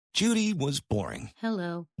Judy was boring.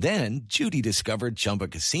 Hello. Then Judy discovered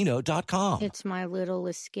ChumbaCasino.com. It's my little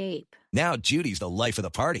escape. Now Judy's the life of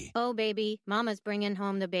the party. Oh, baby, mama's bringing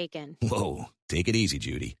home the bacon. Whoa, take it easy,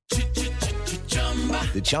 Judy.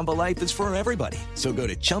 The Chumba life is for everybody. So go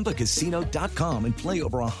to ChumbaCasino.com and play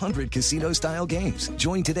over 100 casino-style games.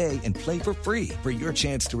 Join today and play for free for your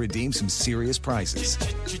chance to redeem some serious prizes.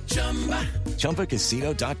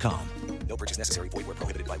 ChumbaCasino.com. No purchase necessary. Void where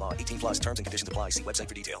prohibited by law. 18 plus terms and conditions apply. See website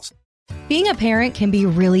for details. Being a parent can be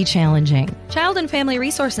really challenging. Child and Family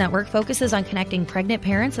Resource Network focuses on connecting pregnant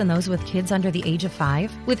parents and those with kids under the age of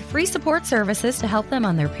 5 with free support services to help them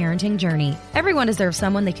on their parenting journey. Everyone deserves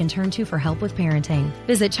someone they can turn to for help with parenting.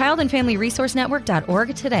 Visit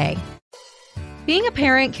childandfamilyresourcenetwork.org today. Being a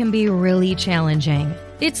parent can be really challenging.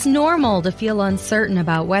 It's normal to feel uncertain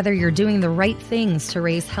about whether you're doing the right things to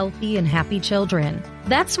raise healthy and happy children.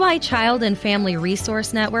 That's why Child and Family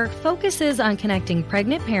Resource Network focuses on connecting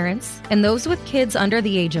pregnant parents and those with kids under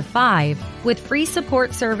the age of 5 with free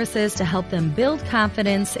support services to help them build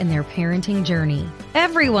confidence in their parenting journey.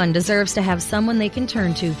 Everyone deserves to have someone they can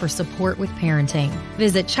turn to for support with parenting.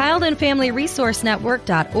 Visit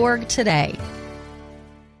childandfamilyresourcenetwork.org today.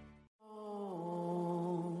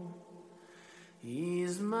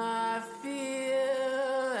 Ease my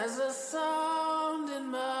fear as a sound in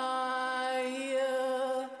my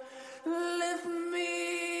ear. Lift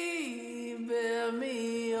me, bear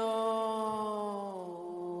me on.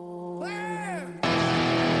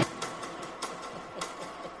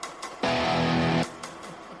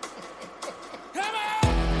 Come on!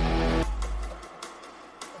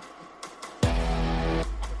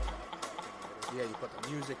 Yeah, you put the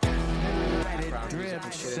music in. Background music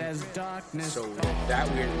and shit. So that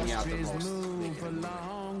weirded me out the most.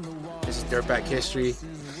 This is Dirtbag History.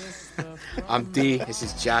 I'm D. This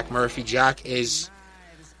is Jack Murphy. Jack is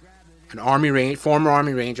an former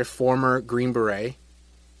Army Ranger, former Green Beret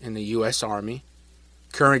in the U.S. Army,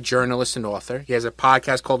 current journalist and author. He has a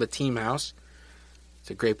podcast called The Team House.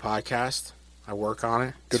 It's a great podcast. I work on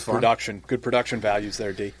it. Good production. Good production values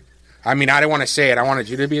there, D. I mean, I didn't want to say it. I wanted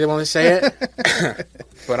you to be the one to say it.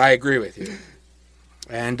 But I agree with you.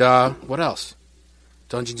 And what else?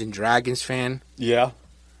 Dungeons and Dragons fan. Yeah.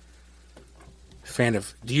 Fan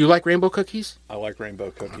of... Do you like rainbow cookies? I like rainbow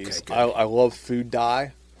cookies. Okay, I love food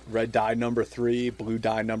dye. Red dye number 3, blue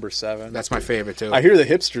dye number 7. That's my favorite, too. I hear the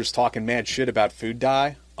hipsters talking mad shit about food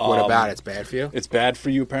dye. What about it? It's bad for you? It's bad for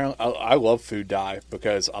you, apparently. I love food dye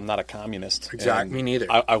because I'm not a communist. Exactly. Me neither.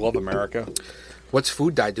 I love America. What's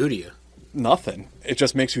food dye do to you? Nothing. It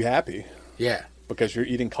just makes you happy. Yeah. Because you're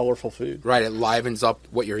eating colorful food. Right. It livens up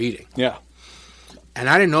what you're eating. Yeah. And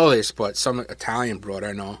I didn't know this, but some Italian broad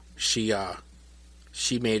I know, she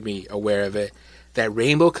made me aware of it, that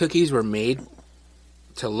rainbow cookies were made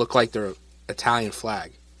to look like their Italian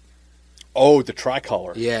flag. Oh, the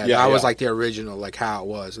tricolor. Yeah, that was like the original, like how it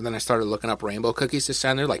was. And then I started looking up rainbow cookies to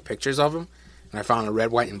send her, like pictures of them. And I found a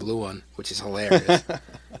red, white, and blue one, which is hilarious.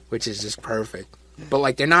 Which is just perfect. But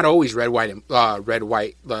like they're not always red, white,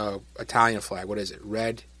 the Italian flag. What is it?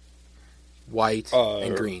 Red, white,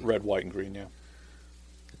 and green. Red, white, and green, yeah.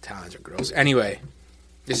 Italians are gross. Anyway,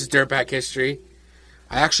 this is Dirtbag History.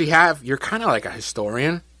 You're kind of like a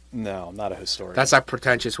historian. No, I'm not a historian. That's a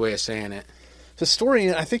pretentious way of saying it.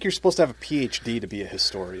 Historian, I think you're supposed to have a PhD to be a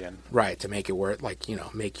historian. Right, to make it worth,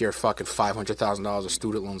 make your fucking $500,000 of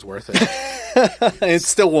student loans worth it. It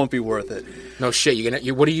still won't be worth it. No shit.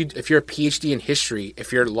 If you're a PhD in history,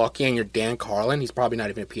 if you're lucky and you're Dan Carlin, he's probably not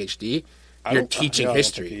even a PhD. You're teaching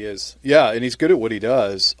history. I don't think he is. Yeah, and he's good at what he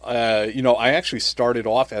does. I actually started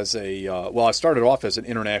off as an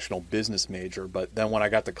international business major, but then when I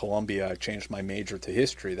got to Columbia, I changed my major to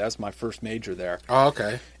history. That's my first major there. Oh,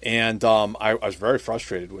 okay. And I was very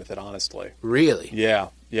frustrated with it, honestly. Really? Yeah,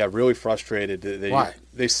 really frustrated. Why?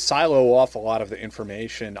 They silo off a lot of the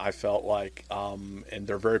information, I felt like, and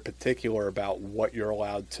they're very particular about what you're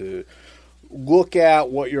allowed to look at,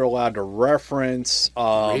 what you're allowed to reference.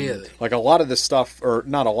 Really? Like a lot of the stuff, or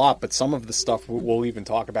not a lot, but some of the stuff we'll even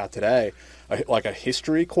talk about today, like a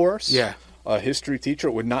history course. Yeah. A history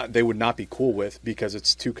teacher would not be cool with because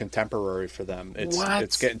it's too contemporary for them.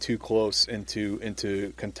 It's getting too close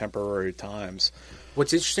into contemporary times.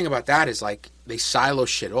 What's interesting about that is like they silo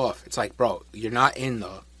shit off. It's like, bro, you're not in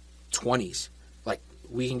the 20s. Like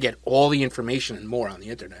we can get all the information and more on the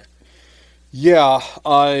internet. Yeah,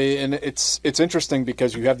 and it's interesting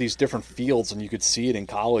because you have these different fields, and you could see it in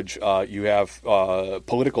college. You have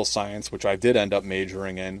political science, which I did end up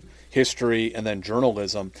majoring in, history, and then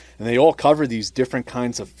journalism, and they all cover these different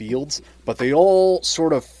kinds of fields, but they all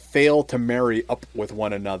sort of fail to marry up with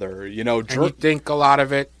one another. And you think a lot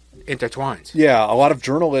of it intertwined. Yeah, a lot of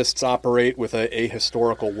journalists operate with a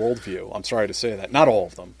ahistorical worldview. I'm sorry to say that. Not all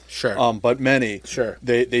of them. Sure. But many. Sure.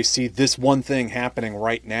 They see this one thing happening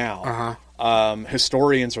right now.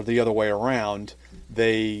 Historians are the other way around.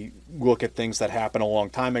 They look at things that happened a long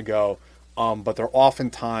time ago, but they're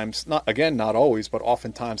oftentimes, not always, but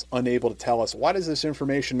oftentimes unable to tell us, why does this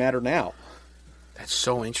information matter now? That's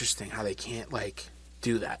so interesting how they can't,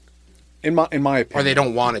 do that. In my opinion. Or they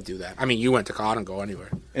don't want to do that. I mean, you went to college and go anywhere.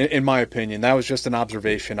 In my opinion, that was just an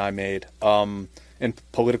observation I made. And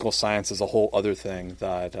political science is a whole other thing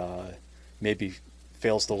that maybe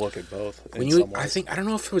fails to look at both. I don't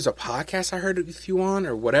know if it was a podcast I heard with you on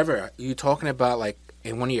or whatever. You talking about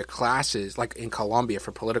in one of your classes, in Columbia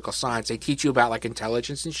for political science, they teach you about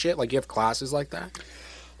intelligence and shit. You have classes like that.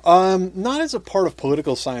 Not as a part of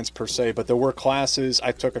political science per se, but there were classes.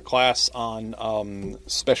 I took a class on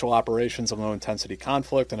special operations of low intensity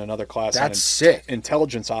conflict and another class on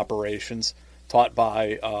intelligence operations taught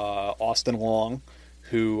by Austin Long,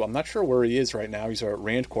 who I'm not sure where he is right now. He's a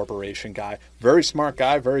Rand Corporation guy. Very smart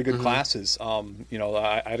guy, very good classes.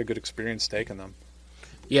 I had a good experience taking them.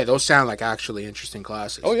 Yeah, those sound like actually interesting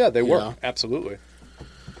classes. Oh, yeah, they were. Absolutely.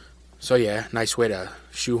 So, yeah, nice way to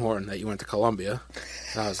shoehorn that you went to Columbia.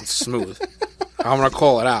 That was smooth. I'm going to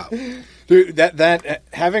call it out. Dude, that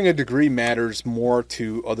having a degree matters more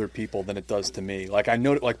to other people than it does to me. I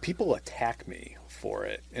know, people attack me for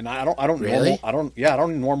it, and I don't really? I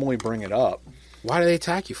don't normally bring it up. Why do they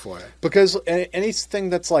attack you for it? Because anything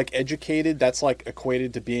that's educated, that's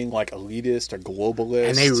equated to being elitist or globalist.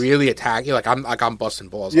 And they really attack you. I'm busting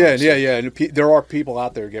balls. Yeah. And there are people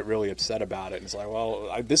out there who get really upset about it. And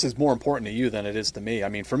it's this is more important to you than it is to me. I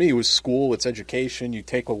mean, for me, it was school, it's education. You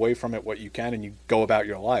take away from it what you can, and you go about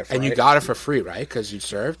your life. And you got it for free, right? Because you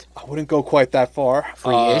served. I wouldn't go quite that far.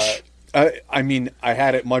 Free-ish. I mean, I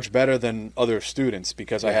had it much better than other students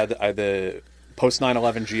because I had the post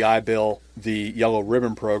 9/11 GI Bill, the Yellow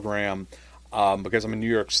Ribbon Program, because I'm a New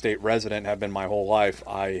York State resident, have been my whole life.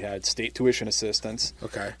 I had state tuition assistance.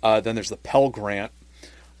 Okay. Then there's the Pell Grant.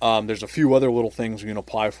 There's a few other little things you can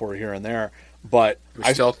apply for here and there, but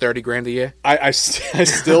you're still $30,000 a year. I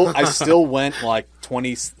still went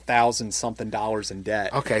 $20,000 something in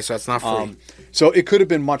debt. Okay, so it's not free. So it could have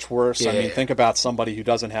been much worse. Yeah, I mean, think about somebody who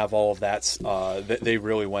doesn't have all of that. They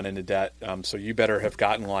really went into debt. So you better have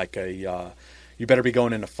gotten you better be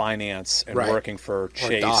going into finance and working for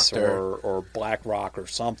Chase or BlackRock or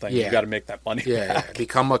something. Yeah. You got to make that money back.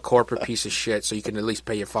 Become a corporate piece of shit so you can at least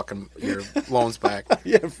pay your loans back.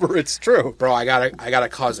 Yeah, it's true. Bro, I got a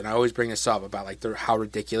cousin. I always bring this up about how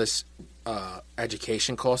ridiculous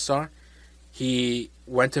education costs are. He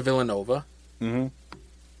went to Villanova. Mm-hmm.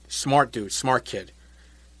 Smart dude, smart kid.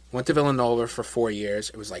 Went to Villanova for 4 years.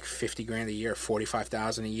 It was $50,000 a year,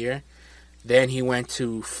 $45,000 a year. Then he went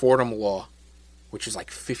to Fordham Law, which is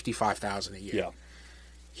 $55,000 a year. Yeah.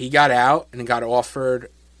 He got out and got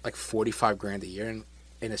offered $45,000 a year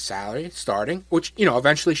in a salary starting, which,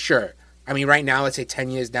 eventually, sure. I mean, right now, let's say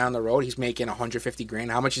 10 years down the road, he's making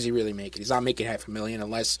 $150,000. How much is he really making? He's not making $500,000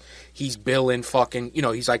 unless he's billing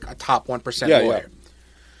he's a top 1% lawyer. Yeah.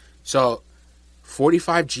 So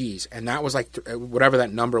 45 G's, and that was whatever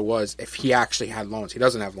that number was if he actually had loans. He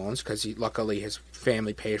doesn't have loans because luckily his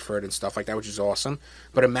family paid for it and stuff like that, which is awesome.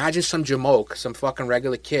 But imagine some jamoke, some fucking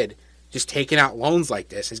regular kid, just taking out loans like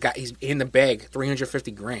this. He's in the bag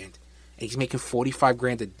 $350,000, and he's making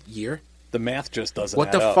 $45,000 a year. The math just doesn't.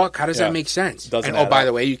 What the fuck? How does that make sense? Doesn't. And by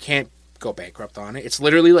the way, you can't go bankrupt on it. It's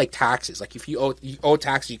literally like taxes. If you owe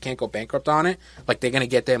taxes, you can't go bankrupt on it. They're gonna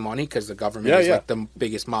get their money because the government is the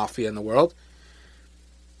biggest mafia in the world.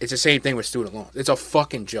 It's the same thing with student loans. It's a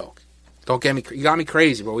fucking joke. Don't get me. You got me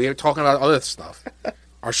crazy, but we are talking about other stuff.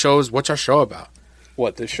 What's our show about?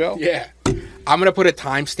 What, this show? Yeah. I'm going to put a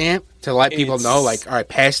timestamp to let people know, all right,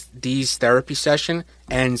 past D's therapy session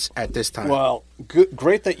ends at this time. Well,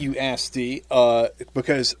 great that you asked, D,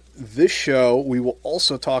 because this show, we will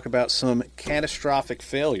also talk about some catastrophic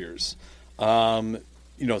failures.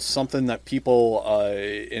 Something that people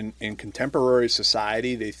in contemporary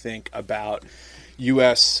society, they think about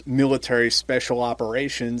U.S. military special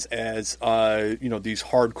operations as, these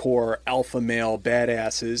hardcore alpha male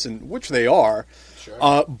badasses, and which they are.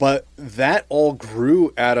 Sure. But that all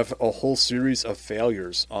grew out of a whole series of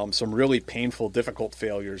failures, some really painful, difficult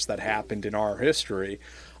failures that happened in our history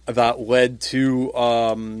that led to,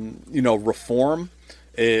 reform.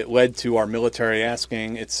 It led to our military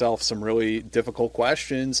asking itself some really difficult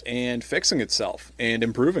questions and fixing itself and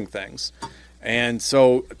improving things. And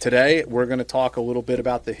so today we're going to talk a little bit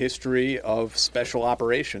about the history of special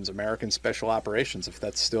operations, American special operations, if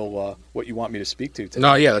that's still what you want me to speak to today.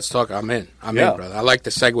 No, yeah, let's talk. I'm in, brother. I like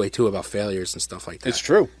the segue, too, about failures and stuff like that. It's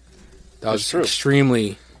true. That was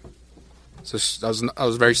extremely... that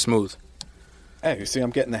was very smooth. Hey, you see,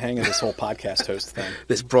 I'm getting the hang of this whole podcast host thing.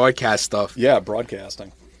 This broadcast stuff. Yeah,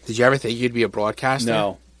 broadcasting. Did you ever think you'd be a broadcaster?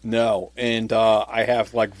 No. And I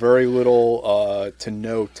have like very little to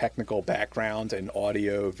no technical background in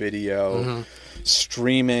audio, video,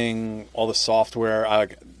 streaming, all the software.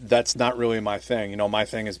 That's not really my thing. You know, my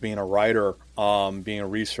thing is being a writer, being a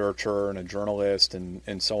researcher and a journalist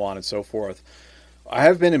and so on and so forth. I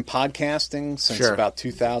have been in podcasting since about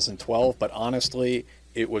 2012, but honestly,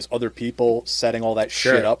 it was other people setting all that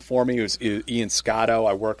shit up for me. It was Ian Scotto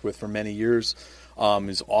I worked with for many years.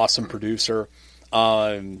 He's an awesome producer.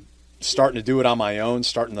 Starting to do it on my own,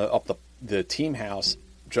 starting up the team house.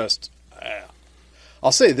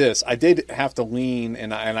 I'll say this: I did have to lean,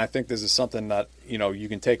 and I think this is something that you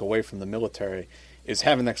can take away from the military, is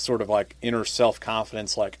having that sort of like inner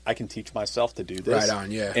self-confidence. Like, I can teach myself to do this. Right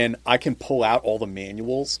on, yeah. And I can pull out all the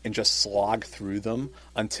manuals and just slog through them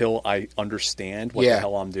until I understand what the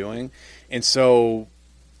hell I'm doing. And so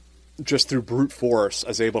just through brute force, I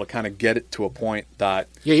was able to kind of get it to a point that...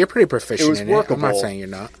 Yeah, you're pretty proficient it was workable. I'm not saying you're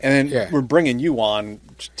not. And then we're bringing you on,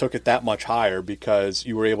 took it that much higher because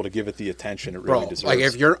you were able to give it the attention it really deserves. Like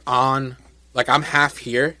if you're on... Like, I'm half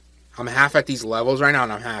here. I'm half at these levels right now,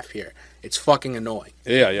 and I'm half here. It's fucking annoying.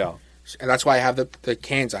 Yeah. And that's why I have the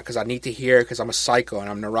cans on, because I need to hear, because I'm a psycho, and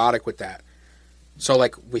I'm neurotic with that. So,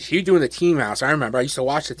 like, with you doing the team house, I remember I used to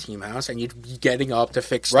watch the team house, and you'd be getting up to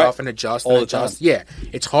fix stuff and adjust all and adjust. The time. Yeah,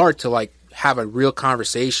 it's hard to, like, have a real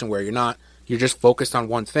conversation where you're just focused on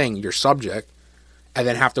one thing, your subject, and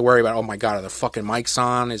then have to worry about, oh my God, are the fucking mics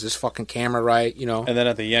on? Is this fucking camera right? And then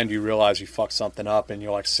at the end, you realize you fucked something up, and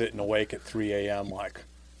you're, like, sitting awake at 3 a.m., like,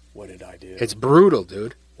 what did I do? It's brutal,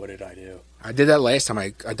 dude. What did I do? I did that last time.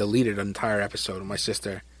 I deleted an entire episode with my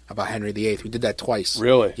sister about Henry VIII. We did that twice.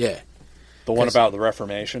 Really? Yeah. The one about the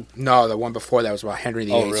Reformation? No, the one before that was about Henry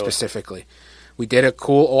VIII specifically. We did a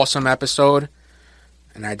cool, awesome episode,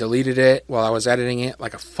 and I deleted it while I was editing it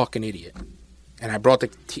like a fucking idiot. And I brought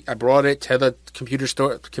it to the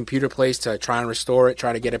computer place to try and restore it,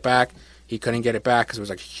 try to get it back. He couldn't get it back because it was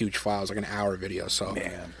like a huge file. It was like an hour video. So,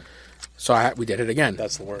 man. So we did it again.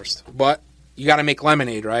 That's the worst. But you got to make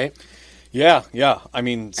lemonade, right? Yeah. I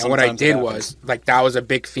mean, and what I did was, like, that was a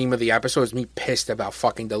big theme of the episode, was me pissed about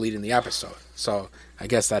fucking deleting the episode. So I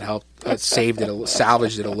guess that helped. That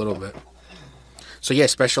salvaged it a little bit. So yeah,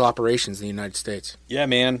 special operations in the United States. Yeah,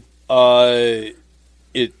 man. I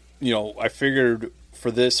figured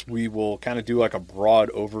for this we will kind of do like a broad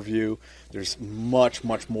overview. There's much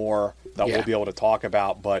more that we'll be able to talk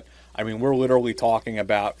about, but I mean, we're literally talking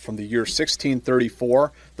about from the year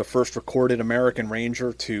 1634, the first recorded American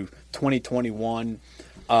Ranger, to 2021.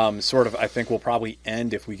 I think we'll probably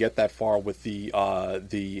end, if we get that far, with the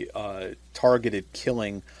targeted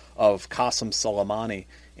killing of Qasem Soleimani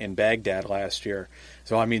in Baghdad last year.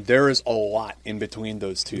 So, I mean, there is a lot in between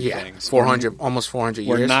those two things. Almost 400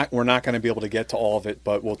 years. We're not going to be able to get to all of it,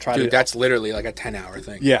 but we'll try to... Dude, that's literally like a 10-hour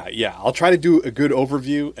thing. Yeah. I'll try to do a good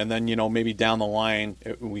overview, and then, maybe down the line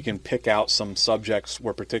we can pick out some subjects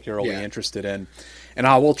we're particularly interested in. And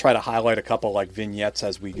I will try to highlight a couple like vignettes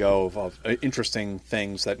as we go of interesting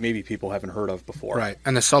things that maybe people haven't heard of before. Right.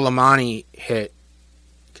 And the Soleimani hit,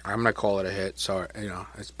 I'm going to call it a hit, so,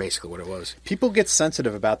 that's basically what it was. People get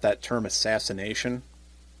sensitive about that term assassination.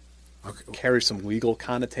 Okay. Carries some legal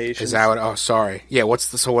connotations. Is that what? Oh, sorry. Yeah.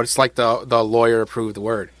 What's like the lawyer approved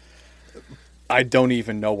word? I don't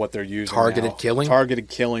even know what they're using. Targeted killing. Targeted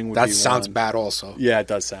killing. Would that be sounds one. Bad. Also. Yeah, it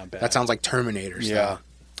does sound bad. That sounds like Terminator stuff.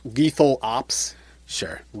 Yeah. Lethal ops.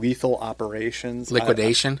 Sure. Lethal operations.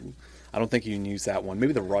 Liquidation. I don't think you can use that one.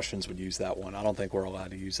 Maybe the Russians would use that one. I don't think we're allowed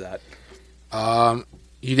to use that.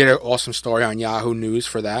 You did an awesome story on Yahoo News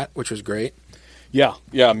for that, which was great. Yeah.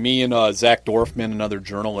 Me and Zach Dorfman, another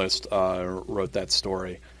journalist, wrote that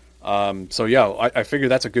story. I figure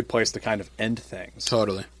that's a good place to kind of end things.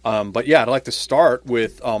 Totally. But yeah, I'd like to start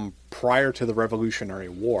with prior to the Revolutionary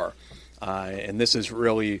War. And this is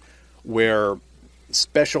really where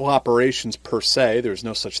special operations per se, there's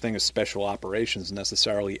no such thing as special operations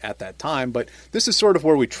necessarily at that time, but this is sort of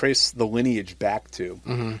where we trace the lineage back to.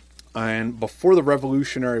 Mm-hmm. And before the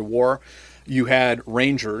Revolutionary War, you had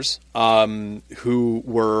Rangers who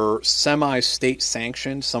were semi-state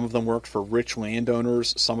sanctioned. Some of them worked for rich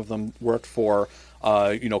landowners. Some of them worked for,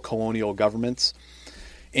 colonial governments.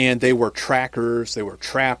 And they were trackers. They were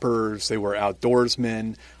trappers. They were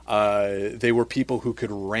outdoorsmen. They were people who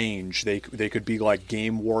could range. They could be like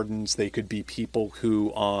game wardens. They could be people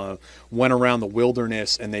who went around the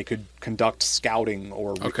wilderness and they could conduct scouting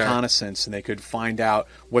or reconnaissance, and they could find out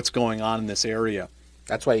what's going on in this area.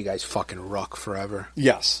 That's why you guys fucking rock forever.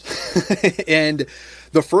 Yes. And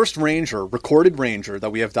the first ranger, recorded ranger, that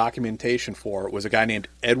we have documentation for was a guy named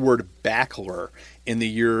Edward Backler in the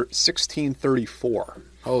year 1634.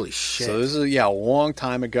 Holy shit. So this is, a long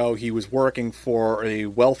time ago. He was working for a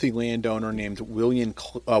wealthy landowner named William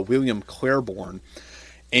Claiborne.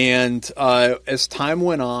 And as time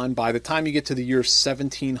went on, by the time you get to the year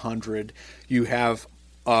 1700, you have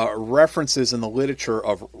references in the literature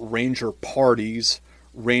of ranger parties,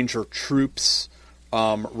 ranger troops,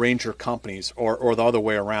 ranger companies, or the other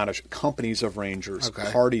way around, companies of rangers,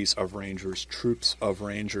 parties of rangers, troops of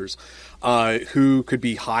rangers, who could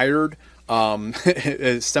be hired on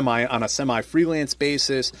a semi-freelance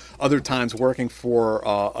basis, other times working for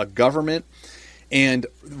a government. And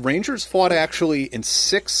rangers fought actually in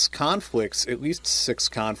at least six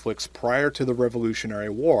conflicts prior to the Revolutionary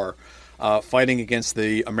War, fighting against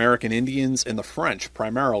the American Indians and the French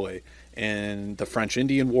primarily, in the French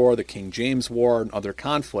Indian War, the King James War, and other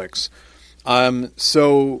conflicts.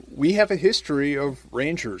 So we have a history of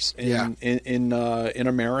rangers in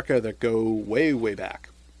America that go way, way back.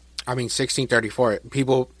 I mean, 1634,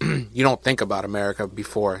 people, you don't think about America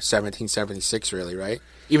before 1776, really, right?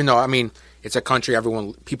 Even though, I mean, it's a country,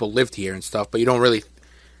 people lived here and stuff, but you don't really,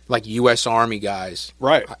 like U.S. Army guys.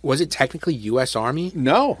 Right. Was it technically U.S. Army?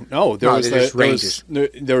 No. There were just rangers.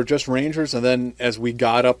 There were just rangers, and then as we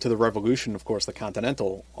got up to the Revolution, of course, the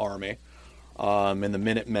Continental Army, and the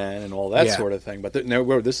Minutemen and all that sort of thing. But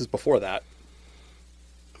this is before that.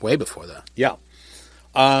 Way before that. Yeah.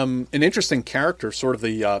 An interesting character, sort of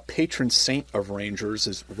the patron saint of Rangers,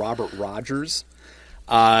 is Robert Rogers.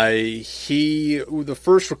 The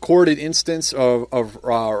first recorded instance of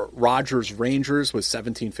Rogers' Rangers was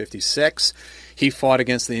 1756. He fought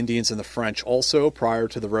against the Indians and the French also prior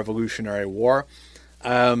to the Revolutionary War.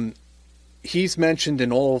 He's mentioned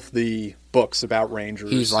in all of the books about Rangers.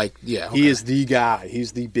 He's like, he is the guy.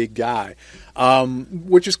 He's the big guy.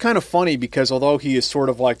 Which is kind of funny because although he is sort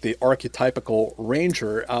of like the archetypical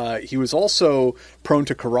Ranger, he was also prone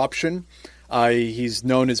to corruption. He's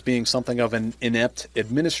known as being something of an inept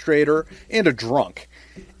administrator and a drunk.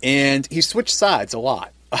 And he switched sides a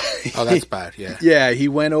lot. Oh, that's bad, yeah. Yeah, he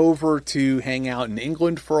went over to hang out in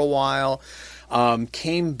England for a while,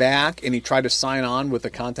 came back, and he tried to sign on with the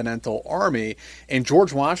Continental Army, and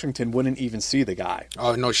George Washington wouldn't even see the guy.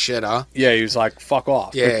 Oh, no shit, huh? Yeah, he was like, fuck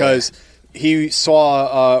off. Yeah, because he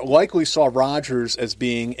likely saw Rogers as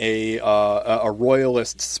being a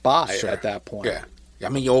royalist spy at that point. Yeah. I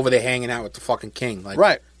mean, you're over there hanging out with the fucking king. Like,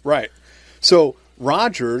 Right. So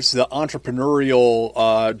Rogers, the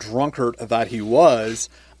entrepreneurial drunkard that he was,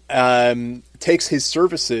 takes his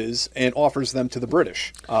services and offers them to the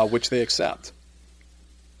British, which they accept.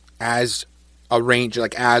 As a ranger,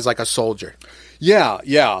 as a soldier.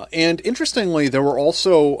 Yeah. And interestingly, there were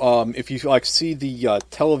also, if you see the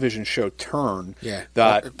television show Turn,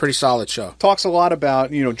 that a pretty solid show, talks a lot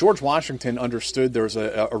about, George Washington understood there was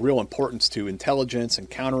a real importance to intelligence and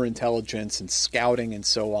counterintelligence and scouting and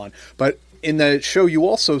so on. But in the show, you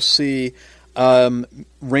also see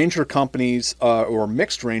ranger companies or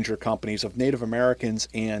mixed ranger companies of Native Americans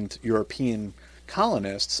and European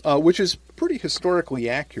colonists, which is pretty historically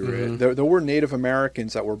accurate. Mm-hmm. There were Native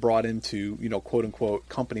Americans that were brought into, quote unquote,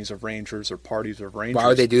 companies of rangers or parties of rangers. Why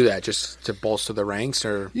would they do that? Just to bolster the ranks,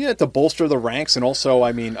 or? Yeah, to bolster the ranks, and also,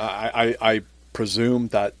 I mean, I presume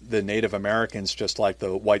that the Native Americans, just like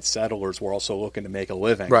the white settlers, were also looking to make a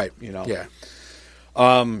living. Right. Yeah.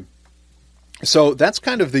 So that's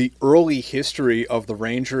kind of the early history of the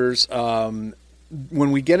Rangers. When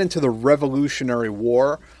we get into the Revolutionary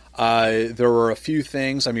War, there were a few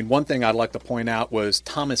things. I mean, one thing I'd like to point out was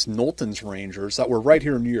Thomas Knowlton's Rangers that were right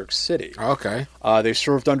here in New York City. Okay. They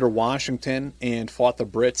served under Washington and fought the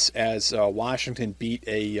Brits as Washington beat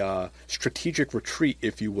a strategic retreat,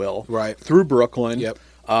 if you will, through Brooklyn. Yep.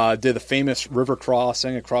 Did the famous river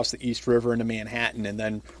crossing across the East River into Manhattan, and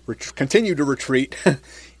then continued to retreat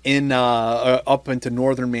in up into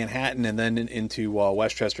northern Manhattan and then into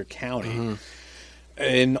Westchester County. Mm-hmm.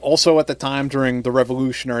 And also at the time during the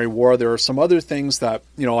Revolutionary War, there are some other things that,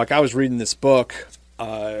 I was reading this book,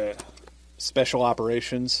 Special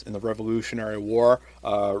Operations in the Revolutionary War,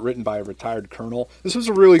 written by a retired colonel. This was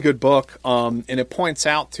a really good book, and it points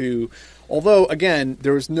out to, although, again,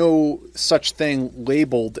 there was no such thing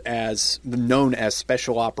known as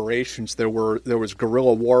special operations, there was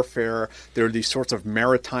guerrilla warfare, there were these sorts of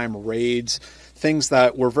maritime raids, things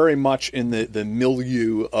that were very much in the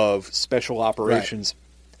milieu of special operations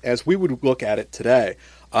as we would look at it today.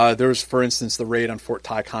 There's, for instance, the raid on Fort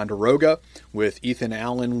Ticonderoga with Ethan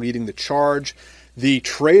Allen leading the charge. The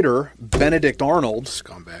traitor, Benedict Arnold,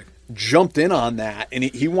 scumbag, jumped in on that, and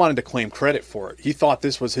he wanted to claim credit for it. He thought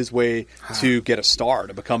this was his way to get a star,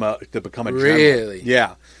 to become a general. Really?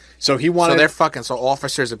 Yeah. So he wanted. So they're fucking. So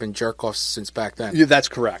officers have been jerk offs since back then. Yeah, that's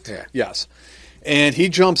correct. Yeah. Yes. And he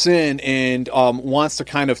jumps in and wants to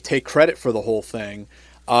kind of take credit for the whole thing.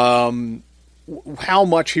 How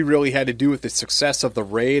much he really had to do with the success of the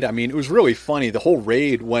raid. I mean, it was really funny. The whole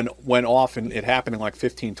raid went off, and it happened in like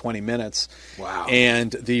 15, 20 minutes. Wow.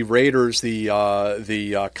 And the raiders, the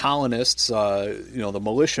colonists, the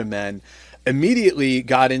militiamen, immediately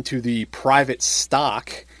got into the private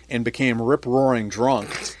stock and became rip-roaring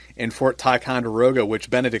drunk in Fort Ticonderoga, which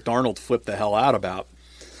Benedict Arnold flipped the hell out about.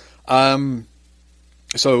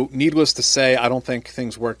 So, needless to say, I don't think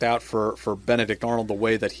things worked out for Benedict Arnold the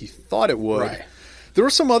way that he thought it would. Right. There were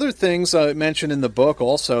some other things mentioned in the book.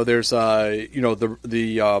 Also, there's the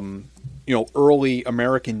early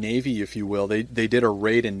American Navy, if you will. They did a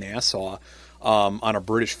raid in Nassau on a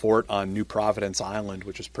British fort on New Providence Island,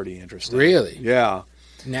 which is pretty interesting. Really? Yeah.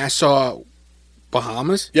 Nassau,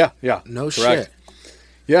 Bahamas? Yeah. No correct. shit.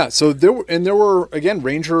 Yeah. So there were again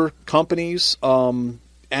Ranger companies.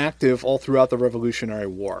 Active all throughout the Revolutionary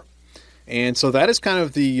War, and so that is kind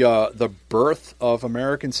of the birth of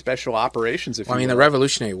American special operations. The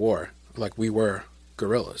Revolutionary War, like we were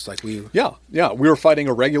guerrillas, like we. Yeah, we were fighting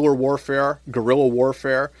a regular warfare, guerrilla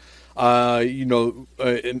warfare.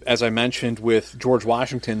 As I mentioned, with George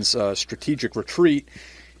Washington's strategic retreat,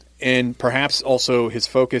 and perhaps also his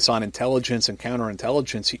focus on intelligence and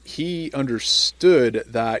counterintelligence, he understood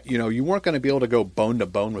that you weren't going to be able to go bone to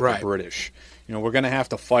bone with the British. We're going to have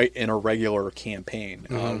to fight in a regular campaign,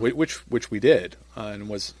 which we did, and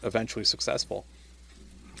was eventually successful.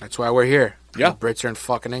 That's why we're here. Yeah. The Brits are in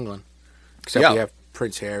fucking England. Except we have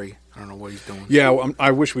Prince Harry. I don't know what he's doing. Yeah,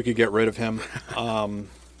 I wish we could get rid of him.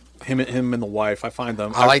 Him and the wife. I find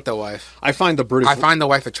them. I like the wife. I find the British. I find the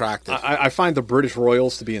wife attractive. I find the British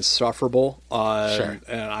royals to be insufferable. Sure.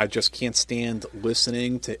 And I just can't stand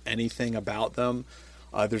listening to anything about them.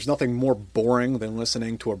 There's nothing more boring than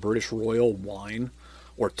listening to a British royal whine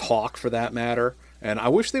or talk, for that matter. And I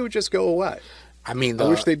wish they would just go away. I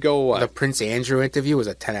wish they'd go away. The Prince Andrew interview was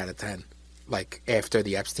a 10 out of 10. Like, after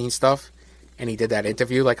the Epstein stuff. And he did that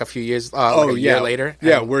interview like a few years, a year later.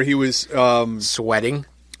 Yeah, where he was... sweating.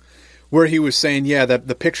 Where he was saying, that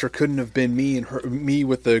the picture couldn't have been me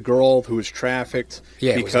with the girl who was trafficked.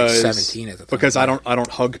 Yeah, because, it was like 17 at the time. Because I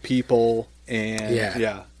don't hug people, and...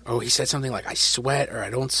 Yeah. Oh, he said something like, I sweat or I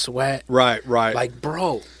don't sweat. Right. Like,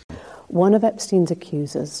 bro. One of Epstein's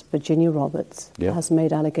accusers, Virginia Roberts, has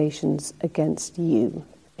made allegations against you.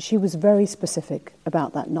 She was very specific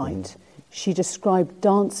about that night. She described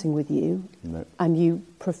dancing with you and you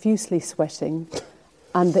profusely sweating,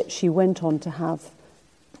 and that she went on to have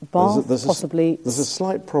possibly... There's a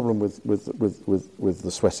slight problem with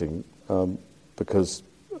the sweating, because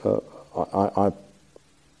I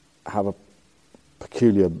have a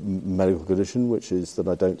peculiar medical condition, which is that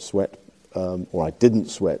I don't sweat, or I didn't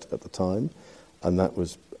sweat at the time, and that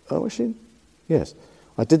was... Oh, actually, yes.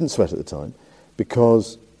 I didn't sweat at the time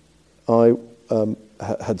because I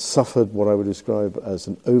had suffered what I would describe as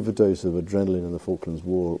an overdose of adrenaline in the Falklands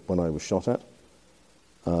War when I was shot at,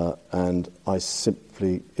 and I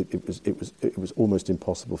simply... It was almost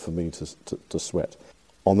impossible for me to sweat.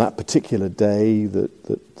 On that particular day that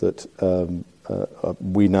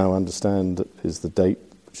we now understand is the date,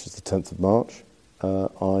 which is the 10th of March.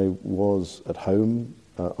 I was at home.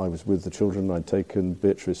 I was with the children. I'd taken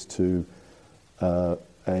Beatrice to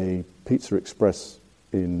a Pizza Express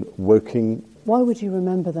in Woking. Why would you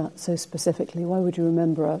remember that so specifically? Why would you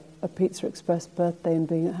remember a Pizza Express birthday and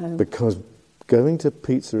being at home? Because going to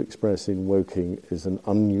Pizza Express in Woking is an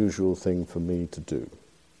unusual thing for me to do.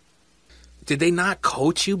 Did they not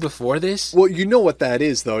coach you before this? Well, you know what that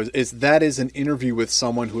is, though, is that is an interview with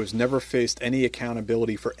someone who has never faced any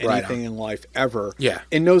accountability for anything in life ever,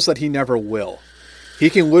 and knows that he never will. He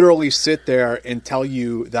can literally sit there and tell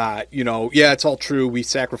you that, it's all true, we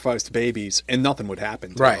sacrificed babies, and nothing would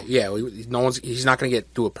happen to him. He's not going to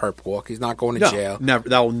do a perp walk. He's not going to jail. Never.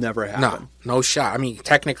 That will never happen. No shot. I mean,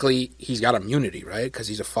 technically, he's got immunity, right? Because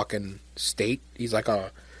he's a fucking state. He's like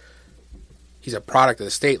he's a product of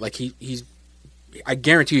the state. Like he's I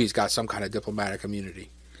guarantee you he's got some kind of diplomatic immunity.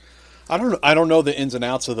 I don't know the ins and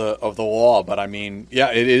outs of the law, but I mean,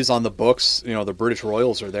 it is on the books. The British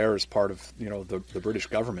royals are there as part of the British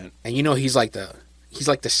government. And he's like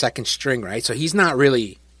the second string, right? So he's not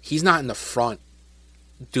in the front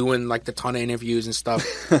doing like the ton of interviews and stuff.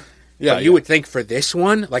 Yeah, but you would think for this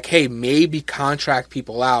one, like, hey, maybe contract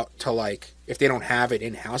people out to, like, if they don't have it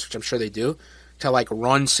in-house, which I'm sure they do, to, like,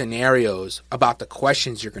 run scenarios about the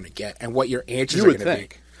questions you're going to get and what your answers are going to be.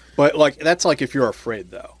 But, like, that's like if you're afraid,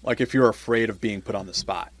 though. Like, if you're afraid of being put on the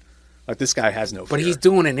spot. Like, this guy has no fear. But he's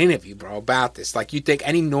doing an interview, bro, about this. Like, you think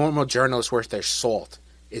any normal journalist worth their salt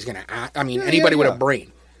is going to act... I mean, anybody with a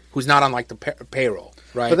brain who's not on, like, the payroll,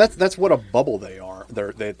 right? But that's what a bubble they are.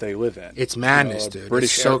 They live in. It's madness, dude.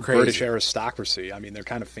 British, it's so crazy. British aristocracy. I mean, they're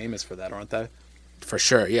kind of famous for that, aren't they? For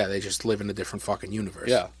sure, yeah. They just live in a different fucking universe.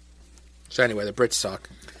 Yeah. So anyway, the Brits suck.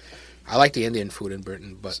 I like the Indian food in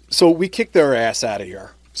Britain, but... So we kicked their ass out of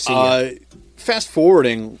here. See ya. Fast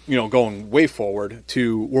forwarding, going way forward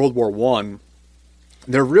to World War I,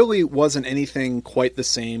 there really wasn't anything quite the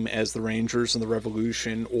same as the Rangers and the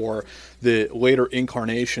Revolution or the later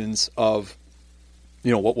incarnations of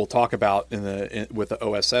what we'll talk about with the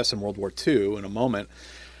OSS in World War II in a moment.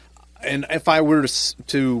 And if I were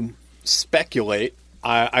to speculate,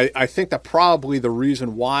 I think that probably the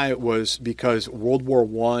reason why was because World War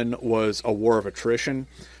I was a war of attrition.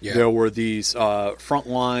 Yeah. There were these front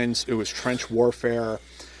lines. It was trench warfare.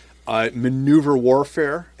 Maneuver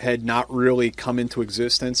warfare had not really come into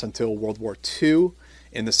existence until World War II,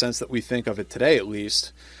 in the sense that we think of it today, at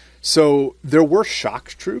least. So there were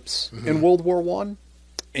shock troops in World War I.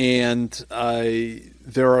 And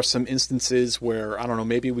there are some instances where, I don't know,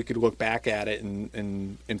 maybe we could look back at it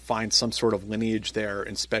and find some sort of lineage there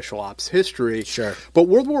in special ops history. Sure. But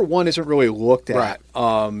World War I isn't really looked at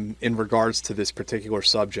in regards to this particular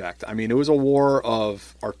subject. I mean, it was a war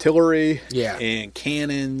of artillery and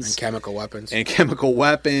cannons. And chemical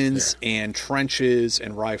weapons. And trenches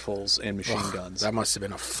and rifles and machine guns. That must have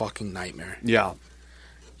been a fucking nightmare. Yeah.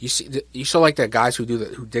 You saw like the guys who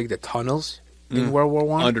dig the tunnels in World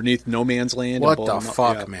War I? Underneath no man's land. What the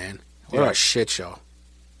fuck, man? What a shit show.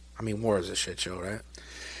 I mean, war is a shit show, right?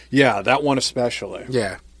 Yeah, that one especially.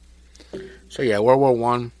 Yeah. So, yeah, World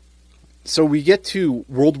War I. So we get to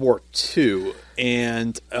World War II,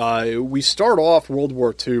 and we start off World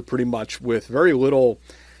War II pretty much with very little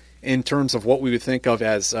in terms of what we would think of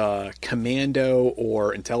as commando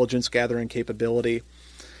or intelligence gathering capability.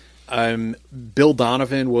 William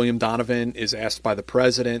Donovan, is asked by the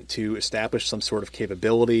president to establish some sort of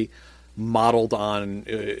capability modeled on,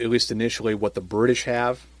 at least initially, what the British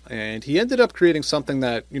have. And he ended up creating something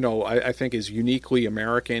that, I think is uniquely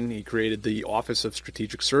American. He created the Office of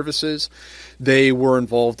Strategic Services. They were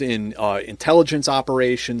involved in intelligence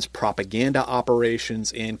operations, propaganda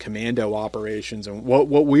operations, and commando operations, and what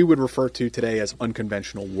we would refer to today as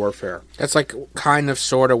unconventional warfare. That's like kind of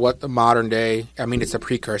sort of what the modern day, I mean, it's a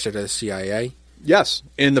precursor to the CIA. Yes,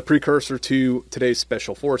 and the precursor to today's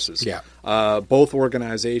special forces. Yeah. Both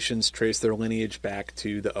organizations trace their lineage back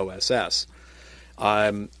to the OSS.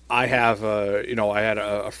 I had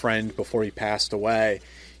a friend before he passed away.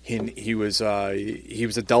 He was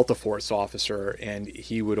a Delta Force officer, and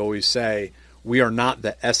he would always say, "We are not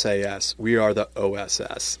the SAS, we are the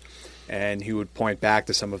OSS." And he would point back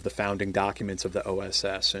to some of the founding documents of the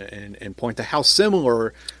OSS and point to how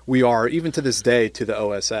similar we are, even to this day, to the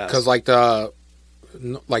OSS. Because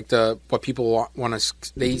what people want to,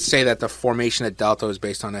 they say that the formation of Delta is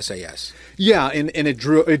based on SAS. Yeah, and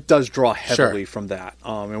it does draw heavily from that,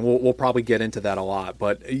 and we'll probably get into that a lot.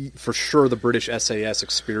 But for sure, the British SAS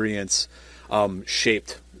experience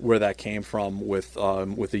shaped where that came from with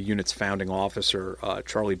the unit's founding officer,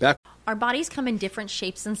 Charlie Beck. Our bodies come in different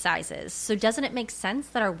shapes and sizes, so doesn't it make sense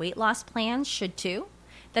that our weight loss plans should too?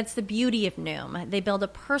 That's the beauty of Noom. They build a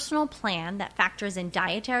personal plan that factors in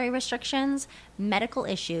dietary restrictions, medical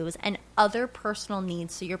issues, and other personal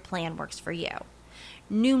needs so your plan works for you.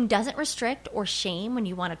 Noom doesn't restrict or shame when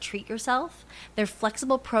you want to treat yourself. Their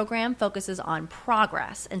flexible program focuses on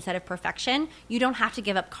progress instead of perfection. You don't have to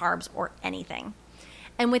give up carbs or anything.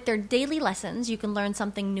 And with their daily lessons, you can learn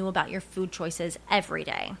something new about your food choices every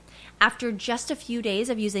day. After just a few days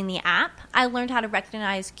of using the app, I learned how to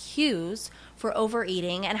recognize cues for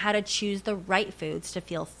overeating and how to choose the right foods to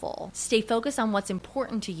feel full. Stay focused on what's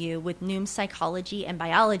important to you with Noom's psychology and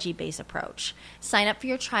biology-based approach. Sign up for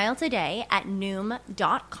your trial today at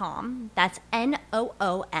Noom.com. That's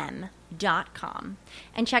Noom.com.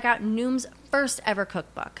 And check out Noom's first ever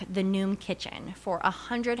cookbook, The Noom Kitchen, for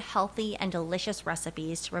 100 healthy and delicious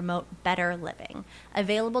recipes to promote better living.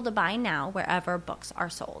 Available to buy now wherever books are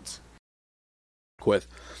sold.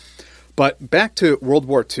 But back to World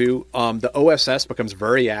War II, the OSS becomes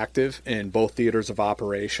very active in both theaters of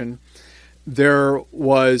operation. There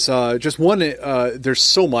was just one, there's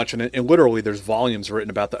so much, and literally there's volumes written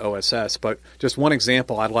about the OSS, but just one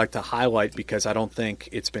example I'd like to highlight because I don't think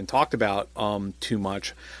it's been talked about too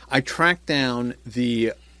much. I tracked down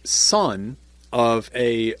the son of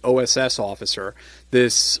a OSS officer.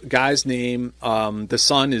 This guy's name, the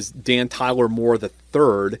son is Dan Tyler Moore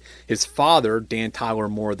III. His father, Dan Tyler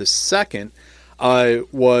Moore II,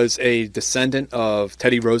 was a descendant of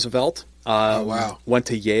Teddy Roosevelt. Went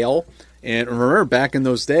to Yale. And remember, back in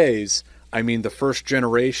those days, I mean, the first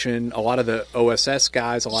generation, a lot of the OSS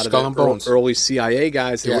guys, a lot of the early CIA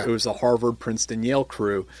guys, it was the Harvard, Princeton, Yale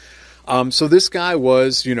crew. So this guy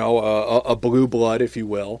was, a blue blood, if you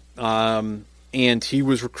will. And he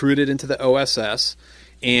was recruited into the OSS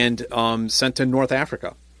and sent to North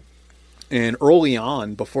Africa. And early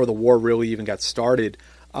on, before the war really even got started,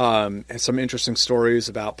 has some interesting stories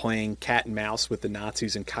about playing cat and mouse with the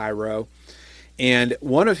Nazis in Cairo. And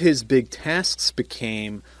one of his big tasks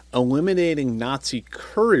became eliminating Nazi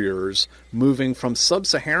couriers moving from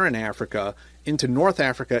sub-Saharan Africa into North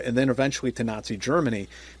Africa and then eventually to Nazi Germany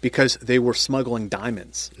because they were smuggling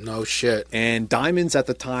diamonds. No shit. And diamonds at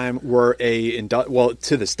the time were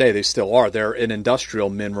to this day they still are. They're an industrial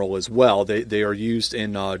mineral as well. They are used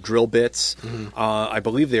in drill bits. Mm-hmm. I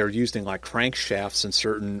believe they are used in like crankshafts in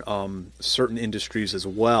certain industries as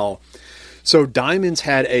well. So diamonds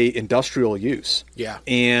had a industrial use. Yeah.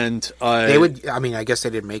 And they would, I guess they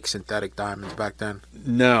didn't make synthetic diamonds back then.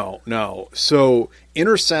 No. So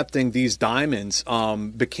intercepting these diamonds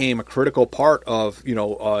became a critical part of,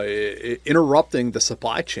 interrupting the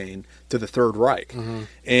supply chain to the Third Reich. Mm-hmm.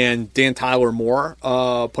 And Dan Tyler Moore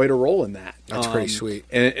played a role in that. That's pretty sweet.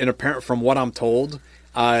 And apparently, from what I'm told,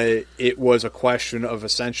 it was a question of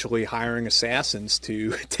essentially hiring assassins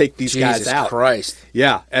to take these guys out. Jesus Christ!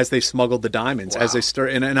 Yeah, as they smuggled the diamonds, wow. as they start,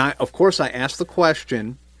 and I asked the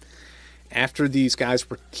question after these guys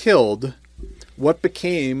were killed, what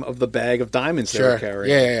became of the bag of diamonds they were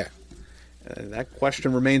carrying? Yeah. That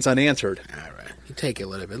question remains unanswered. All right, you take it a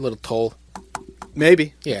little toll,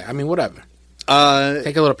 maybe. Yeah, whatever.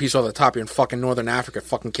 Take a little piece off the top. You're in fucking Northern Africa,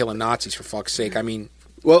 fucking killing Nazis for fuck's sake. I don't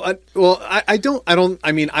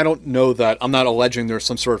know that. I'm not alleging there's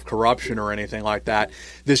some sort of corruption or anything like that.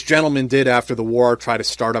 This gentleman did, after the war, try to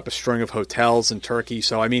start up a string of hotels in Turkey.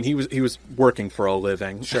 So, he was working for a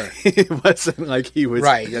living. Sure. It wasn't like he was...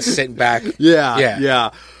 Right, just sitting back.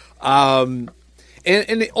 Yeah. And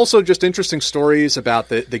also just interesting stories about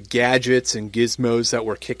the gadgets and gizmos that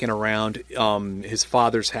were kicking around his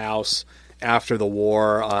father's house after the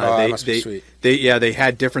war. That must be sweet. They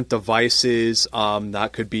had different devices that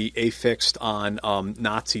could be affixed on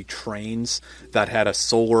Nazi trains that had a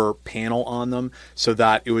solar panel on them so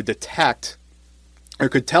that it would detect or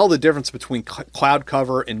could tell the difference between cloud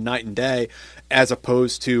cover and night and day as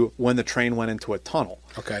opposed to when the train went into a tunnel.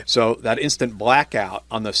 Okay. So that instant blackout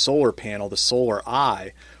on the solar panel, the solar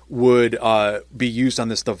eye, would be used on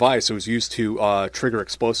this device. It was used to trigger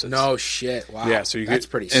explosives. No shit. Wow. Yeah, so that's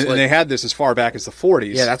pretty slick. And they had this as far back as the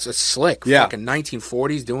 40s. Yeah, that's a slick. Yeah. Fucking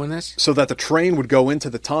 1940s doing this. So that the train would go into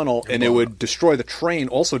the tunnel and it would destroy the train,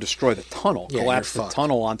 also destroy the tunnel, collapse the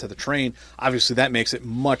tunnel onto the train. Obviously, that makes it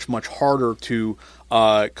much, much harder to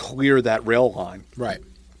clear that rail line. Right.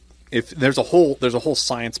 If there's a whole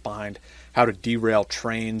science behind how to derail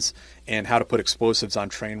trains and how to put explosives on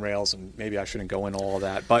train rails, and maybe I shouldn't go into all of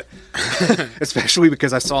that, but especially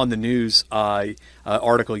because I saw in the news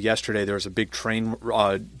article yesterday there was a big train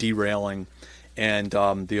derailing, and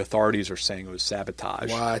the authorities are saying it was sabotage.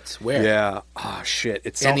 What? Where? Yeah. Oh, shit.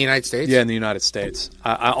 It's in the United States? Yeah, in the United States.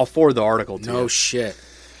 I'll forward the article to you. No shit.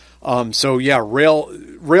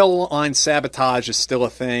 Rail line sabotage is still a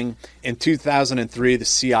thing. In 2003, the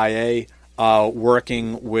CIA,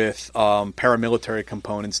 working with paramilitary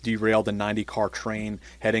components, derailed a 90-car train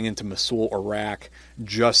heading into Mosul, Iraq,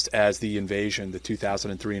 just as the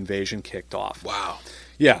 2003 invasion kicked off. Wow.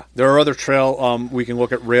 Yeah, there are other we can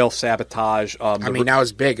look at rail sabotage. Now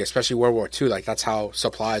it's big, especially World War II. Like, that's how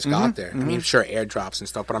supplies got there. Mm-hmm. Sure, airdrops and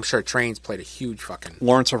stuff, but I'm sure trains played a huge fucking...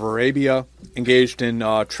 Lawrence of Arabia engaged in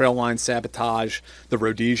trail line sabotage. The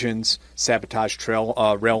Rhodesians sabotaged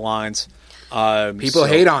rail lines. People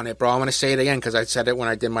hate on it, bro. I'm going to say it again because I said it when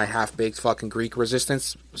I did my half-baked fucking Greek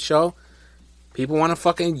resistance show. People want to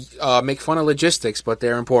fucking make fun of logistics, but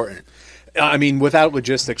they're important. I mean, without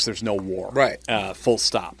logistics, there's no war. Right. Full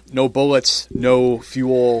stop. No bullets, no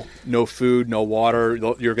fuel, no food, no water.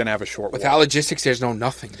 You're going to have a short war. Without logistics, there's no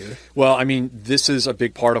nothing, dude. Well, I mean, this is a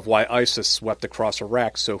big part of why ISIS swept across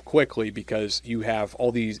Iraq so quickly, because you have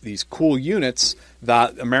all these cool units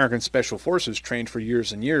that American Special Forces trained for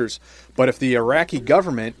years and years. But if the Iraqi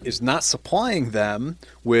government is not supplying them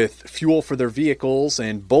with fuel for their vehicles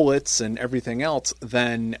and bullets and everything else,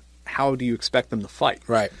 then how do you expect them to fight?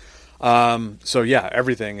 Right. So yeah,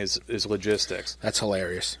 everything is logistics. That's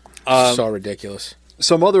hilarious. So ridiculous.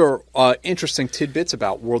 Some other interesting tidbits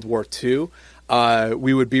about World War II.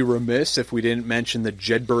 We would be remiss if we didn't mention the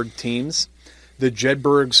Jedburgh teams. The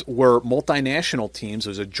Jedburghs were multinational teams. It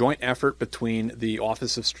was a joint effort between the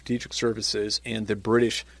Office of Strategic Services and the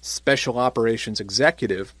British Special Operations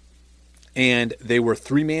Executive. And they were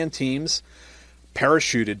 3-man teams,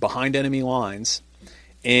 parachuted behind enemy lines.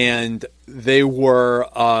 And they were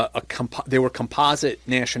composite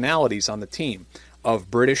nationalities on the team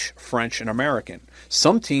of British, French, and American.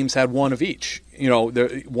 Some teams had one of each. You know,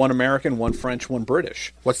 one American, one French, one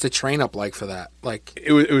British. What's the train up like for that? Like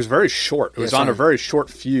it was very short. It was on a very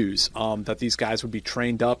short fuse that these guys would be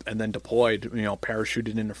trained up and then deployed. You know,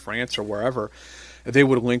 parachuted into France or wherever. They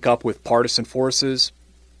would link up with partisan forces,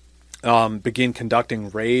 begin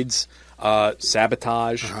conducting raids,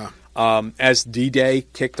 sabotage. As D-Day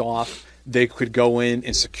kicked off, they could go in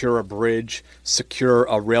and secure a bridge, secure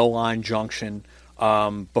a rail line junction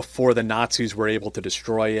before the Nazis were able to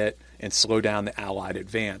destroy it and slow down the Allied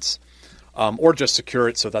advance, or just secure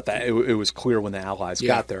it so that it was clear when the Allies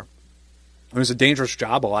got there. It was a dangerous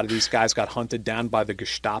job. A lot of these guys got hunted down by the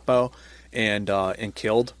Gestapo and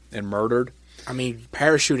killed and murdered. I mean,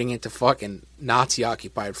 parachuting into fucking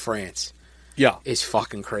Nazi-occupied France. Yeah, is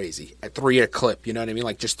fucking crazy. At 3 a clip, you know what I mean?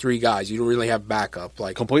 Like just 3 guys. You don't really have backup.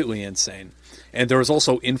 Like completely insane. And there was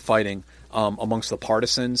also infighting amongst the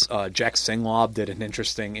partisans. Jack Singlaub did an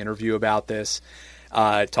interesting interview about this,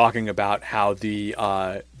 talking about how the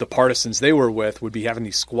partisans they were with would be having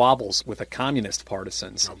these squabbles with the communist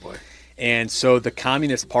partisans. Oh boy. And so the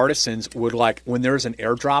communist partisans would, like, when there was an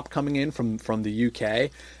airdrop coming in from the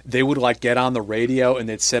UK, they would, like, get on the radio and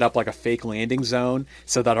they'd set up, like, a fake landing zone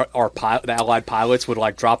so that the Allied pilots would,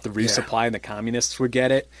 like, drop the resupply and the communists would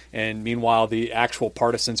get it. And meanwhile, the actual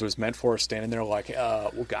partisans it was meant for standing there like,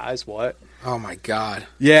 well, guys, what? Oh, my God.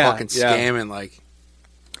 Yeah. Fucking scamming, like.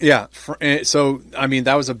 Yeah. So, I mean,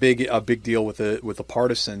 that was a big deal with the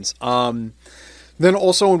partisans. Then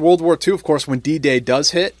also in World War II, of course, when D-Day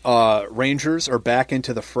does hit, Rangers are back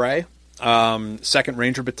into the fray. 2nd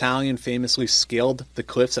Ranger Battalion famously scaled the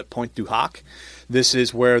cliffs at Pointe du Hoc. This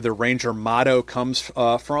is where the Ranger motto comes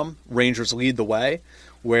from, Rangers lead the way,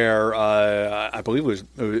 where I believe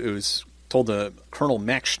it was told to Colonel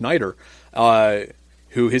Max Schneider,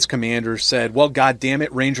 who his commander said, well, God damn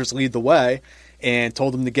it, Rangers lead the way, and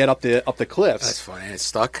told him to get up the cliffs. That's funny. And it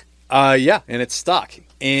stuck? Yeah, and it stuck.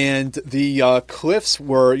 And the cliffs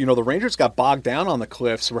were, the Rangers got bogged down on the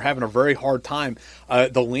cliffs. Were having a very hard time.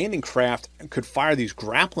 The landing craft could fire these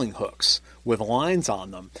grappling hooks with lines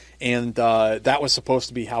on them. And that was supposed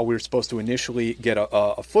to be how we were supposed to initially get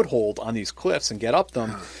a foothold on these cliffs and get up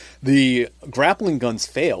them. The grappling guns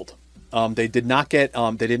failed. They did not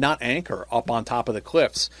anchor up on top of the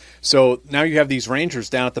cliffs. So now you have these Rangers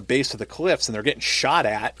down at the base of the cliffs, and they're getting shot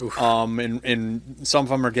at, and some of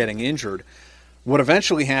them are getting injured. What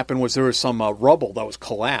eventually happened was there was some rubble that was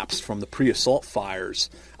collapsed from the pre-assault fires.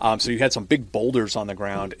 So you had some big boulders on the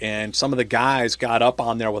ground, and some of the guys got up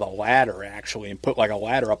on there with a ladder, actually, and put like a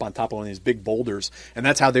ladder up on top of one of these big boulders. And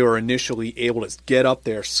that's how they were initially able to get up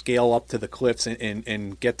there, scale up to the cliffs,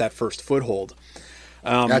 and get that first foothold.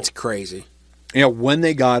 That's crazy. When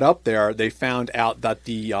they got up there, they found out that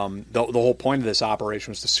the whole point of this operation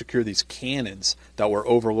was to secure these cannons that were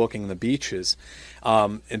overlooking the beaches.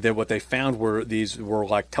 And then what they found were these were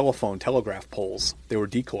like telegraph poles. They were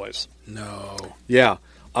decoys. No. Yeah.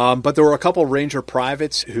 But there were a couple of Ranger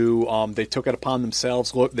privates who they took it upon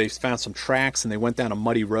themselves. Look, they found some tracks and they went down a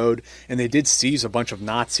muddy road, and they did seize a bunch of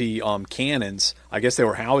Nazi cannons. I guess they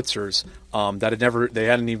were howitzers that they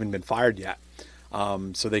hadn't even been fired yet.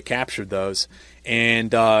 So they captured those,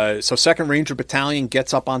 and so 2nd Ranger Battalion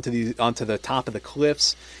gets up onto the top of the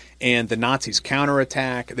cliffs, and the Nazis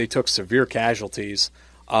counterattack. They took severe casualties,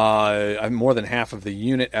 more than half of the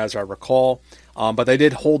unit, as I recall, but they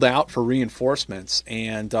did hold out for reinforcements,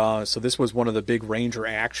 and so this was one of the big Ranger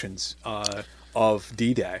actions of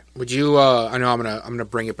D-Day. Would you? I know I'm gonna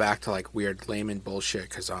bring it back to like weird layman bullshit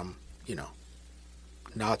because I'm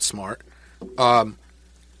not smart.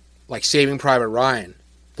 Like Saving Private Ryan,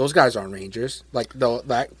 those guys aren't Rangers. Like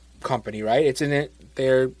that company, right? It's in it.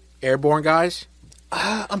 They're airborne guys?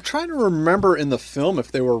 I'm trying to remember in the film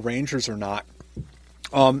if they were Rangers or not.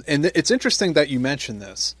 And it's interesting that you mentioned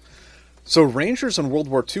this. So Rangers in World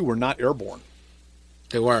War II were not airborne.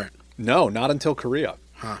 They weren't? No, not until Korea.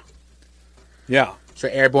 Huh. Yeah. So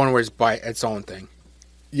airborne was by its own thing.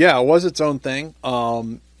 Yeah, it was its own thing.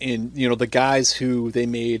 And, the guys who they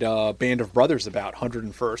made Band of Brothers about,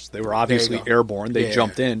 101st, they were obviously airborne. They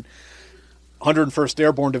jumped in. 101st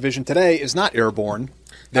Airborne Division today is not airborne.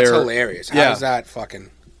 That's hilarious. How is that fucking...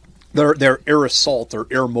 They're air assault or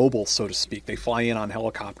air mobile, so to speak. They fly in on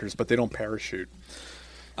helicopters, but they don't parachute.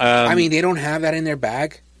 They don't have that in their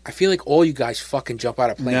bag? I feel like all you guys fucking jump out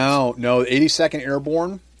of planes. No. 82nd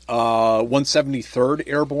Airborne, 173rd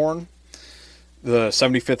Airborne, the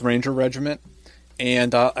 75th Ranger Regiment,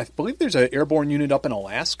 and I believe there's an airborne unit up in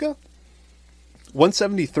Alaska.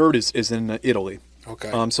 173rd is in Italy.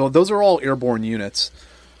 Okay. So those are all airborne units.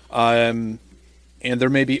 And there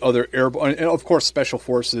may be other airborne, and of course Special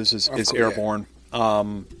Forces is airborne. Yeah.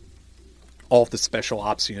 All of the Special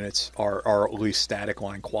Ops units are at least static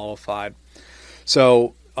line qualified.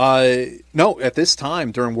 So, no, at this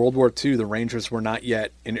time, during World War II, the Rangers were not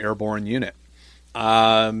yet an airborne unit.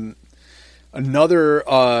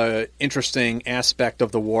 Another interesting aspect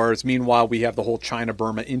of the war is, meanwhile, we have the whole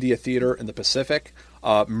China-Burma-India theater in the Pacific.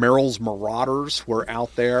 Merrill's Marauders were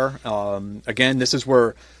out there. Again, this is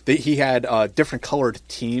where he had different colored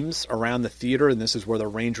teams around the theater, and this is where the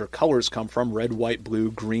Ranger colors come from: red, white,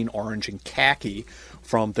 blue, green, orange, and khaki,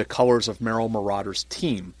 from the colors of Merrill Marauders'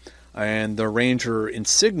 team. And the Ranger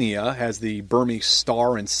insignia has the Burmese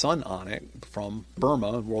star and sun on it from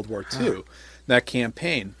Burma in World War II, that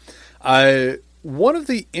campaign. One of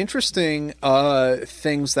the interesting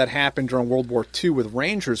things that happened during World War II with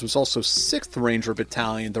Rangers was also 6th Ranger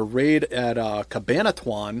Battalion, the raid at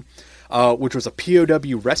Cabanatuan, which was a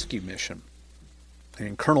POW rescue mission.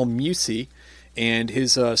 And Colonel Musey and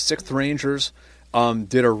his 6th Rangers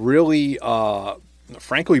did a really,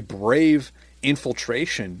 frankly, brave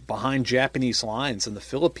infiltration behind Japanese lines in the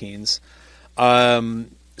Philippines,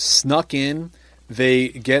 snuck in. They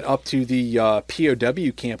get up to the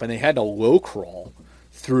POW camp, and they had to low crawl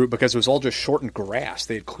through because it was all just shortened grass.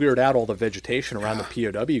 They had cleared out all the vegetation around the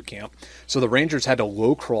POW camp. So the Rangers had to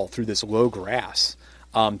low crawl through this low grass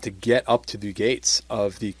to get up to the gates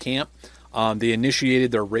of the camp. They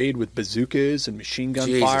initiated their raid with bazookas and machine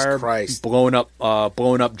gun fire, blowing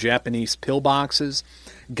up Japanese pillboxes.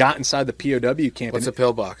 Got inside the POW camp. What's a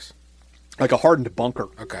pillbox? Like a hardened bunker.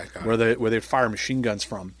 Okay, where they'd fire machine guns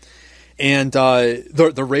from. And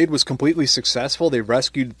the raid was completely successful. They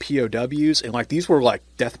rescued POWs, and these were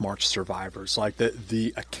Death March survivors.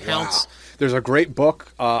 The accounts. Wow. There's a great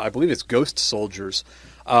book, I believe it's Ghost Soldiers,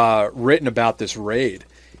 written about this raid,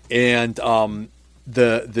 and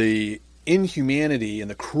the inhumanity and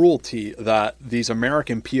the cruelty that these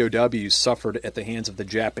American POWs suffered at the hands of the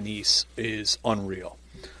Japanese is unreal.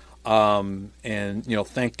 And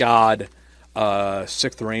thank God.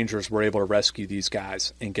 6th Rangers were able to rescue these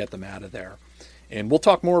guys and get them out of there. And we'll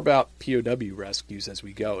talk more about POW rescues as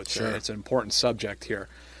we go. It's an important subject here.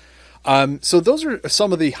 So those are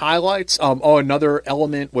some of the highlights. Another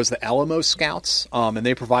element was the Alamo Scouts, and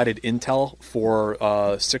they provided intel for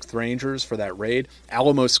 6th Rangers for that raid.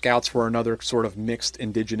 Alamo Scouts were another sort of mixed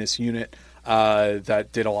indigenous unit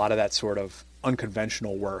that did a lot of that sort of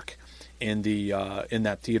unconventional work in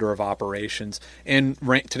that theater of operations. And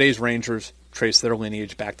today's Rangers trace their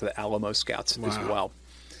lineage back to the Alamo Scouts as well.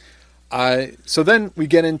 So then we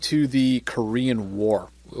get into the Korean War.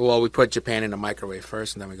 Well, we put Japan in the microwave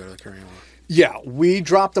first, and then we go to the Korean War. Yeah, we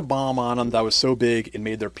dropped a bomb on them that was so big it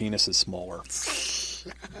made their penises smaller.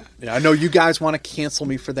 Yeah, I know you guys want to cancel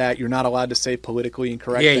me for that. You're not allowed to say politically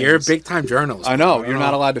incorrect things. You're a big-time journalist. I know. You're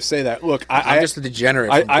not allowed to say that. Look, I'm just a degenerate.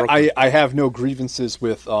 I have no grievances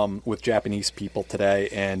with Japanese people today,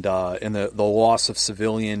 and the loss of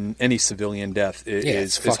any civilian death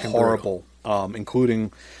is horrible,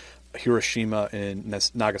 including Hiroshima and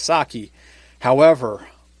Nagasaki. However,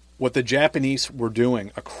 what the Japanese were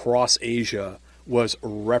doing across Asia was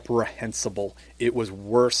reprehensible. It was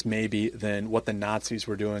worse maybe than what the Nazis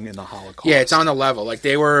were doing in the Holocaust. Yeah, it's on the level.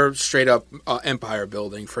 They were straight up empire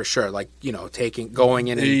building for sure. Going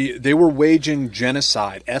in. They were waging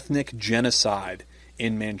genocide, ethnic genocide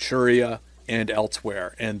in Manchuria and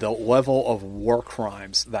elsewhere. And the level of war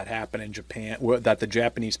crimes that happened in Japan, that the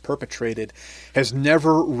Japanese perpetrated, has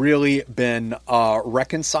never really been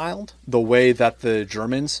reconciled the way that the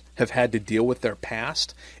Germans have had to deal with their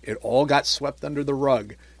past. It all got swept under the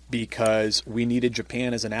rug because we needed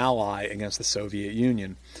Japan as an ally against the Soviet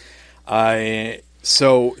Union.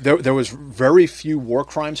 So there was very few war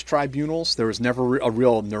crimes tribunals. There was never a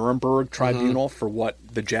real Nuremberg tribunal for what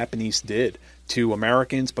the Japanese did to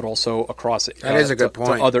Americans, but also across that is a good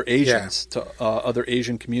point. To other Asians, to other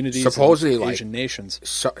Asian communities, supposedly and like Asian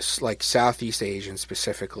nations, like Southeast Asians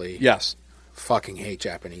specifically. Yes, fucking hate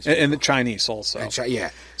Japanese and the Chinese also. And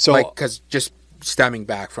yeah, so because just stemming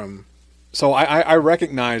back from. So I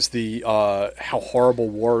recognize the how horrible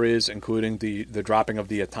war is, including the dropping of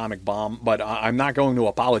the atomic bomb, but I'm not going to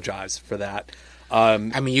apologize for that. I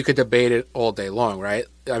mean, you could debate it all day long, right?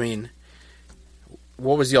 I mean,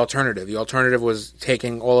 what was the alternative? The alternative was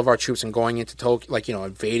taking all of our troops and going into Tokyo, like,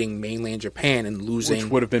 invading mainland Japan and losing.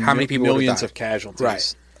 Which would have been how many people millions of casualties.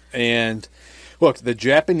 Right. And look, the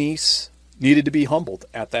Japanese needed to be humbled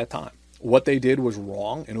at that time. What they did was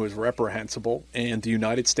wrong and it was reprehensible, and the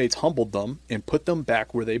United States humbled them and put them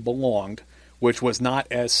back where they belonged, which was not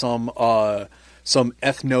as some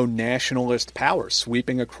ethno-nationalist power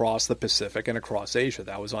sweeping across the Pacific and across Asia.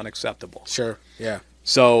 That was unacceptable. Sure, yeah.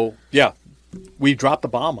 So, yeah, we dropped the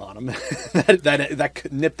bomb on them. that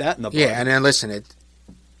nipped that in the bud. Yeah, and then listen,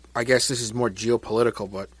 I guess this is more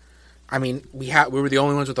geopolitical, but I mean, we were the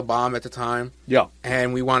only ones with the bomb at the time. Yeah,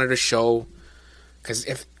 and we wanted to show, because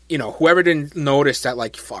if whoever didn't notice that,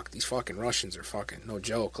 like, fuck, these fucking Russians are fucking no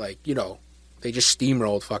joke. Like, they just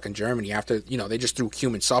steamrolled fucking Germany after, they just threw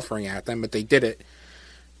human suffering at them, but they did it.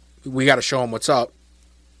 We got to show them what's up.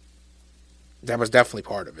 That was definitely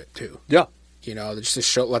part of it too. Yeah.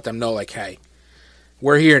 Just to let them know, like, hey,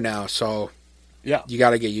 we're here now, so yeah, you got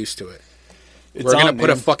to get used to it. It's we're going to put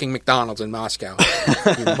a fucking McDonald's in Moscow.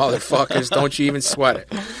 You motherfuckers, don't you even sweat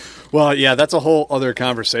it. Well, yeah, that's a whole other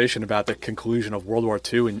conversation about the conclusion of World War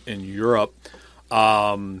II in Europe,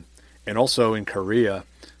 and also in Korea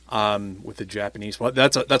with the Japanese. Well,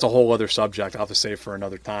 that's a whole other subject. I'll have to save for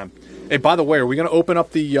another time. Hey, by the way, are we going to open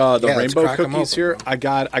up the rainbow cookies here? I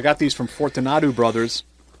got these from Fortunato Brothers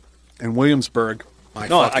in Williamsburg.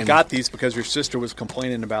 I got these because your sister was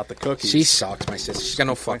complaining about the cookies. She sucks, my sister. She's got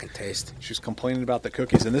no fucking taste. She's complaining about the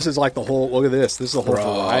cookies, and this is like the whole. Look at this. This is the whole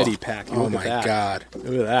variety pack. Oh my god!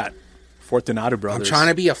 Look at that. Fortunato Brothers. I'm trying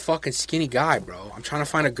to be a fucking skinny guy, bro. I'm trying to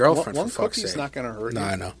find a girlfriend. One for fuck's cookie's sake. Not going to hurt you. No,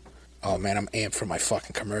 I know. Oh man, I'm amped for my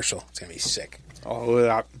fucking commercial. It's gonna be sick.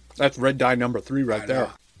 Oh, that's red dye number 3 right there.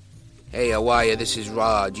 Hey, how are you? This is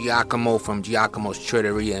Giacomo from Giacomo's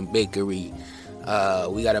Trattoria and Bakery.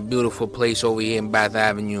 We got a beautiful place over here in Bath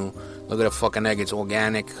Avenue. Look at the fucking egg; it's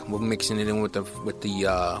organic. We're mixing it in with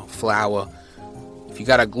the flour. If you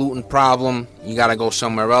got a gluten problem, you gotta go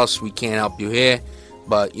somewhere else. We can't help you here.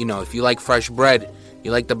 But if you like fresh bread,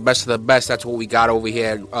 you like the best of the best. That's what we got over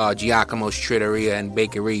here at Giacomo's Trattoria and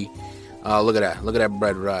Bakery. Look at that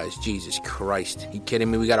bread rise. Jesus Christ! You kidding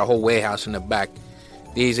me? We got a whole warehouse in the back.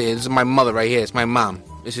 This is my mother right here. It's my mom.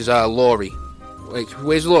 This is Lori. Wait,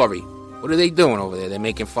 where's Lori? What are they doing over there? They're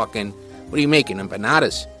making fucking... What are you making?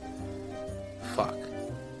 Empanadas? Fuck.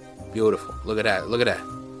 Beautiful. Look at that. Look at that.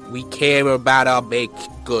 We care about our baked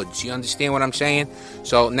goods. You understand what I'm saying?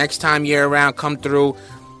 So next time you're around, come through.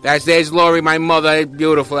 There's Lori, my mother.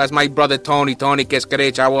 Beautiful. That's my brother, Tony. Tony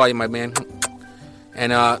Kescarech. How are you, my man?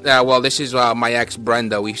 And, this is my ex,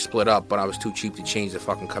 Brenda. We split up, but I was too cheap to change the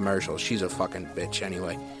fucking commercial. She's a fucking bitch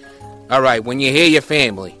anyway. All right, when you hear your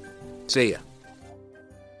family, see ya.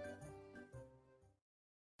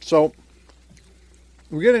 So,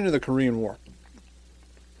 we get into the Korean War.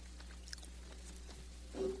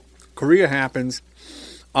 Korea happens.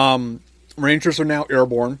 Rangers are now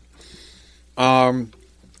airborne. I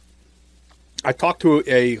talked to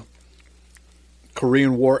a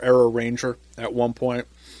Korean War era Ranger at one point,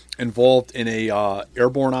 involved in a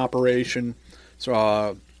airborne operation.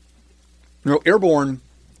 So, airborne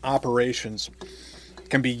operations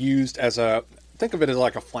can be used as think of it as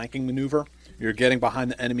like a flanking maneuver. You're getting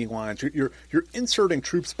behind the enemy lines. You're inserting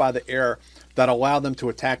troops by the air that allow them to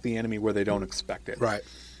attack the enemy where they don't expect it. Right.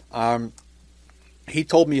 He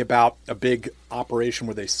told me about a big operation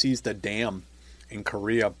where they seized a dam in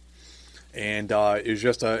Korea. And it was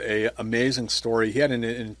just an amazing story. He had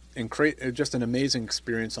just an amazing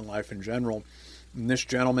experience in life in general. And this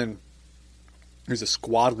gentleman, who's a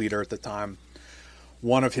squad leader at the time,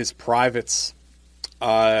 one of his privates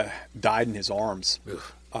died in his arms.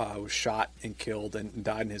 Was shot and killed and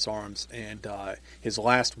died in his arms. And his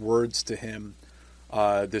last words to him,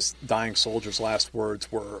 this dying soldier's last words,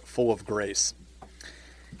 were full of grace.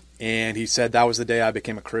 And he said, that was the day I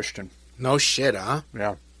became a Christian. No shit, huh?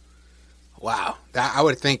 Yeah. Wow. I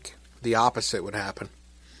would think the opposite would happen.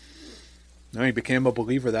 No, he became a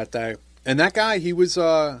believer that day. And that guy, he's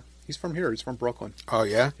from here. He's from Brooklyn. Oh,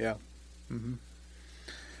 yeah? Yeah. Mm-hmm.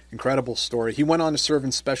 Incredible story. He went on to serve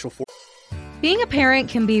in Special Forces. Being a parent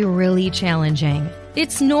can be really challenging.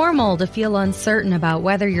 It's normal to feel uncertain about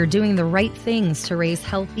whether you're doing the right things to raise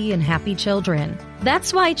healthy and happy children.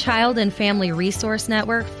 That's why Child and Family Resource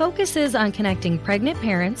Network focuses on connecting pregnant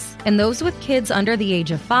parents and those with kids under the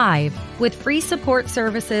age of 5 with free support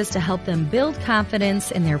services to help them build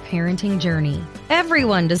confidence in their parenting journey.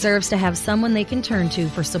 Everyone deserves to have someone they can turn to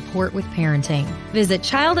for support with parenting. Visit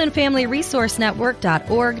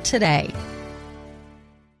childandfamilyresourcenetwork.org today.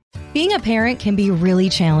 Being a parent can be really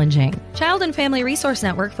challenging. Child and Family Resource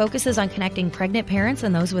Network focuses on connecting pregnant parents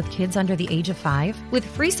and those with kids under the age of 5 with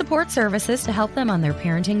free support services to help them on their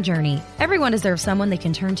parenting journey. Everyone deserves someone they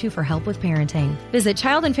can turn to for help with parenting. Visit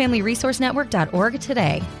childandfamilyresourcenetwork.org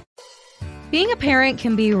today. Being a parent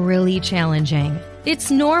can be really challenging.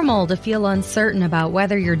 It's normal to feel uncertain about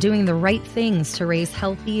whether you're doing the right things to raise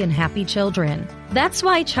healthy and happy children. That's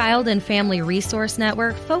why Child and Family Resource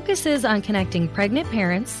Network focuses on connecting pregnant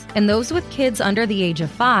parents and those with kids under the age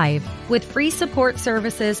of 5 with free support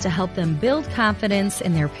services to help them build confidence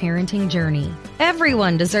in their parenting journey.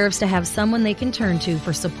 Everyone deserves to have someone they can turn to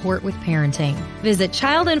for support with parenting. Visit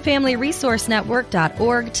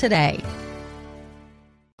childandfamilyresourcenetwork.org today.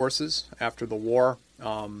 Forces after the war,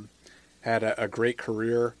 had a great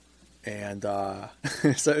career, and so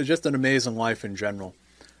just an amazing life in general.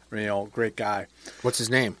 You know, great guy. What's his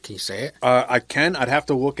name? Can you say it? I can. I'd have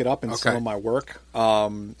to look it up in some of my work.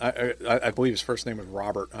 I believe his first name is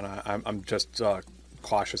Robert, and I'm just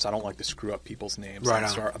cautious. I don't like to screw up people's names. Right. I'm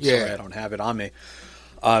sorry I don't have it on me.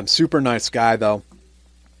 Super nice guy, though.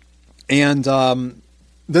 And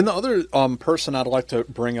then the other person I'd like to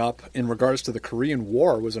bring up in regards to the Korean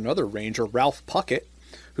War was another Ranger, Ralph Puckett,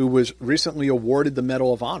 who was recently awarded the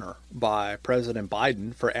Medal of Honor by President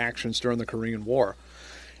Biden for actions during the Korean War.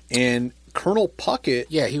 And Colonel Puckett...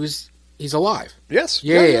 Yeah, he's alive. Yes.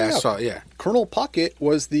 Yeah. I saw it, yeah. Colonel Puckett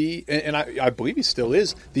was and I believe he still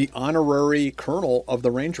is, the honorary colonel of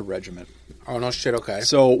the Ranger Regiment. Oh, no shit, okay.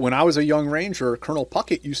 So when I was a young Ranger, Colonel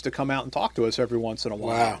Puckett used to come out and talk to us every once in a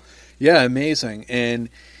while. Wow. Yeah, amazing. And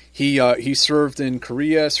he served in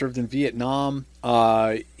Korea, served in Vietnam.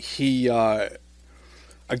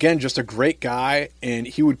 Again, just a great guy, and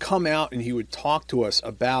he would come out and he would talk to us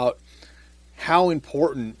about how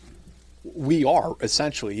important we are,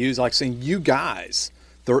 essentially. He was like saying, you guys,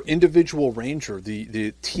 the individual ranger,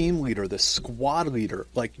 the team leader, the squad leader,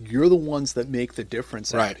 like, you're the ones that make the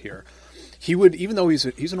difference out here. He would, even though he's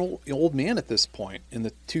an old man at this point in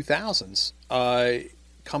the 2000s,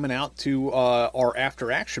 coming out to our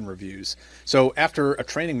after-action reviews. So after a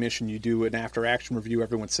training mission, you do an after-action review.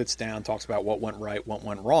 Everyone sits down, talks about what went right, what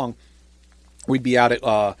went wrong. We'd be out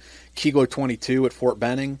at Kilo 22 at Fort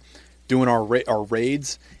Benning doing our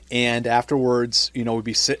raids, and afterwards, we'd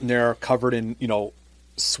be sitting there covered in,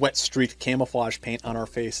 sweat-streaked camouflage paint on our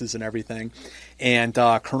faces and everything. And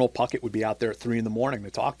Colonel Puckett would be out there at 3 a.m.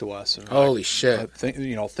 to talk to us. And holy shit!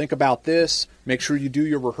 Think about this. Make sure you do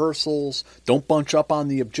your rehearsals. Don't bunch up on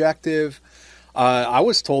the objective. I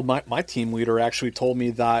was told my team leader actually told me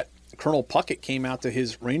that Colonel Puckett came out to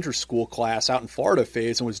his Ranger School class out in Florida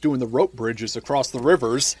phase and was doing the rope bridges across the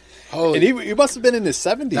rivers. Oh, and he must have been in his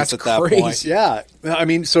 70s at that point. Yeah, I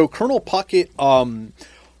mean, so Colonel Puckett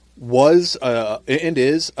was and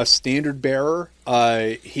is a standard bearer.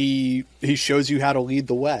 He shows you how to lead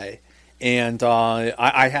the way, and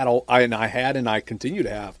I had and I continue to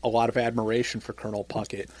have a lot of admiration for Colonel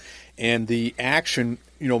Puckett, and the action.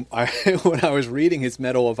 When I was reading his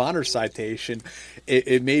Medal of Honor citation,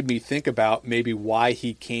 it made me think about maybe why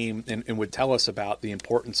he came and would tell us about the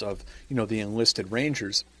importance of the enlisted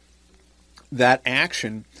Rangers. That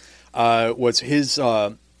action was his.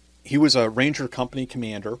 He was a Ranger company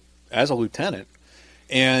commander as a lieutenant,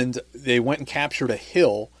 and they went and captured a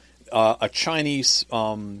hill. A Chinese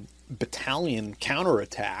battalion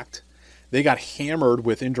counterattacked. They got hammered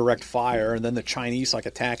with indirect fire, and then the Chinese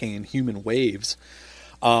attacking in human waves.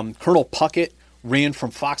 Colonel Puckett ran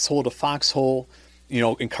from foxhole to foxhole,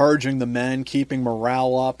 encouraging the men, keeping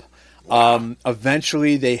morale up. Wow.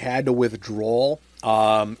 Eventually, they had to withdraw.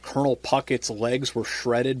 Colonel Puckett's legs were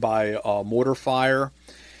shredded by mortar fire.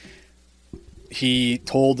 He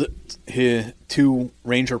told his 2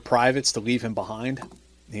 Ranger privates to leave him behind.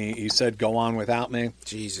 He said, "Go on without me."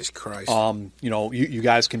 Jesus Christ! You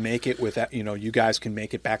guys can make it with that. You guys can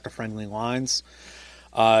make it back to friendly lines.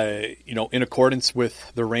 In accordance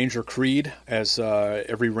with the Ranger Creed, as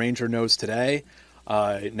every Ranger knows today,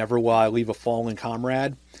 never will I leave a fallen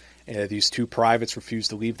comrade. These 2 privates refused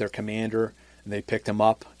to leave their commander, and they picked him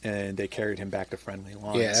up, and they carried him back to friendly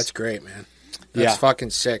lines. Yeah, that's great, man. That's fucking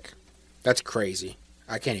sick. That's crazy.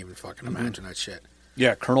 I can't even fucking imagine that shit.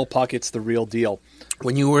 Yeah, Colonel Puckett's the real deal.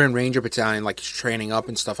 When you were in Ranger Battalion, like training up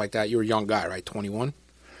and stuff like that, you were a young guy, right? 21?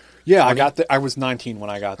 Yeah, I was 19 when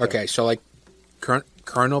I got there. Okay, so like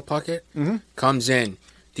Colonel Puckett comes in.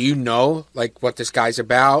 Do you know like what this guy's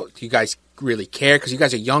about? Do you guys really care? Because you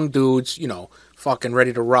guys are young dudes, you know, fucking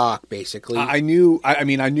ready to rock, basically. I knew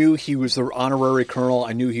he was the honorary colonel.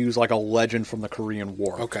 I knew he was like a legend from the Korean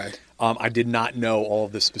War. Okay. I did not know all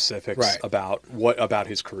of the specifics about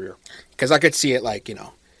his career. Because I could see it like, you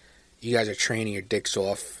know, you guys are training your dicks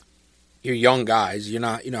off. You're young guys. You're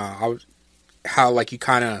not, you know, how like you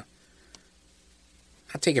kind of,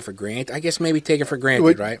 not take it for granted. I guess maybe take it for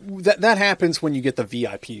granted, right? That happens when you get the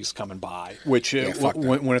VIPs coming by, which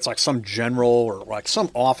when it's like some general or like some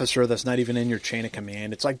officer that's not even in your chain of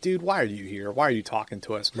command. It's like, dude, why are you here? Why are you talking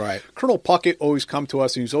to us? Right. Colonel Puckett always come to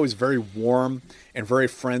us. He was always very warm and very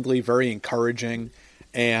friendly, very encouraging.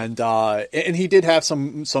 And he did have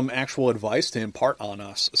some actual advice to impart on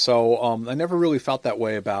us. So I never really felt that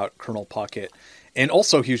way about Colonel Puckett. And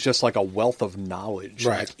also, he's just like a wealth of knowledge.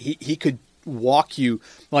 Right. Like, he could walk you,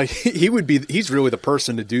 like he's really the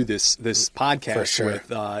person to do this podcast with,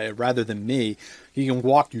 rather than me. He can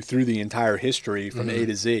walk you through the entire history from A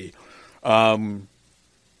to Z.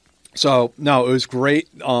 So no, it was great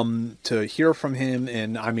to hear from him,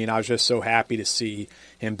 and I mean, I was just so happy to see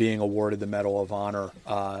him being awarded the Medal of Honor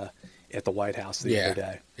at the White House the other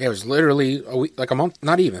day. Yeah, it was literally a week, like a month,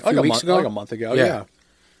 not even, a few weeks ago. Like a month ago, yeah.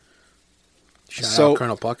 Shout out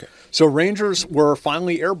Colonel Puckett. So Rangers were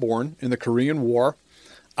finally airborne in the Korean War.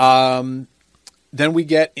 Then we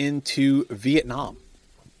get into Vietnam.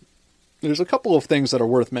 There's a couple of things that are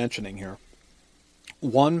worth mentioning here.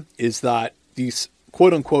 One is that these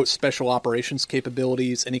quote-unquote special operations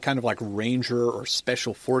capabilities, any kind of like Ranger or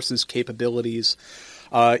Special Forces capabilities,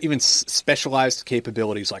 even specialized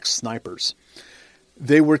capabilities like snipers,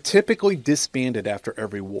 they were typically disbanded after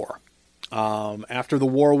every war. After the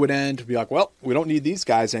war would end, we'd be like, well, we don't need these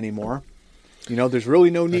guys anymore. You know, there's really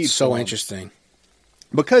no need. That's so interesting.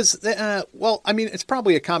 Because, well, I mean, it's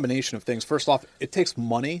probably a combination of things. First off, it takes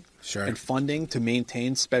money and funding to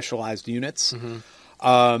maintain specialized units.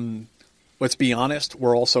 Let's be honest,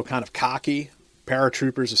 we're also kind of cocky.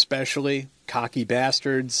 Paratroopers especially, cocky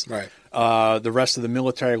bastards. Right. The rest of the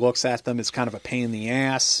military looks at them as kind of a pain in the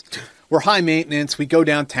ass. We're high maintenance. We go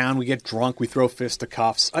downtown. We get drunk. We throw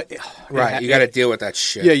fisticuffs. Right. You got to deal with that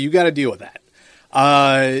shit. Yeah, you got to deal with that.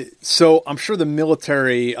 So I'm sure the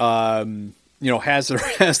military, has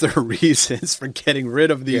their reasons for getting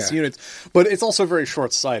rid of these units, but it's also very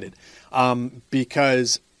short-sighted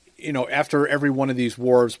because, you know, after every one of these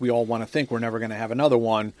wars, we all want to think we're never going to have another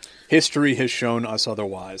one. History has shown us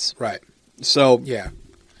otherwise. Right. So yeah,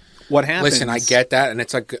 what happens? Listen, I get that, and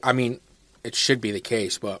it's like, I mean, it should be the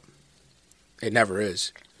case, but it never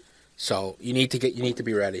is. So you need to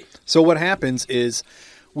be ready. So what happens is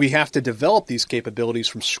we have to develop these capabilities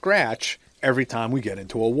from scratch every time we get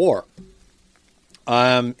into a war.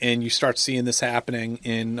 And you start seeing this happening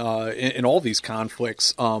in all these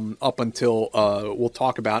conflicts up until we'll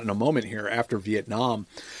talk about in a moment here after Vietnam.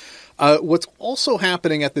 What's also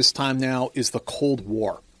happening at this time now is the Cold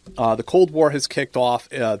War. The Cold War has kicked off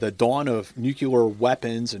the dawn of nuclear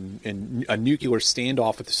weapons and a nuclear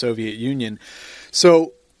standoff with the Soviet Union.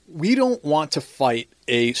 So we don't want to fight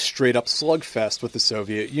a straight-up slugfest with the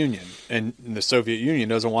Soviet Union. And the Soviet Union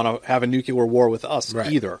doesn't want to have a nuclear war with us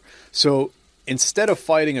either. So instead of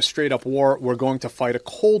fighting a straight-up war, we're going to fight a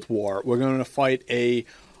Cold War. We're going to fight a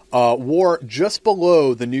war just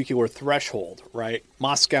below the nuclear threshold, right?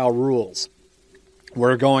 Moscow rules.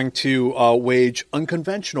 We're going to wage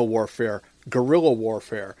unconventional warfare, guerrilla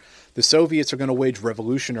warfare. The Soviets are going to wage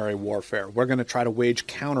revolutionary warfare. We're going to try to wage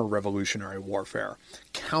counter-revolutionary warfare,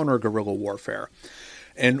 counter-guerrilla warfare.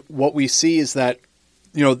 And what we see is that,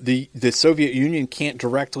 you know, the Soviet Union can't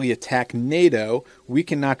directly attack NATO. We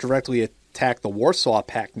cannot directly attack the Warsaw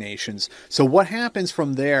Pact nations. So what happens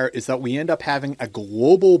from there is that we end up having a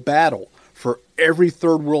global battle for every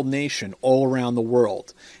third world nation all around the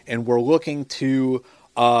world. And we're looking to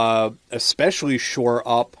especially shore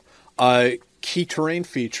up key terrain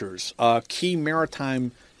features, key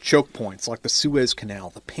maritime choke points like the Suez Canal,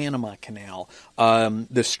 the Panama Canal,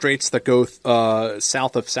 the straits that go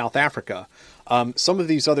south of South Africa. Some of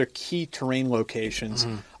these other key terrain locations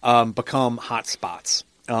become hotspots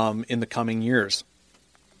in the coming years.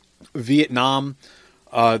 Vietnam,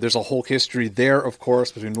 there's a whole history there, of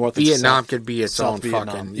course, between North and South. Vietnam could be its own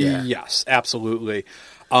fucking... Yeah. Yes, absolutely.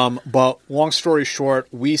 But long story short,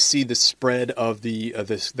 we see the spread of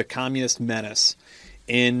the communist menace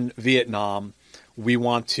in Vietnam. We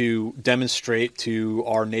want to demonstrate to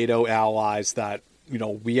our NATO allies that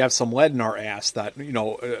we have some lead in our ass that,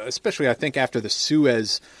 especially I think after the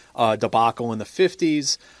Suez debacle in the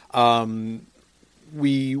 50s,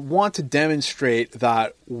 we want to demonstrate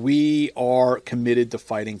that we are committed to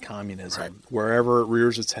fighting communism wherever it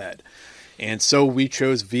rears its head. And so we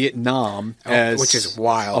chose Vietnam as which is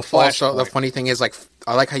wild. Also, the funny thing is,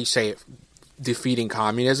 I like how you say it, defeating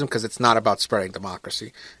communism, because it's not about spreading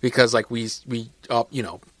democracy. Because we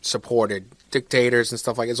supported dictators and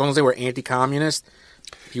stuff like that. As long as they were anti-communist,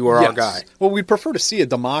 you were our guy. Well, we'd prefer to see a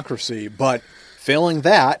democracy, but failing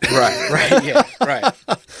that,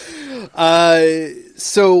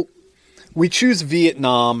 so we choose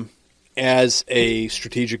Vietnam as a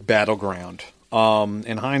strategic battleground.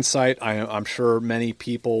 In hindsight, I'm sure many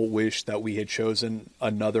people wish that we had chosen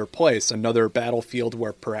another place, another battlefield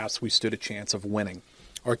where perhaps we stood a chance of winning.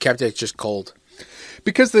 Or kept it just cold.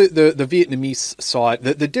 Because the Vietnamese saw it,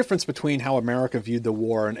 the difference between how America viewed the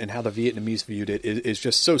war and how the Vietnamese viewed it is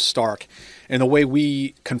just so stark. And the way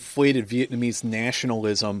we conflated Vietnamese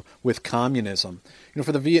nationalism with communism.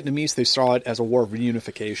 For the Vietnamese, they saw it as a war of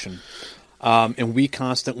reunification. And we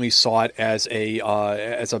constantly saw it as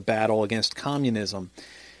a battle against communism.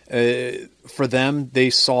 For them, they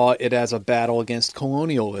saw it as a battle against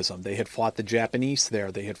colonialism. They had fought the Japanese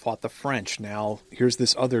there. They had fought the French. Now, here's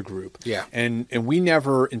this other group. Yeah. And we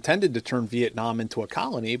never intended to turn Vietnam into a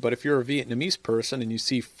colony, but if you're a Vietnamese person and you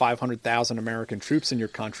see 500,000 American troops in your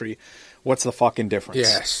country, what's the fucking difference?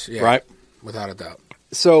 Yes. Yeah. Right? Without a doubt.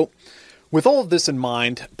 So, with all of this in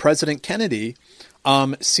mind, President Kennedy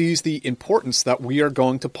sees the importance that we are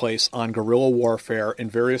going to place on guerrilla warfare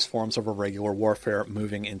and various forms of irregular warfare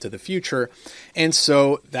moving into the future. And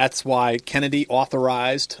so that's why Kennedy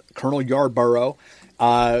authorized Colonel Yarborough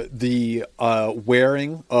the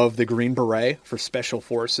wearing of the Green Beret for Special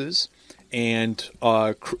Forces and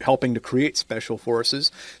helping to create Special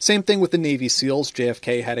Forces. Same thing with the Navy SEALs.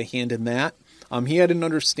 JFK had a hand in that. He had an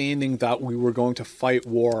understanding that we were going to fight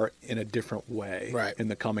war in a different way in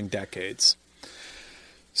the coming decades.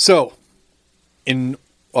 So, in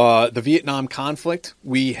the Vietnam conflict,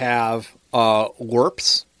 we have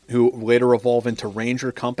LRPs, who later evolve into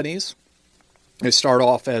Ranger companies. They start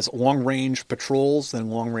off as long-range patrols, then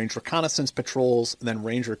long-range reconnaissance patrols, then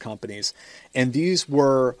Ranger companies. And these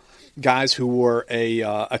were guys who were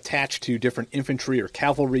attached to different infantry or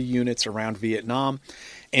cavalry units around Vietnam,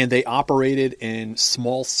 and they operated in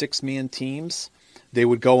small six-man teams. They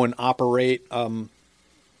would go and operate...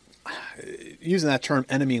 using that term,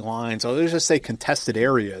 enemy lines, or let's just say contested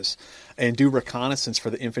areas, and do reconnaissance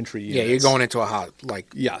for the infantry units. Yeah, you're going into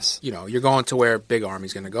yes. You're going to where big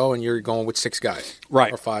army's going to go, and you're going with 6 guys.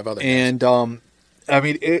 Right. Or 5 other guys. And,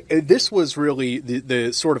 this was really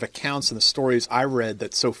the sort of accounts and the stories I read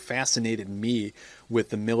that so fascinated me with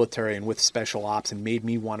the military and with special ops and made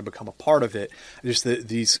me want to become a part of it. Just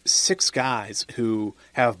these 6 guys who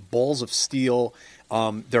have balls of steel.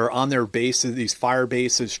 They're on their bases, these fire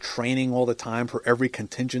bases, training all the time for every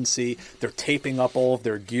contingency. They're taping up all of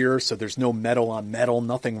their gear so there's no metal on metal,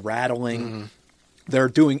 nothing rattling. Mm-hmm. They're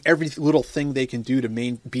doing every little thing they can do to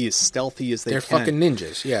be as stealthy as they can. They're fucking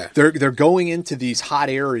ninjas, yeah. They're going into these hot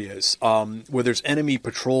areas where there's enemy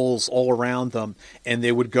patrols all around them, and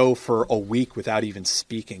they would go for a week without even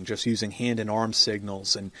speaking, just using hand and arm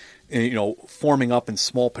signals and forming up in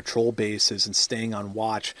small patrol bases and staying on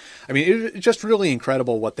watch. I mean, it's just really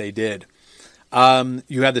incredible what they did.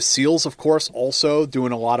 You had the SEALs, of course, also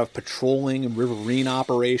doing a lot of patrolling and riverine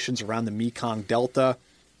operations around the Mekong Delta.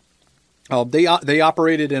 They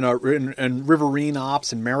operated in riverine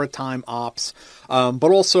ops and maritime ops, but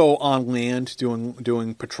also on land,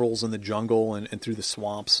 doing patrols in the jungle and through the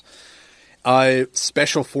swamps.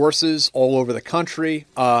 Special forces all over the country,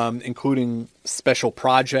 including special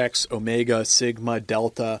projects, Omega, Sigma,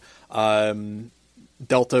 Delta.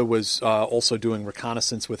 Delta was also doing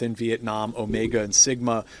reconnaissance within Vietnam. Omega and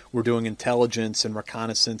Sigma were doing intelligence and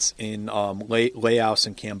reconnaissance in Laos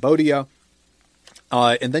and Cambodia.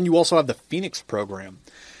 And then you also have the Phoenix program.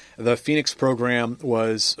 The Phoenix program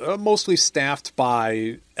was mostly staffed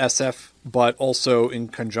by SF, but also in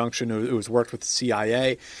conjunction, it was worked with the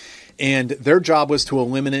CIA. And their job was to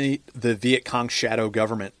eliminate the Viet Cong shadow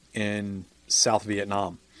government in South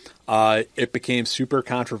Vietnam. It became super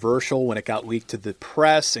controversial when it got leaked to the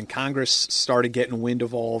press, and Congress started getting wind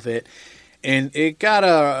of all of it. And it got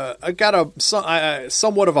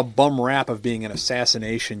somewhat of a bum rap of being an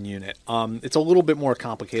assassination unit. It's a little bit more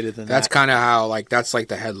complicated than that. That's kind of how, that's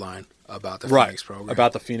the headline about the Phoenix program.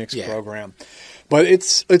 About the Phoenix program. But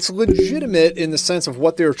it's legitimate in the sense of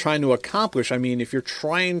what they're trying to accomplish. I mean, if you're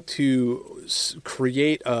trying to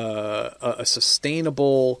create a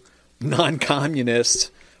sustainable, non-communist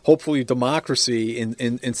hopefully democracy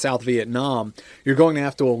in South Vietnam, you're going to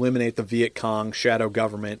have to eliminate the Viet Cong shadow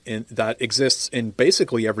government that exists in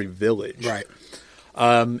basically every village. Right.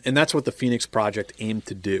 And that's what the Phoenix Project aimed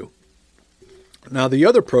to do. Now, the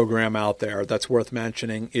other program out there that's worth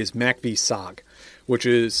mentioning is MACV-SOG, which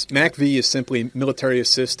is MACV is simply Military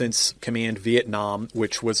Assistance Command Vietnam,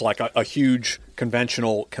 which was like a huge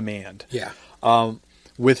conventional command. Yeah.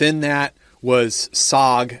 Within that was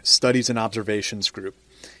SOG, Studies and Observations Group.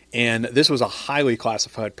 And this was a highly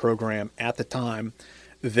classified program at the time.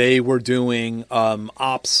 They were doing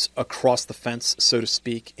ops across the fence, so to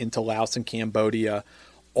speak, into Laos and Cambodia,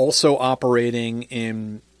 also operating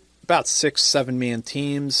in about 6-7 man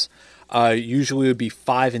teams. Usually it would be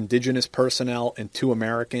 5 indigenous personnel and 2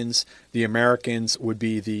 Americans. The Americans would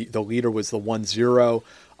be the leader was the 1-0,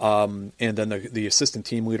 and then the assistant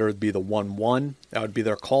team leader would be the 1-1. That would be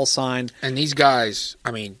their call sign. And these guys,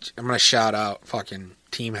 I mean, I'm going to shout out fucking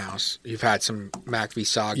Team House. You've had some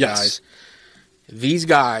MACV-SOG guys. These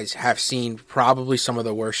guys have seen probably some of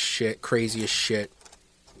the worst shit, craziest shit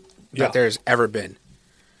that there's ever been.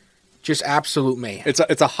 Just absolute mayhem.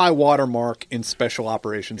 It's a high water mark in special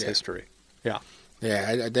operations history. Yeah.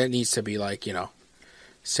 Yeah, that needs to be like,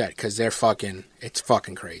 said, because it's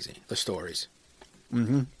fucking crazy, the stories.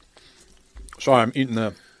 Mm-hmm. Sorry, I'm eating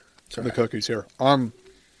the cookies here.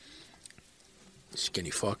 Skinny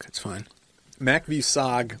fuck, it's fine.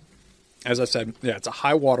 MACV-SOG, as I said, it's a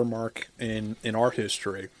high water mark in our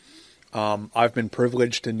history. I've been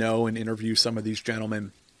privileged to know and interview some of these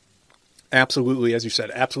gentlemen. Absolutely, as you said,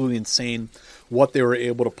 absolutely insane what they were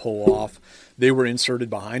able to pull off. They were inserted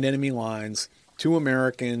behind enemy lines, 2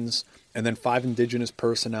 Americans, and then 5 indigenous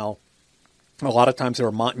personnel. A lot of times they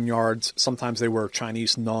were Montagnards. Sometimes they were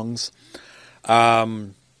Chinese Nungs.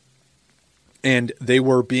 And they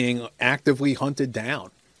were being actively hunted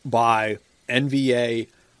down by NVA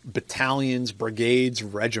battalions, brigades,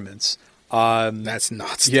 regiments. That's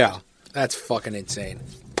nuts. Dude. Yeah. That's fucking insane.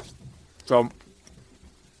 So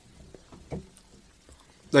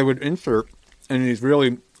they would insert in these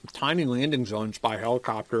really tiny landing zones by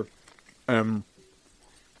helicopter.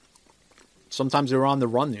 Sometimes they were on the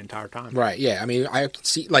run the entire time. Right, yeah. I mean, I can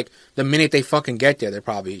see, like, the minute they fucking get there, they're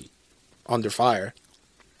probably under fire.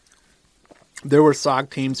 There were SOG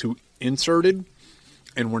teams who inserted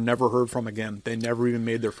and were never heard from again. They never even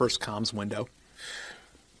made their first comms window.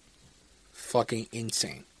 Fucking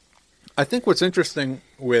insane. I think what's interesting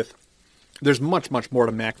there's much, much more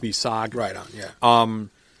to MACV-SOG. Right on, yeah.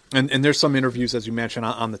 And there's some interviews, as you mentioned,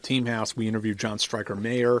 on the Team House. We interviewed John Stryker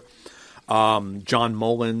Mayer, John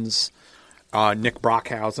Mullins, Nick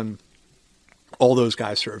Brockhausen. All those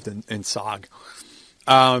guys served in SOG.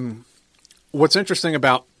 What's interesting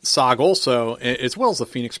about SOG also, as well as the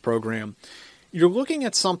Phoenix program, you're looking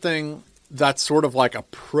at something that's sort of like a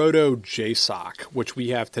proto-JSOC, which we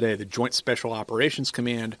have today, the Joint Special Operations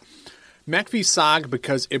Command. MACV-SOG,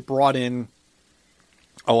 because it brought in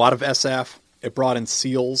a lot of SF, it brought in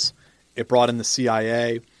SEALs, it brought in the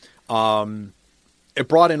CIA, it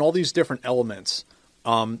brought in all these different elements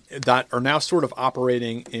that are now sort of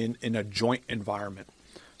operating in a joint environment.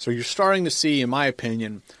 So you're starting to see, in my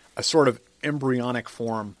opinion, a sort of embryonic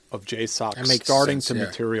form of JSOC starting to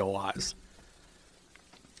materialize.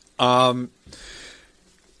 There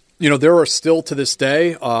are still to this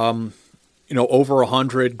day, over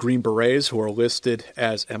 100 Green Berets who are listed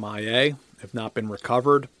as MIA, have not been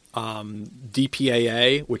recovered.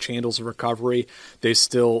 DPAA, which handles the recovery, they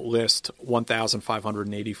still list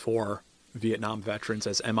 1,584 Vietnam veterans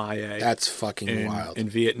as MIA. That's fucking wild. In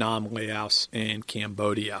Vietnam, Laos, and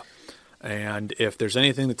Cambodia. And if there's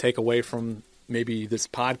anything to take away from maybe this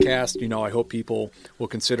podcast, I hope people will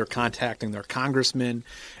consider contacting their congressmen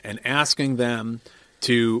and asking them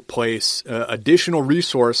to place additional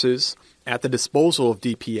resources at the disposal of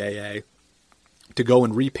DPAA to go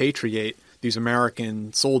and repatriate these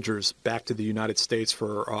American soldiers back to the United States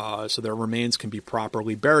so their remains can be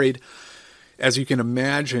properly buried. As you can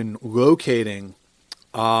imagine, locating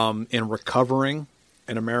and recovering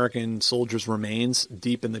an American soldier's remains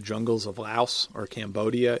deep in the jungles of Laos or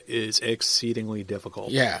Cambodia is exceedingly difficult.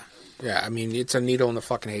 Yeah. I mean, it's a needle in a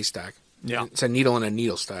fucking haystack. Yeah. It's a needle in a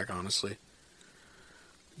needle stack, honestly.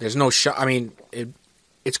 There's no shot. I mean,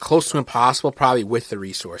 it's close to impossible, probably with the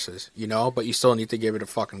resources, but you still need to give it a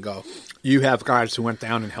fucking go. You have guys who went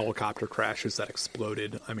down in helicopter crashes that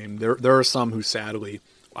exploded. I mean, there are some who sadly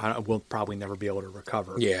will probably never be able to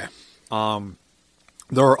recover. Yeah.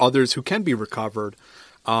 There are others who can be recovered.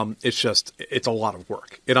 It's a lot of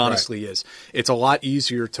work. It honestly is. It's a lot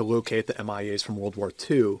easier to locate the MIAs from World War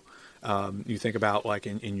II. You think about like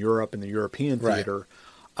in Europe, in the European theater,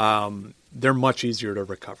 they're much easier to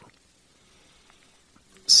recover.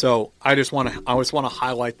 So I always want to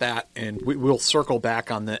highlight that, and we'll circle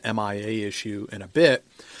back on the MIA issue in a bit.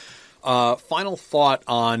 Final thought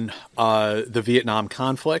on the Vietnam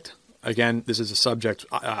conflict. Again, this is a subject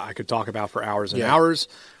I could talk about for hours and hours.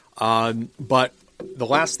 But the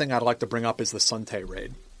last thing I'd like to bring up is the Son Tay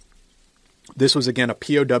raid. This was, again, a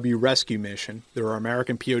POW rescue mission. There were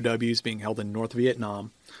American POWs being held in North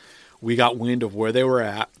Vietnam. We got wind of where they were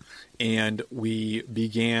at, and we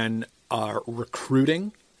began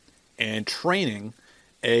recruiting and training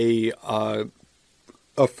a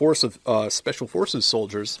force of special forces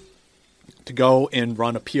soldiers to go and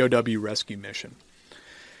run a POW rescue mission.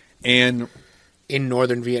 And in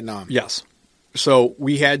northern Vietnam. Yes. So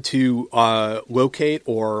we had to locate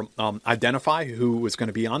or identify who was going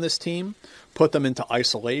to be on this team, put them into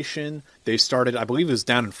isolation. They started, I believe it was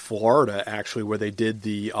down in Florida, actually, where they did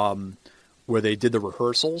the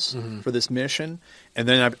rehearsals for this mission. And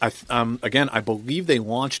then, I believe they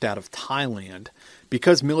launched out of Thailand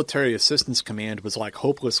because Military Assistance Command was like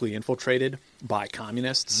hopelessly infiltrated by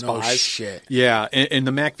communist spies. No shit. Yeah, and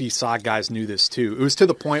the MACV SOG guys knew this too. It was to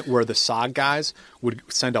the point where the SOG guys would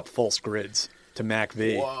send up false grids to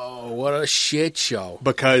MACV. Whoa, what a shit show.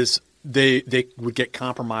 Because they would get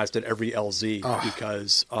compromised at every LZ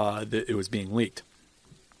because it was being leaked.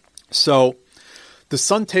 So the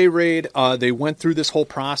Son Tay raid, they went through this whole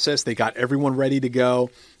process. They got everyone ready to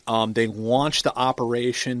go. They launched the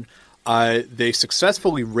operation. They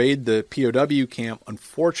successfully raided the POW camp.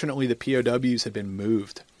 Unfortunately, the POWs had been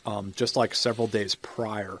moved just like several days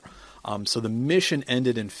prior. So the mission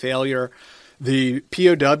ended in failure. The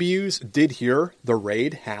POWs did hear the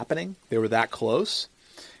raid happening. They were that close.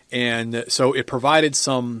 And so it provided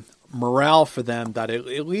some morale for them that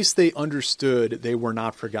at least they understood they were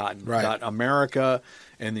not forgotten. Right. That America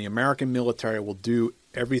and the American military will do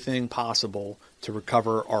everything possible to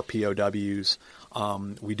recover our POWs.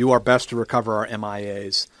 We do our best to recover our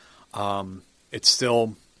MIAs. It's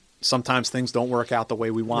still, sometimes things don't work out the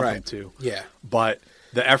way we want them to. Yeah. But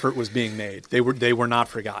the effort was being made. They were not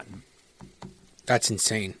forgotten. That's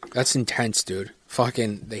insane. That's intense, dude.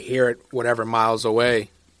 Fucking, they hear it whatever miles away.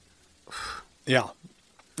 Yeah.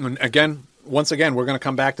 And once again, we're going to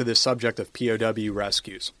come back to this subject of POW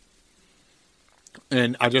rescues.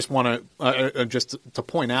 And I just want to, just to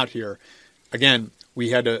point out here, again, we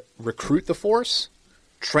had to recruit the force,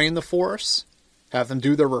 train the force, have them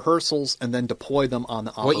do their rehearsals, and then deploy them on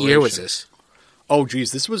the operation. What year was this? Oh,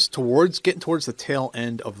 geez. This was getting towards the tail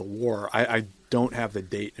end of the war. I don't have the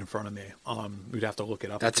date in front of me. We'd have to look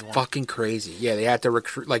it up. That's fucking crazy. Yeah, they had to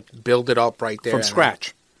recruit, build it up right there. From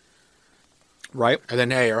scratch. Right? And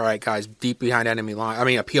then, hey, all right, guys, deep behind enemy line. I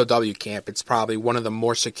mean, a POW camp, it's probably one of the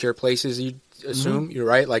more secure places, you'd assume. You're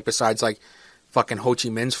right? Besides, fucking Ho Chi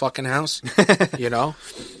Minh's fucking house, you know?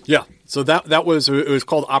 Yeah. So it was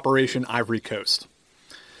called Operation Ivory Coast.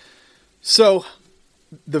 So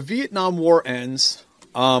the Vietnam War ends.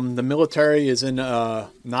 The military is in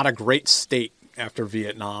not a great state after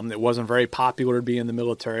Vietnam. It wasn't very popular to be in the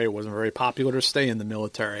military. It wasn't very popular to stay in the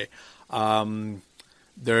military.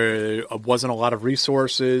 There wasn't a lot of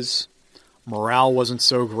resources. Morale wasn't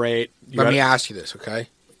so great. Let me ask you this, okay?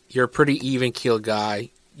 You're a pretty even-keeled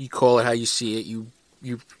guy. You call it how you see it.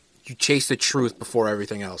 You chase the truth before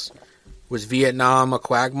everything else. Was Vietnam a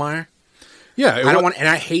quagmire? Yeah. And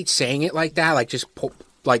I hate saying it like that,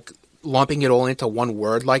 lumping it all into one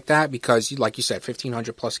word like that, because, like you said,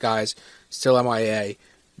 1,500 plus guys, still MIA.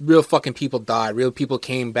 Real fucking people died. Real people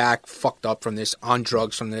came back fucked up from this, on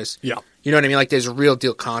drugs from this. Yeah. You know what I mean? There's real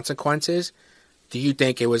deal consequences. Do you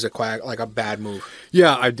think it was a bad move?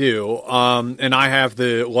 Yeah, I do. And I have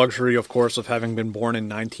the luxury, of course, of having been born in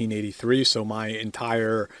 1983, so my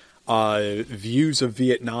entire views of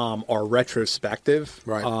Vietnam are retrospective.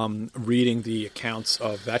 Right. Reading the accounts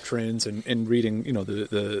of veterans and reading,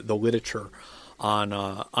 the literature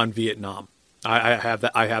on Vietnam. I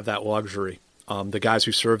have that luxury. The guys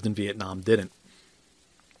who served in Vietnam didn't.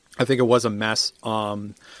 I think it was a mess.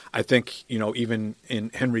 I think, even in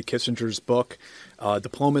Henry Kissinger's book,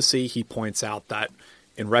 Diplomacy, he points out that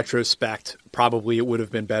in retrospect, probably it would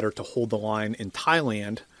have been better to hold the line in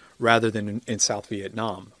Thailand rather than in South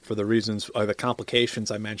Vietnam for the reasons, the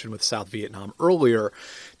complications I mentioned with South Vietnam earlier.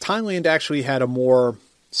 Thailand actually had a more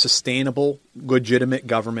sustainable, legitimate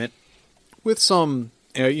government with some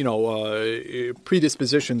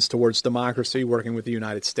predispositions towards democracy, working with the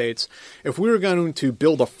United States. If we were going to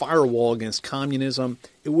build a firewall against communism,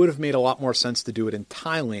 it would have made a lot more sense to do it in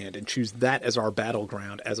Thailand and choose that as our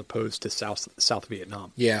battleground as opposed to South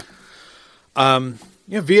Vietnam. Yeah.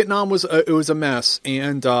 Yeah, Vietnam was a mess,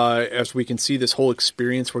 and as we can see, this whole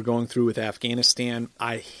experience we're going through with Afghanistan,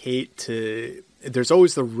 there's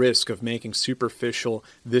always the risk of making superficial,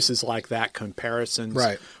 this is like that comparisons.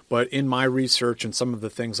 Right. But in my research and some of the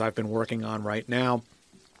things I've been working on right now,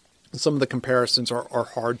 some of the comparisons are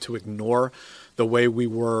hard to ignore. The way we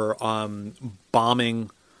were bombing,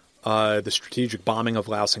 the strategic bombing of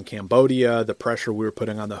Laos and Cambodia, the pressure we were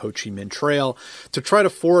putting on the Ho Chi Minh Trail to try to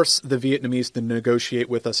force the Vietnamese to negotiate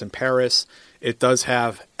with us in Paris. It does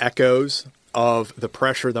have echoes of the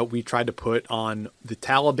pressure that we tried to put on the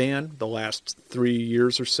Taliban the last 3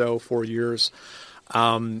 years or so, 4 years,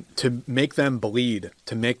 to make them bleed,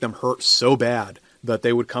 to make them hurt so bad that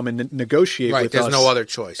they would come and negotiate with us. There's no other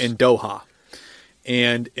choice. In Doha.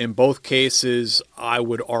 And in both cases, I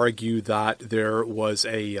would argue that there was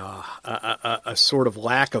a sort of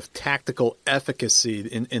lack of tactical efficacy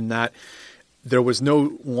in that there was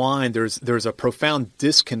no line. There's a profound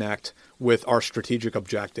disconnect with our strategic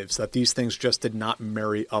objectives, that these things just did not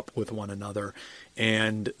marry up with one another.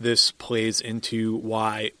 And this plays into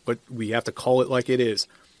why, but we have to call it like it is.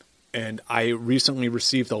 And I recently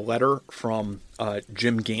received a letter from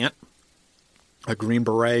Jim Gant, a Green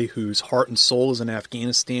Beret whose heart and soul is in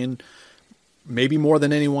Afghanistan, maybe more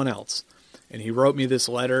than anyone else. And he wrote me this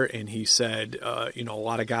letter, and he said, a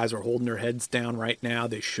lot of guys are holding their heads down right now.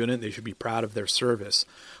 They shouldn't. They should be proud of their service.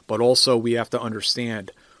 But also we have to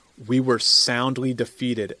understand, we were soundly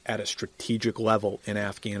defeated at a strategic level in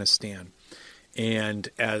Afghanistan. And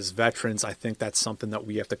as veterans, I think that's something that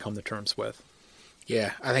we have to come to terms with.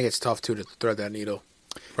 Yeah, I think it's tough, too, to thread that needle.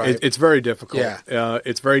 Right. It's very difficult. Yeah.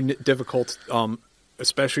 It's very difficult,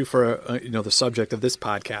 especially for the subject of this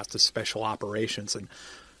podcast is special operations, and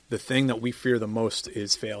the thing that we fear the most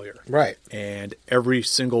is failure. Right. And every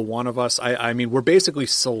single one of us, I mean, we're basically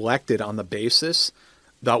selected on the basis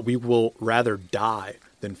that we will rather die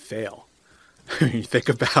than fail. You think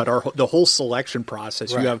about the whole selection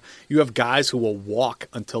process. Right. You have guys who will walk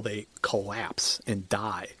until they collapse and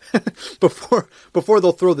die before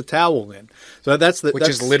they'll throw the towel in. So that's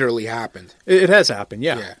has literally happened. It has happened,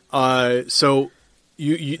 yeah. So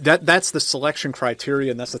that's the selection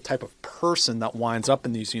criteria, and that's the type of person that winds up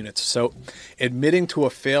in these units. So admitting to a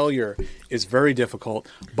failure is very difficult,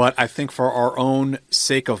 but I think for our own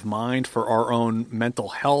sake of mind, for our own mental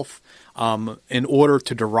health, in order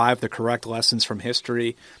to derive the correct lessons from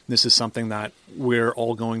history, this is something that we're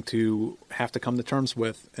all going to have to come to terms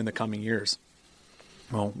with in the coming years.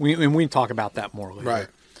 Well, we can talk about that more later. Right.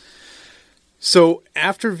 So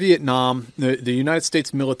after Vietnam, the United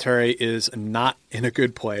States military is not in a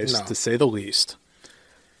good place, to say the least.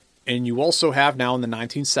 And you also have now in the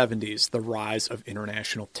 1970s the rise of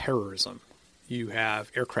international terrorism. You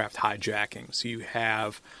have aircraft hijackings. You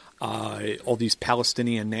have all these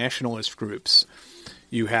Palestinian nationalist groups.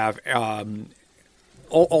 You have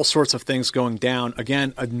all sorts of things going down.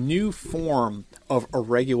 Again, a new form of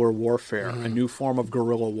irregular warfare, a new form of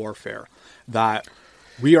guerrilla warfare that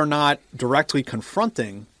we are not directly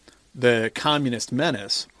confronting the communist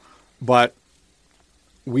menace, but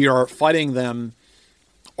we are fighting them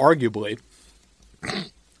arguably.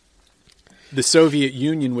 The Soviet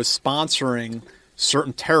Union was sponsoring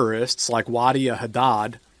certain terrorists like Wadia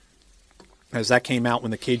Haddad, as that came out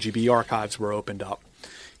when the KGB archives were opened up.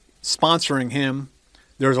 Sponsoring him,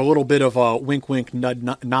 there's a little bit of a wink-wink,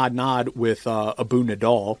 nod with Abu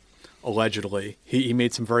Nidal, allegedly. He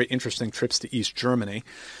made some very interesting trips to East Germany.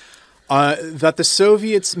 That the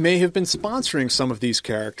Soviets may have been sponsoring some of these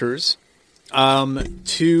characters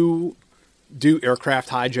to do aircraft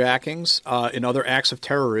hijackings and other acts of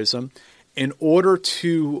terrorism in order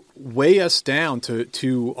to weigh us down, to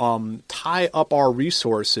tie up our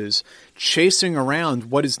resources, chasing around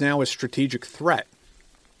what is now a strategic threat.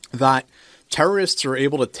 That terrorists are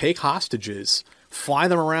able to take hostages, fly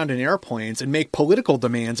them around in airplanes, and make political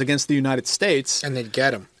demands against the United States. And then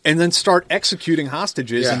get them. And then start executing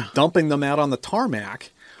hostages and dumping them out on the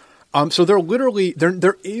tarmac. So they're literally,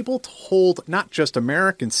 they're able to hold not just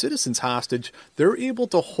American citizens hostage, they're able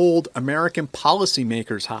to hold American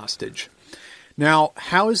policymakers hostage. Now,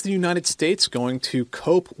 how is the United States going to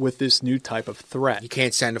cope with this new type of threat? You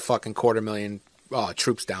can't send a fucking 250,000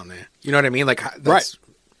 troops down there. You know what I mean? Like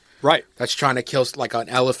Right. That's trying to kill like an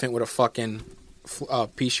elephant with a fucking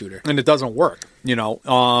pea shooter. And it doesn't work,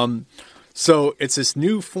 So it's this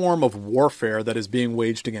new form of warfare that is being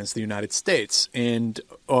waged against the United States. And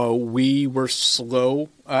we were slow,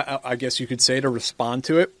 I guess you could say, to respond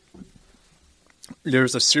to it.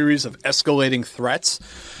 There's a series of escalating threats.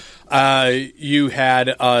 You had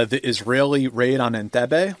the Israeli raid on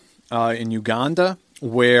Entebbe in Uganda,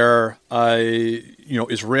 where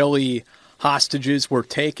Israeli hostages were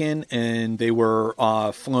taken and they were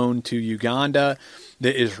flown to Uganda.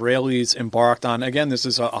 The Israelis embarked on, again, this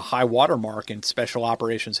is a high watermark in special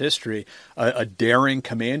operations history, a daring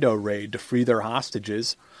commando raid to free their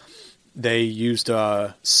hostages. They used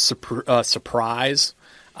a surprise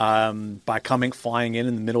by flying in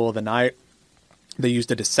the middle of the night. They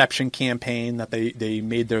used a deception campaign that they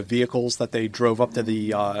made their vehicles that they drove up to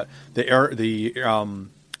the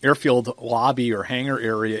airfield lobby or hangar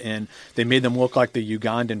area in. They made them look like the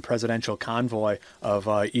Ugandan presidential convoy of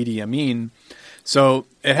Idi Amin. So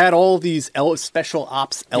it had all these special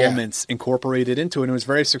ops elements incorporated into it, and it was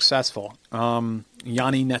very successful.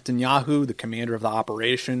 Yanni Netanyahu, the commander of the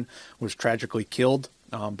operation, was tragically killed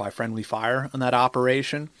by friendly fire on that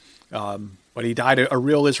operation. But he died a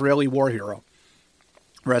real Israeli war hero,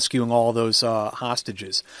 rescuing all those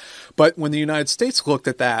hostages. But when the United States looked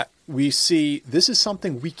at that, we see this is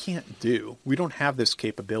something we can't do. We don't have this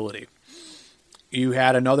capability. You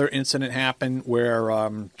had another incident happen where, I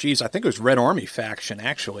think it was Red Army faction,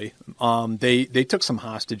 actually. They took some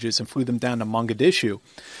hostages and flew them down to Mogadishu.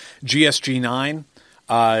 GSG-9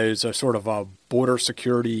 is a sort of a border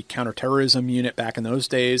security counterterrorism unit back in those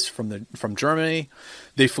days from Germany.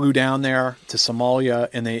 They flew down there to Somalia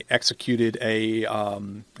and they executed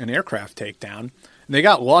an aircraft takedown. And they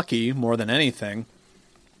got lucky more than anything,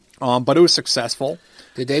 but it was successful.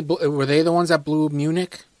 Were they the ones that blew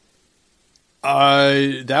Munich?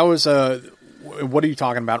 That was what are you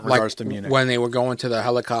talking about in regards to Munich? When they were going to the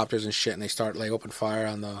helicopters and shit, and they started open fire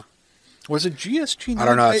on the. Was it GSG-9? I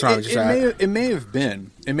don't know. That's what I was just asking. It may have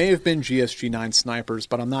been. It may have been GSG-9 snipers,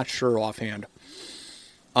 but I'm not sure offhand.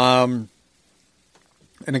 And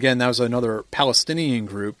again, that was another Palestinian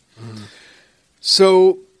group. Mm.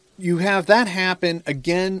 So you have that happen.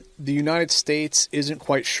 Again, the United States isn't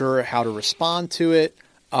quite sure how to respond to it.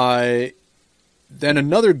 Then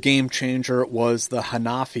another game changer was the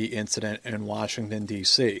Hanafi incident in Washington,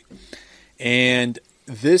 D.C. And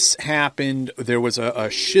this happened, there was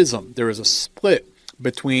a schism, there was a split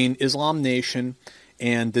between Islam Nation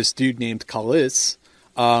and this dude named Khalis,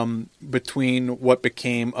 between what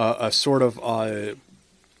became a sort of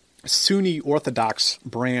Sunni Orthodox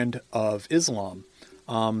brand of Islam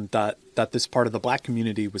that this part of the black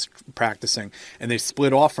community was practicing. And they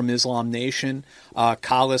split off from Islam Nation.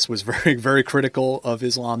 Khalis was very, very critical of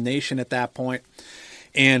Islam Nation at that point.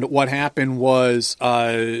 And what happened was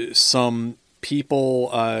some people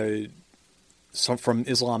from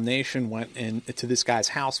Islam Nation went into this guy's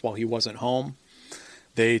house while he wasn't home.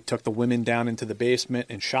 They took the women down into the basement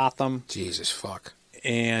and shot them. Jesus fuck.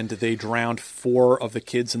 And they drowned 4 of the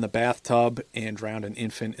kids in the bathtub and drowned an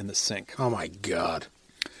infant in the sink. Oh my God.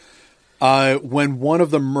 When one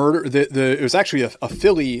of the it was actually a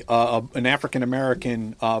Philly, an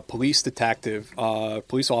African-American police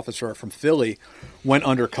officer from Philly went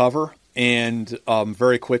undercover and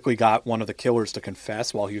very quickly got one of the killers to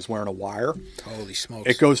confess while he was wearing a wire. Holy smokes.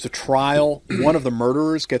 It goes to trial. One of the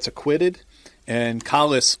murderers gets acquitted, and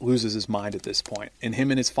Khalis loses his mind at this point. And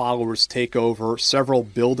him and his followers take over several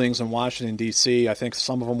buildings in Washington, D.C. I think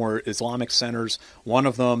some of them were Islamic centers. One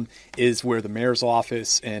of them is where the mayor's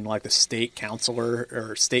office and like the state council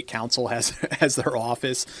has their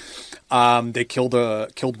office. They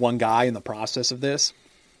killed one guy in the process of this.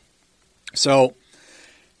 So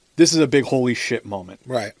this is a big holy shit moment.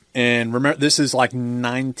 Right. And remember, this is like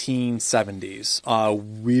 1970s.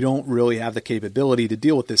 We don't really have the capability to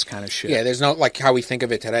deal with this kind of shit. Yeah, there's no, like how we think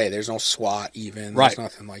of it today. There's no SWAT even. Right. There's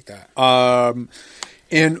nothing like that.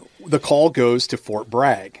 And the call goes to Fort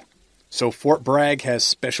Bragg. So Fort Bragg has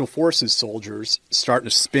special forces soldiers starting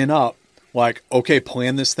to spin up like, okay,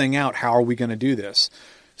 plan this thing out. How are we going to do this?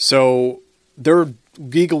 So there are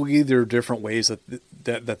different ways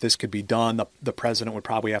that this could be done. The president would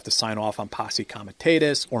probably have to sign off on posse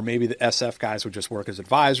comitatus, or maybe the SF guys would just work as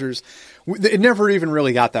advisors. It never even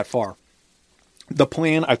really got that far. The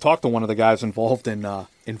plan, I talked to one of the guys involved in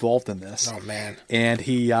this. Oh, man. And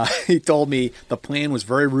he told me the plan was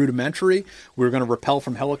very rudimentary. We were going to rappel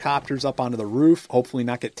from helicopters up onto the roof, hopefully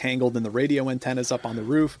not get tangled in the radio antennas up on the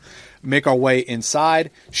roof, make our way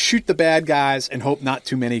inside, shoot the bad guys, and hope not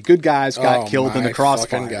too many good guys got killed in the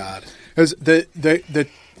crossfire. God. Because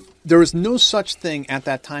there was no such thing at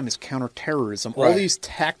that time as counterterrorism. Right. All these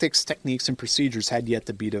tactics, techniques, and procedures had yet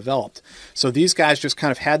to be developed. So these guys just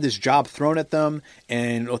kind of had this job thrown at them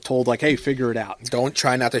and told, like, hey, figure it out. Don't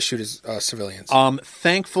try not to shoot civilians.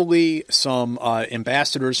 Thankfully, some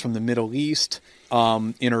ambassadors from the Middle East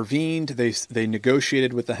intervened. They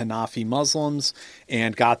negotiated with the Hanafi Muslims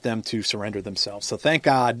and got them to surrender themselves. So thank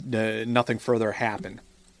God nothing further happened.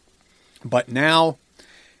 But now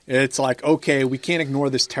It's like, okay, we can't ignore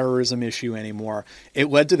this terrorism issue anymore. It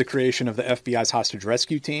led to the creation of the FBI's hostage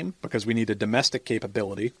rescue team because we need a domestic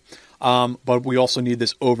capability. But we also need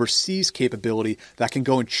this overseas capability that can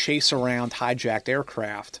go and chase around hijacked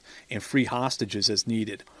aircraft and free hostages as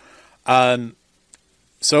needed.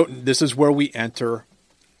 So this is where we enter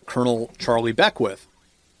Colonel Charlie Beckwith.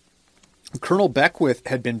 Colonel Beckwith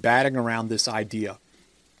had been batting around this idea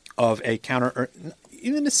of a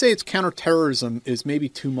even to say it's counterterrorism is maybe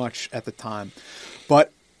too much at the time,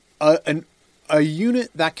 but a unit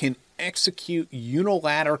that can execute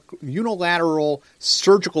unilateral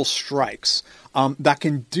surgical strikes, that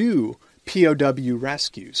can do POW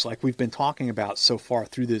rescues, like we've been talking about so far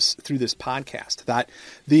through this podcast. That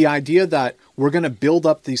the idea that we're going to build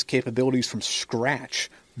up these capabilities from scratch,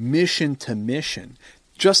 mission to mission,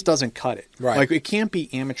 just doesn't cut it. Right. Like, it can't be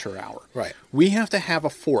amateur hour. Right. We have to have a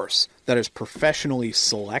force that is professionally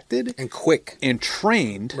selected and quick and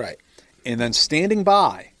trained, right, and then standing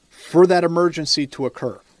by for that emergency to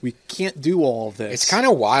occur. We can't do all of this. It's kind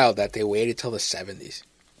of wild that they waited till the 70s.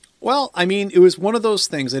 Well, I mean, it was one of those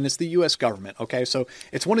things, and it's the U.S. government, okay? So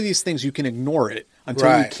it's one of these things you can ignore it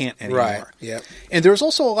until you can't anymore. Right, yep. And there's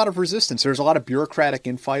also a lot of resistance. There's a lot of bureaucratic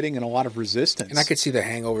infighting and a lot of resistance. And I could see the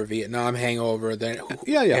hangover, Vietnam hangover.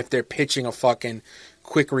 Yeah. If they're pitching a fucking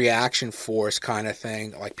quick reaction force kind of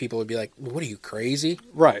thing, like people would be like, what are you, crazy?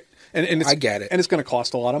 Right. And it's, I get it. And it's going to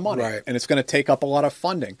cost a lot of money. Right. And it's going to take up a lot of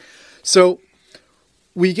funding. So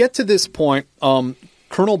we get to this point.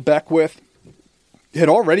 Colonel Beckwith had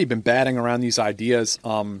already been batting around these ideas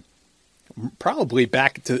probably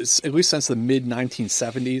back to at least since the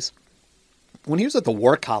mid-1970s. When he was at the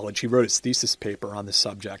War College, he wrote his thesis paper on this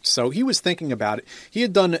subject. So he was thinking about it. He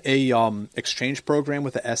had done a exchange program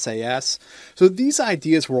with the SAS. So these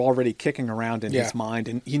ideas were already kicking around in his mind,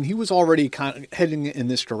 and he was already kind of heading in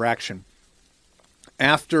this direction.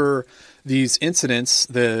 After these incidents,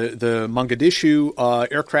 the Mogadishu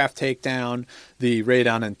aircraft takedown, the raid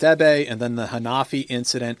on Entebbe, and then the Hanafi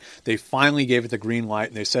incident, they finally gave it the green light,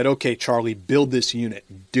 and they said, okay, Charlie, build this unit.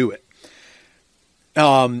 Do it.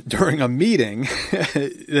 During a meeting,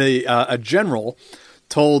 a general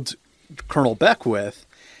told Colonel Beckwith,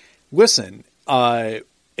 listen,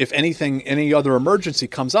 if any other emergency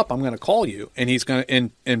comes up, I'm going to call you.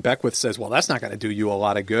 And Beckwith says, well, that's not going to do you a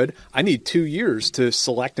lot of good. I need 2 years to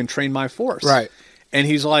select and train my force. Right. And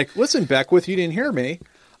he's like, listen, Beckwith, you didn't hear me.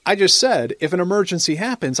 I just said, if an emergency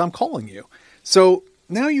happens, I'm calling you. So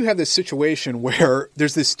now you have this situation where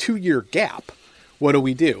there's this 2-year gap. What do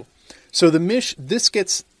we do? So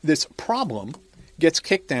this problem gets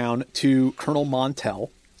kicked down to Colonel Montel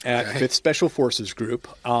at 5th Special Forces Group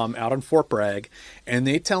out on Fort Bragg, and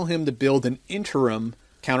they tell him to build an interim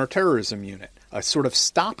counterterrorism unit, a sort of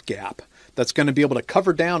stopgap that's going to be able to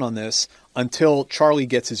cover down on this until Charlie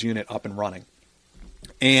gets his unit up and running.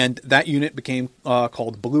 And that unit became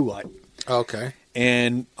called Blue Light. Okay.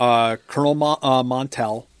 And Colonel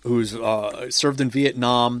Montel, who's served in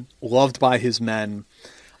Vietnam, loved by his men,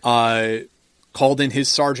 called in his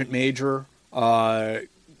sergeant major,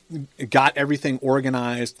 got everything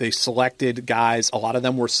organized. They selected guys. A lot of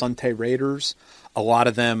them were Sun Tay Raiders. A lot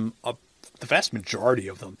of them, the vast majority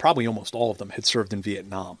of them, probably almost all of them, had served in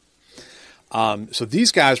Vietnam. So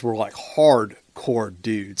these guys were like hardcore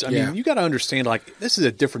dudes. I mean, you got to understand, like, this is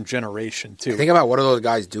a different generation too. Think about what do those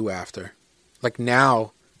guys do after. Like,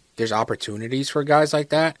 now there's opportunities for guys like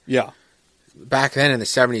that. Yeah. Back then in the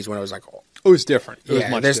 70s when it was like, it was different. It was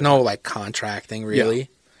much there's different. no like contracting really. Yeah.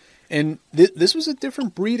 And this was a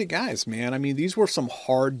different breed of guys, man. I mean, these were some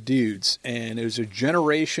hard dudes, and it was a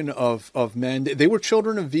generation of men. They were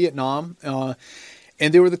children of Vietnam, and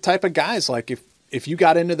they were the type of guys, like, if you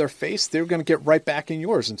got into their face, they were going to get right back in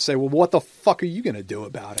yours and say, well, what the fuck are you going to do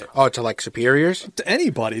about it? Oh, to like superiors? To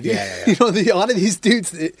anybody. Yeah. You know, a lot of these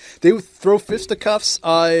dudes, they would throw fisticuffs.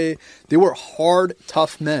 They were hard,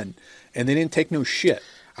 tough men, and they didn't take no shit.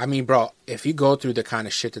 I mean, bro, if you go through the kind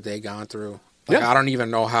of shit that they gone through, like, I don't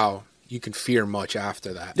even know how you can fear much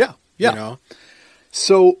after that. Yeah. You know?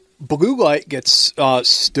 So Blue Light gets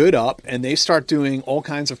stood up, and they start doing all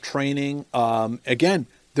kinds of training. Again,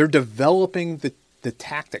 they're developing the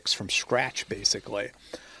tactics from scratch, basically.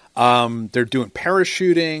 They're doing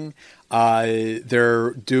parachuting.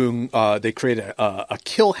 They're doing. They create a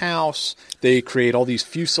kill house. They create all these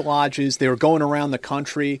fuselages. They were going around the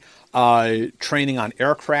country training on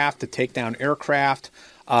aircraft to take down aircraft.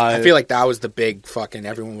 I feel like that was the big fucking,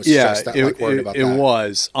 everyone was stressed out, worried about that. It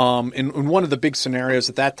was. And one of the big scenarios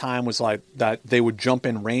at that time was like that they would jump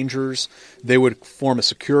in Rangers, they would form a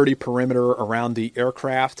security perimeter around the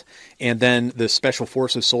aircraft, and then the Special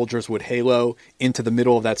Forces soldiers would halo into the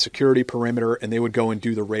middle of that security perimeter, and they would go and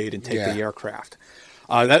do the raid and take the aircraft.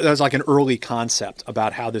 That was like an early concept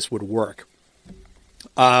about how this would work.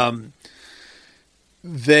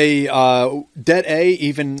 They Dead A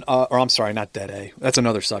even, or I'm sorry, not Dead A. That's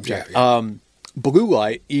another subject. Blue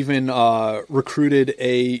Light even recruited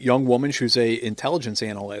a young woman. She was a intelligence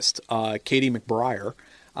analyst, Katie McBriar,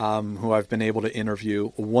 who I've been able to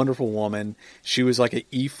interview. A wonderful woman. She was like an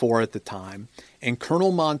E4 at the time. And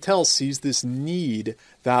Colonel Montel sees this need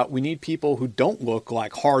that we need people who don't look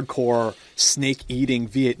like hardcore snake-eating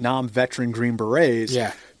Vietnam veteran Green Berets.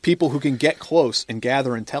 Yeah. People who can get close and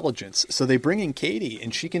gather intelligence. So they bring in Katie,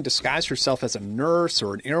 and she can disguise herself as a nurse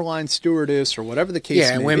or an airline stewardess or whatever the case may be.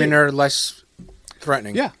 Yeah, and women are less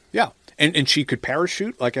threatening. Yeah. And she could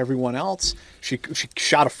parachute like everyone else. She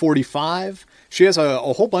shot a .45. She has a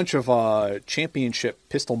whole bunch of championship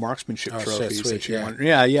pistol marksmanship trophies that she won.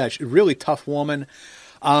 Yeah. She's a really tough woman.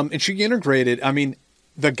 And she integrated, I mean,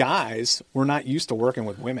 the guys were not used to working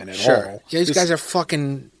with women at all. Yeah, these guys are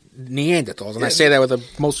fucking Neanderthals, and I say that with the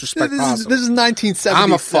most respect possible. This is 1977.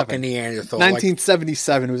 I'm a fucking Neanderthal.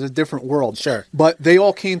 1977. It was a different world. Sure. But they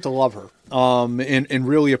all came to love her and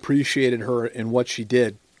really appreciated her and what she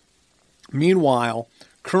did. Meanwhile,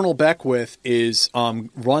 Colonel Beckwith is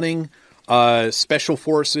running Special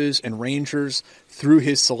Forces and Rangers through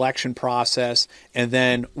his selection process, and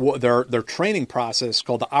then their training process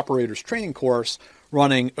called the Operators Training Course,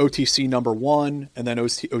 running OTC number 1 and then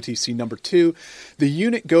OTC number 2. The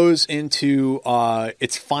unit goes into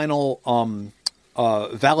its final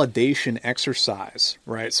validation exercise,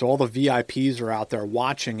 right? So all the VIPs are out there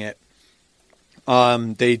watching it.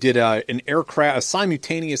 They did a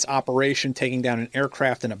simultaneous operation taking down an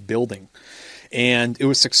aircraft and a building, and it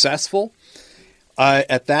was successful.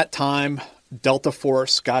 At that time, Delta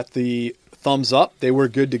Force got the thumbs up. They were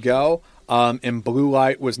good to go. And Blue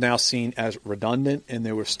Light was now seen as redundant, and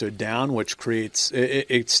they were stood down, which creates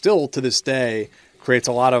it still to this day creates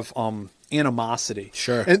a lot of animosity.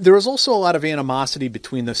 Sure. And there was also a lot of animosity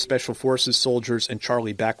between the Special Forces soldiers and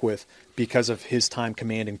Charlie Beckwith because of his time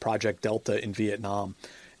commanding Project Delta in Vietnam.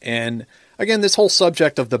 And again, this whole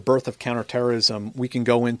subject of the birth of counterterrorism, we can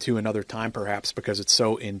go into another time perhaps because it's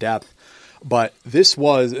so in depth. But this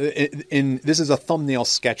is a thumbnail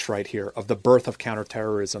sketch right here of the birth of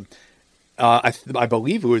counterterrorism. I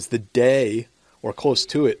believe it was the day, or close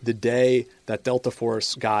to it, the day that Delta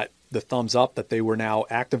Force got the thumbs up that they were now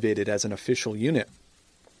activated as an official unit,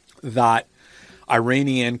 that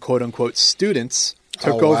Iranian quote-unquote students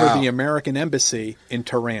took over the American embassy in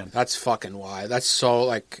Tehran. That's fucking why. That's so,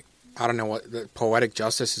 like, I don't know what, poetic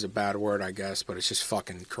justice is a bad word, I guess, but it's just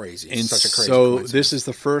fucking crazy. It's such a crazy coincidence. This is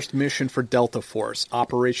the first mission for Delta Force,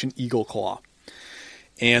 Operation Eagle Claw.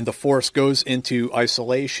 And the force goes into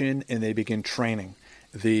isolation, and they begin training.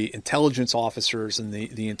 The intelligence officers and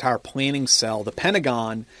the entire planning cell, the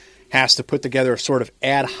Pentagon has to put together a sort of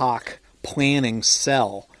ad hoc planning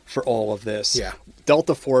cell for all of this. Yeah.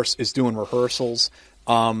 Delta Force is doing rehearsals.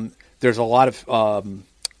 There's a lot of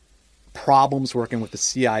problems working with the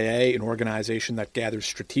CIA, an organization that gathers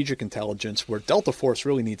strategic intelligence, where Delta Force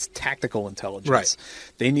really needs tactical intelligence. Right.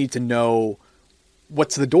 They need to know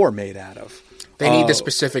what's the door made out of. They need the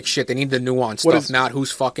specific shit. They need the nuanced stuff, not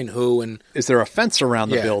who's fucking who. And is there a fence around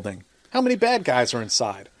the building? How many bad guys are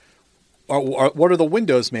inside? What are the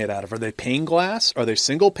windows made out of? Are they pane glass? Are they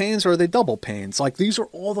single panes or are they double panes? Like, these are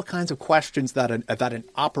all the kinds of questions that an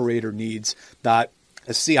operator needs that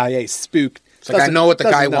a CIA spook. It's like, I know what the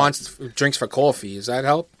guy wants, drinks for coffee. Does that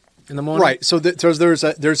help in the morning? Right. So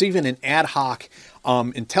there's even an ad hoc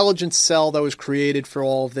intelligence cell that was created for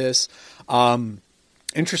all of this.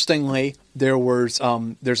 Interestingly, there's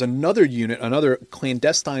another unit, another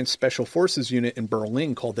clandestine special forces unit in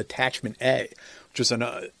Berlin called Detachment A, which is an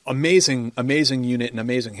amazing unit and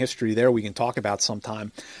amazing history there we can talk about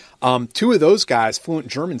sometime. Two of those guys, fluent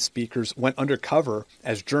German speakers, went undercover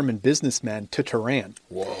as German businessmen to Tehran.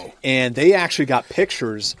 Whoa. And they actually got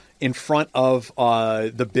pictures in front of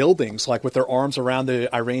the buildings, like with their arms around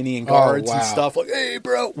the Iranian guards and stuff. Like, hey,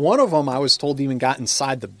 bro. One of them, I was told, even got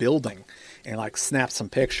inside the building and like snapped some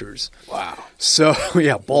pictures. Wow. So,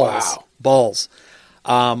 yeah, balls. Wow. Balls.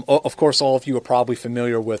 Of course, all of you are probably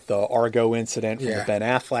familiar with the Argo incident from the Ben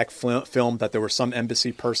Affleck film, that there were some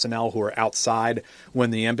embassy personnel who were outside when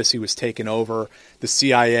the embassy was taken over. The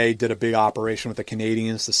CIA did a big operation with the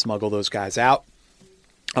Canadians to smuggle those guys out,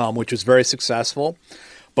 which was very successful.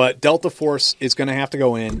 But Delta Force is going to have to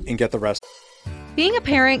go in and get the rest. Being a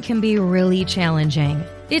parent can be really challenging.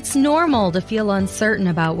 It's normal to feel uncertain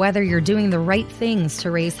about whether you're doing the right things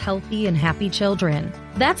to raise healthy and happy children.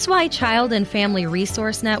 That's why Child and Family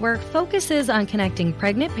Resource Network focuses on connecting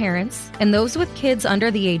pregnant parents and those with kids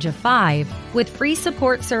under the age of 5 with free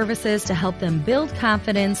support services to help them build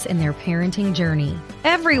confidence in their parenting journey.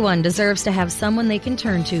 Everyone deserves to have someone they can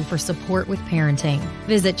turn to for support with parenting.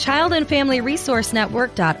 Visit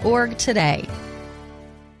childandfamilyresourcenetwork.org today.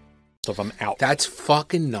 Of them out. That's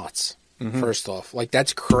fucking nuts. First off, like,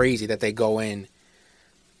 that's crazy that they go in.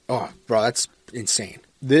 Oh, bro, that's insane.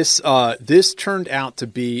 This turned out to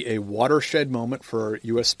be a watershed moment for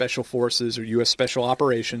U.S. Special Forces or U.S. Special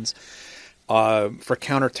Operations for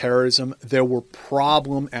counterterrorism. There were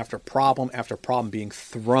problem after problem after problem being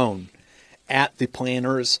thrown at the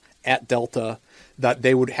planners at Delta that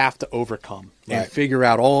they would have to overcome and figure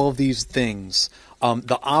out all of these things.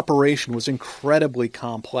 The operation was incredibly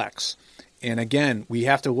complex. And again, we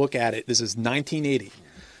have to look at it. This is 1980.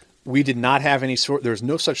 We did not have any there's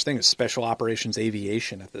no such thing as special operations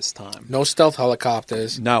aviation at this time. No stealth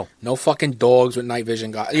helicopters. No. No fucking dogs with night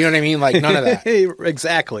vision. You know what I mean? Like, none of that.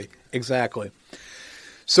 Exactly.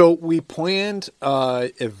 So we planned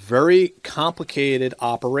a very complicated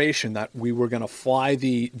operation that we were going to fly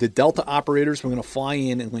the Delta operators were going to fly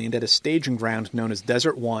in and land at a staging ground known as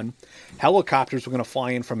Desert One. Helicopters were going to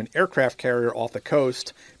fly in from an aircraft carrier off the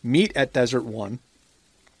coast, meet at Desert One.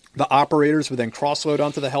 The operators would then cross-load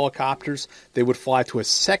onto the helicopters. They would fly to a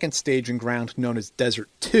second staging ground known as Desert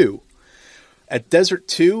 2. At Desert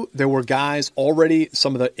 2, there were guys already,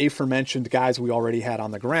 some of the aforementioned guys we already had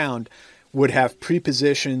on the ground, would have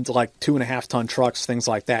pre-positioned like 2.5-ton trucks, things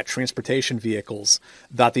like that, transportation vehicles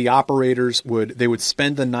that the operators would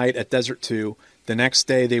spend the night at Desert 2. The next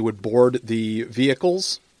day they would board the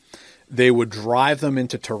vehicles. They would drive them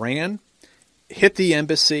into Tehran, hit the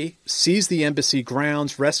embassy, seize the embassy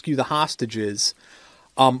grounds, rescue the hostages.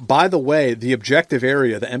 By the way, the objective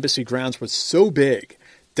area, the embassy grounds, was so big,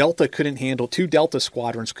 Delta couldn't handle, 2 Delta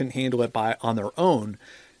squadrons couldn't handle it on their own.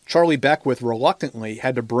 Charlie Beckwith reluctantly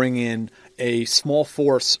had to bring in a small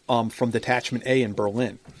force from Detachment A in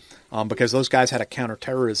Berlin because those guys had a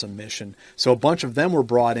counterterrorism mission. So a bunch of them were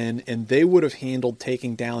brought in, and they would have handled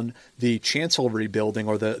taking down the Chancellery building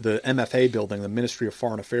or the MFA building, the Ministry of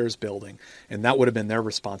Foreign Affairs building, and that would have been their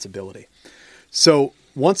responsibility. So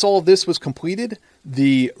once all of this was completed,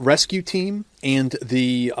 the rescue team and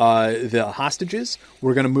the hostages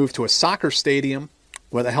were going to move to a soccer stadium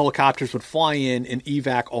where the helicopters would fly in and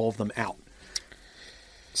evac all of them out.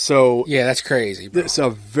 So yeah, that's crazy, bro.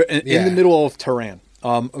 So in the middle of Tehran,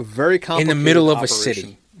 a very complicated in the middle of operation. A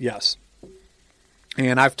city. Yes.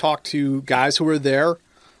 And I've talked to guys who were there,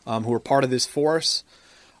 who were part of this force.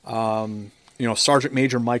 Sergeant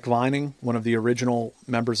Major Mike Vining, one of the original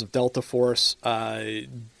members of Delta Force.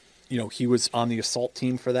 He was on the assault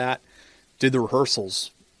team for that. Did the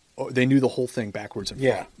rehearsals. They knew the whole thing backwards and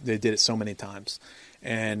front. Yeah. They did it so many times.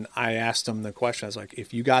 And I asked him the question. I was like,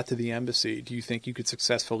 if you got to the embassy, do you think you could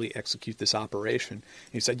successfully execute this operation?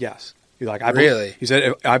 And he said, yes. He's like, really? He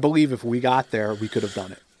said, I believe if we got there, we could have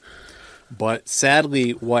done it. But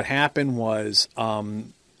sadly, what happened was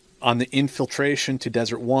on the infiltration to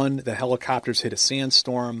Desert 1, the helicopters hit a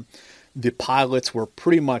sandstorm. The pilots were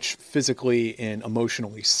pretty much physically and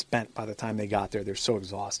emotionally spent by the time they got there. They're so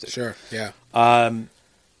exhausted. Sure, yeah.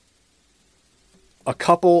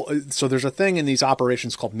 So there's a thing in these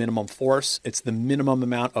operations called minimum force. It's the minimum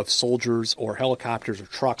amount of soldiers or helicopters or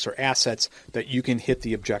trucks or assets that you can hit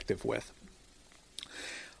the objective with.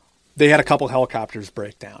 They had a couple helicopters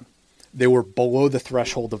break down. They were below the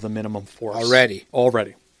threshold of the minimum force. Already.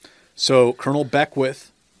 So Colonel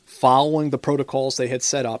Beckwith, following the protocols they had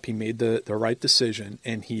set up, he made the right decision,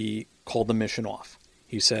 and he called the mission off.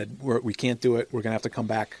 He said, we can't do it. We're going to have to come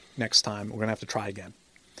back next time. We're going to have to try again.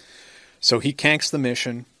 So he canks the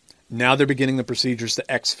mission. Now they're beginning the procedures to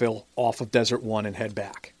exfil off of Desert 1 and head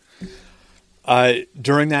back.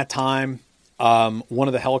 During that time, one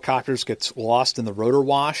of the helicopters gets lost in the rotor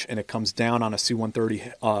wash, and it comes down on a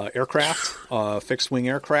C-130 aircraft, fixed-wing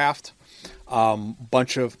aircraft.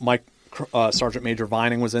 Bunch of Sergeant Major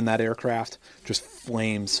Vining was in that aircraft. Just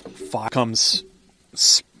flames, fire comes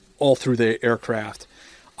all through the aircraft,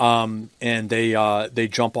 and they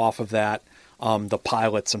jump off of that. The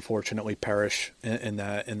pilots unfortunately perish in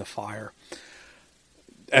the fire.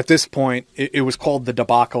 At this point, it was called the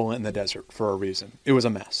debacle in the desert for a reason. It was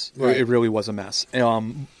a mess. Right. It really was a mess.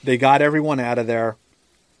 They got everyone out of there,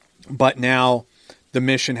 but now the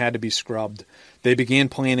mission had to be scrubbed. They began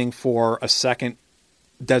planning for a second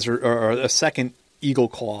desert or a second Eagle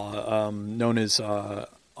Claw, known as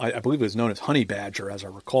I believe it was known as Honey Badger, as I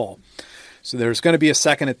recall. So there's going to be a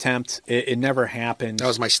second attempt. It never happened. That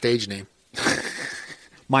was my stage name.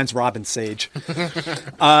 Mine's Robin Sage.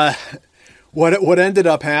 What ended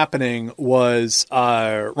up happening was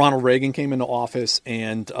Ronald Reagan came into office,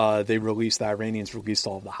 and the Iranians released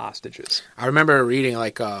all of the hostages. I remember reading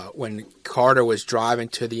when Carter was driving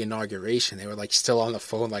to the inauguration, they were like still on the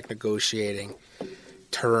phone, like negotiating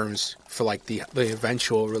terms for like the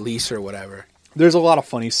eventual release or whatever. There's a lot of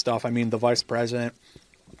funny stuff. I mean, the vice president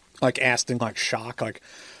asked in shock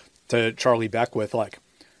to Charlie Beckwith,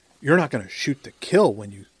 you're not going to shoot to kill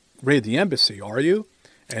when you raid the embassy, are you?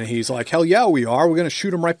 And he's like, hell yeah, we are. We're going to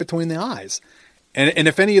shoot them right between the eyes. And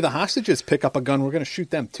if any of the hostages pick up a gun, we're going to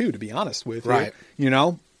shoot them too, to be honest with you. Right. You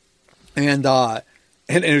know? And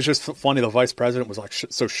it was just funny. The vice president was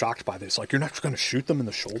so shocked by this. You're not going to shoot them in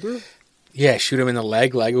the shoulder? Yeah, shoot him in the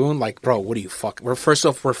leg wound. Bro, what are you fucking... First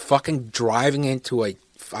off, we're fucking driving into I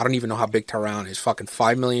don't even know how big Tehran is. Fucking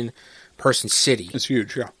 5 million person city. It's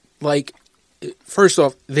huge, yeah. First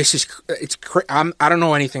off, I don't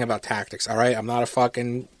know anything about tactics, all right? I'm not a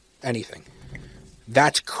fucking anything.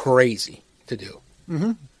 That's crazy to do.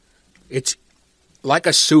 Mm-hmm. It's like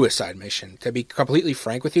a suicide mission, to be completely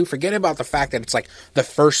frank with you. Forget about the fact that it's the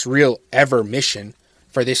first real ever mission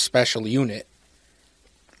for this special unit.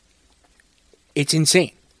 It's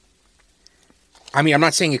insane. I mean, I'm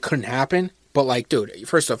not saying it couldn't happen, but dude,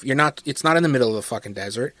 first off, it's not in the middle of the fucking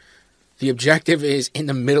desert. The objective is in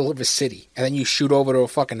the middle of a city, and then you shoot over to a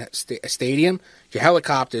fucking stadium. Your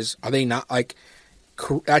helicopters, are they not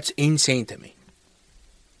that's insane to me.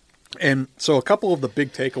 And so a couple of the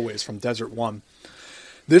big takeaways from Desert One.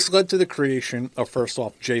 This led to the creation of, first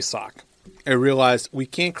off, JSOC. I realized we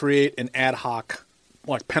can't create an ad hoc,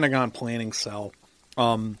 Pentagon planning cell.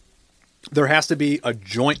 There has to be a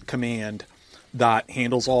joint command that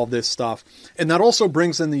handles all this stuff. And that also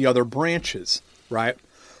brings in the other branches, right?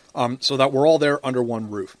 So that we're all there under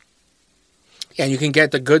one roof. Yeah, and you can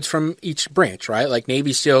get the goods from each branch, right?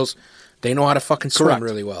 Navy SEALs, they know how to fucking swim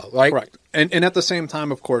really well. Correct. And at the same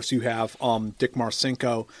time, of course, you have Dick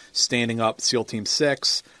Marcinko standing up SEAL Team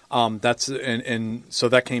 6. So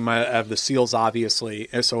that came out of the SEALs, obviously.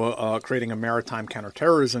 And so creating a maritime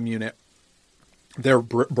counterterrorism unit, they're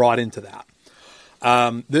brought into that.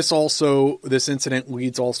 This incident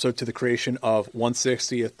leads also to the creation of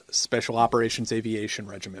 160th Special Operations Aviation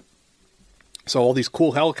Regiment. So all these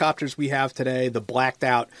cool helicopters we have today, the blacked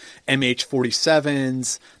out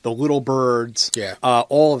MH-47s, the Little Birds,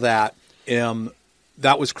 all of that,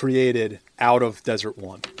 that was created out of Desert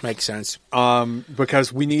One. Makes sense.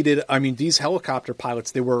 Because we needed, these helicopter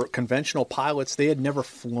pilots, they were conventional pilots. They had never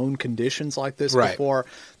flown conditions like this before.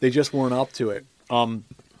 They just weren't up to it.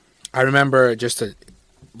 I remember just a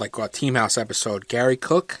Team House episode, Greg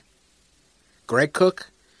Cook,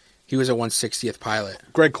 he was a 160th pilot.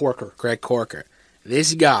 Greg Corker.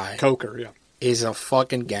 This guy is a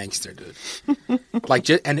fucking gangster, dude.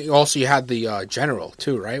 And also you had the general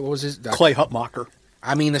too, right? What was his? Clay Hutmacher.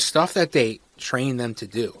 The stuff that they train them to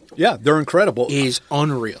do. Yeah, they're incredible. Is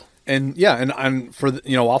unreal. And and for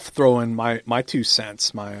I'll throw in my 2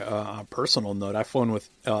 cents, my personal note. I've flown with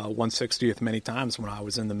 160th many times when I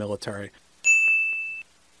was in the military,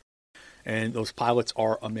 and those pilots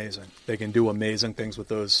are amazing. They can do amazing things with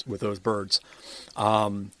those birds,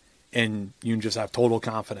 and you can just have total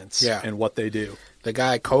confidence in what they do. The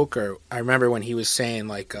guy Coker, I remember when he was saying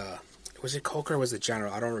was it Coker or was it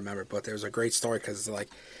General? I don't remember, but there was a great story because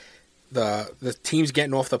the team's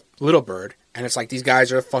getting off the Little Bird. And it's these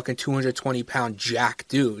guys are fucking 220-pound jack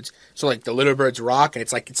dudes. So the Little Bird's rocking.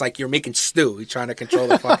 It's like you're making stew. You're trying to control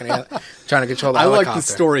the fucking helicopter. I like the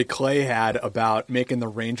story Clay had about making the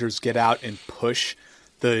Rangers get out and push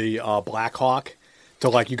the Black Hawk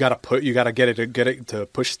to you got to get it to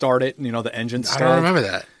push start it. The engine start. I don't remember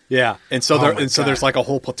that. Yeah, and so there's a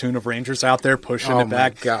whole platoon of Rangers out there pushing it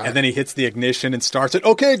back, and then he hits the ignition and starts it.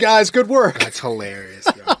 Okay, guys, good work. That's hilarious.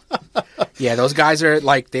 Yeah, those guys are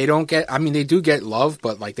they don't get. They do get love,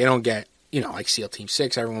 but they don't get SEAL Team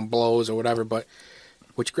 6. Everyone blows or whatever, but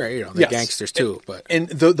which great, they're gangsters too. And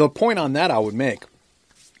the point on that I would make,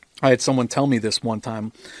 I had someone tell me this one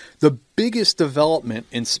time. The biggest development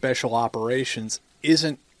in special operations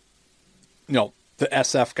isn't the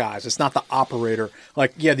SF guys. It's not the operator.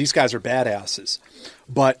 These guys are badasses.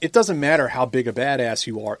 But it doesn't matter how big a badass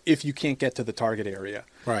you are if you can't get to the target area.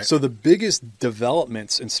 Right. So the biggest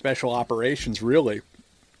developments in special operations really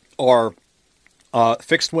are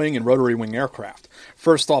fixed wing and rotary wing aircraft.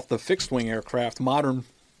 First off, the fixed wing aircraft, modern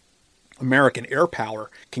American air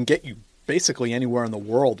power can get you basically anywhere in the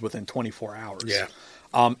world within 24 hours. Yeah.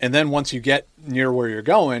 And then once you get near where you're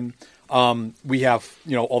going, We have,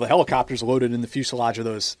 all the helicopters loaded in the fuselage of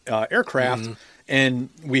those aircraft, and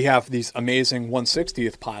we have these amazing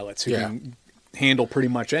 160th pilots who can handle pretty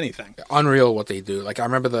much anything. Unreal what they do. Like, I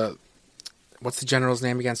remember what's the general's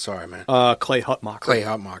name again? Sorry, man. Clay Huttmacher. Clay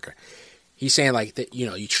Huttmacher. He's saying, like, that,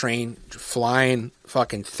 you train flying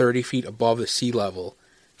fucking 30 feet above the sea level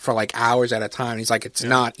for, like, hours at a time. He's like, it's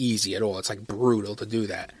not easy at all. It's, like, brutal to do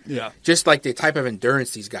that. Yeah. Just, like, the type of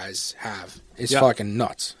endurance these guys have is fucking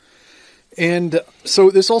nuts. And so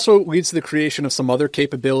this also leads to the creation of some other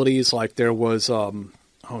capabilities. Like, there was,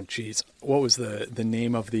 what was the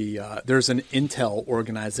name of the, there's an Intel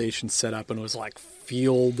organization set up, and it was, like,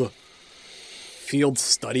 Field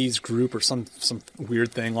Studies Group or some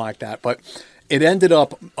weird thing like that. But it ended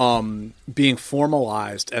up being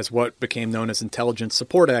formalized as what became known as intelligence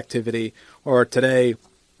support activity, or today,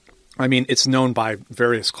 it's known by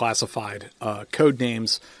various classified code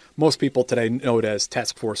names. Most people today know it as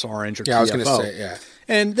Task Force Orange or TFO. I was going to say,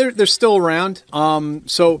 And they're still around.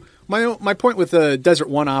 So my point with the Desert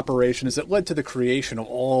One operation is it led to the creation of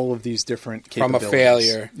all of these different capabilities. From a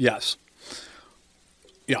failure. Yes.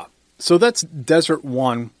 Yeah. So that's Desert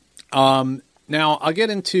One. Now, I'll get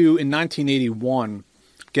into, in 1981,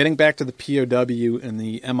 getting back to the POW and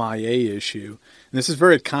the MIA issue, and this is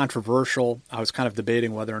very controversial. I was kind of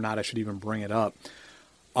debating whether or not I should even bring it up.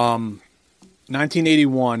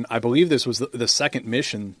 1981, I believe this was the second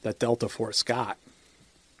mission that Delta Force got.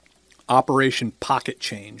 Operation Pocket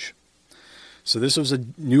Change. So this was a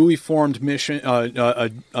newly formed mission,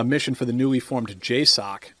 a mission for the newly formed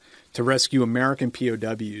JSOC to rescue American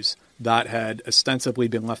POWs that had ostensibly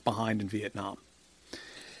been left behind in Vietnam.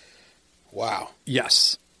 Wow.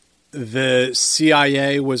 Yes. The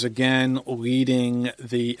CIA was again leading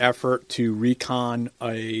the effort to recon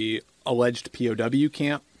a alleged POW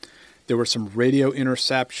camp. There were some radio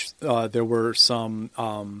intercepts. There were some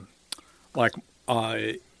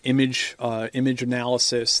image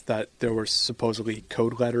analysis that there were supposedly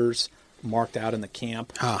code letters marked out in the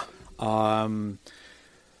camp.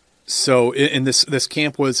 So in this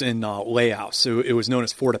camp was in Laos. So it was known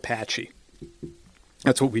as Fort Apache.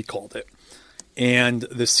 That's what we called it. And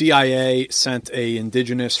the CIA sent a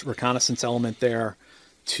indigenous reconnaissance element there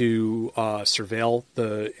to surveil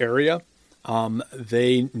the area.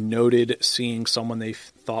 They noted seeing someone they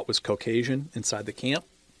thought was Caucasian inside the camp.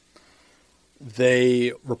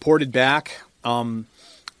 They reported back.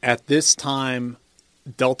 At this time,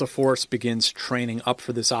 Delta Force begins training up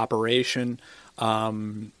for this operation.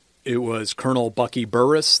 It was Colonel Bucky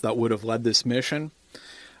Burris that would have led this mission.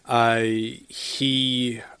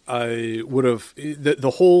 He would have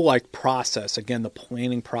the whole process again. The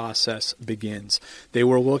planning process begins. They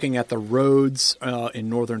were looking at the roads in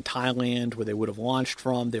northern Thailand where they would have launched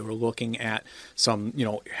from. They were looking at some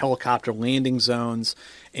helicopter landing zones,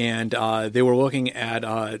 and they were looking at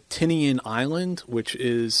Tinian Island, which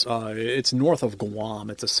is it's north of Guam.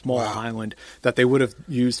 It's a small island that they would have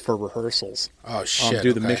used for rehearsals. Oh shit!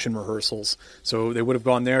 Do the mission rehearsals. So they would have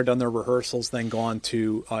gone there, done their rehearsals, then gone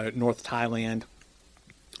to North Thailand,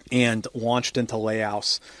 and launched into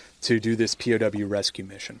Laos to do this POW rescue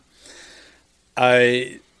mission.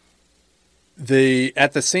 At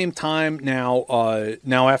the same time, now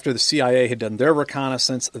after the CIA had done their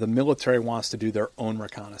reconnaissance, the military wants to do their own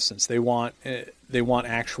reconnaissance. They want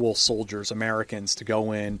actual soldiers, Americans, to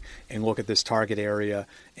go in and look at this target area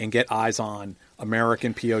and get eyes on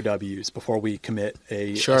American POWs before we commit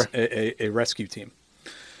a rescue team.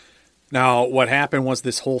 Now, what happened was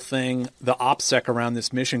this whole thing, the OPSEC around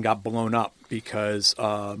this mission got blown up because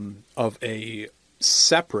of a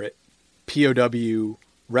separate POW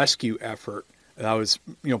rescue effort. That was,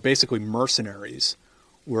 basically mercenaries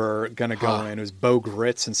were going to go in. It was Bo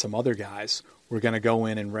Gritz and some other guys were going to go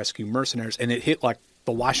in and rescue mercenaries. And it hit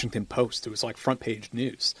the Washington Post. It was front page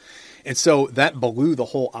news. And so that blew the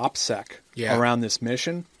whole OPSEC around this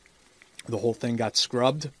mission. The whole thing got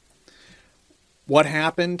scrubbed. What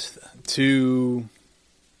happened to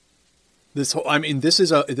this whole? This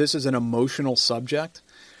is an emotional subject,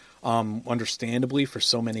 understandably for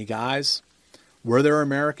so many guys. Were there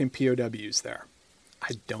American POWs there?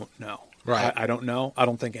 I don't know. Right. I don't know. I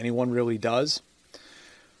don't think anyone really does.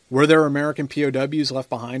 Were there American POWs left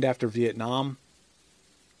behind after Vietnam?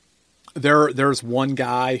 There's one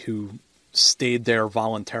guy who stayed there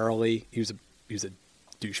voluntarily. He was a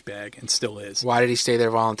douchebag and still is. Why did he stay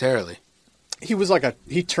there voluntarily? He was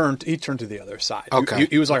he turned to the other side. Okay.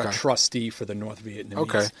 He was a trustee for the North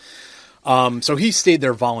Vietnamese. Okay. So he stayed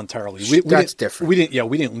there voluntarily. That's different. We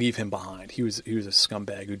didn't leave him behind. He was a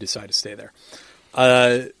scumbag who decided to stay there.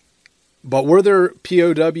 But were there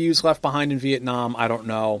POWs left behind in Vietnam? I don't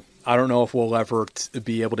know. I don't know if we'll ever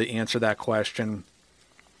be able to answer that question.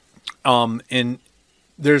 And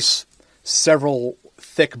there's several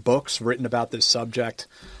thick books written about this subject.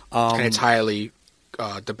 And it's highly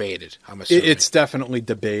debated, I'm assuming. It's definitely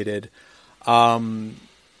debated. And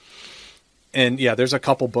yeah, there's a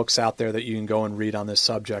couple books out there that you can go and read on this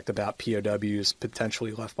subject about POWs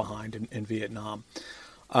potentially left behind in Vietnam.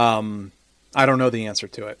 I don't know the answer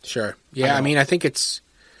to it. Sure. Yeah, I mean, I think it's...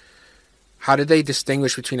 How did they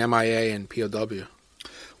distinguish between MIA and POW?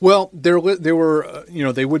 Well, they were,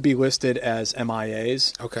 they would be listed as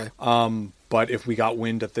MIAs. Okay. But if we got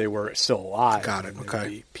wind that they were still alive, got it.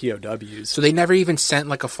 Okay. POWs. So they never even sent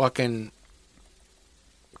like a fucking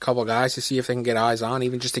couple guys to see if they can get eyes on,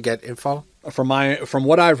 even just to get info. From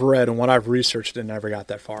what I've read and what I've researched, it never got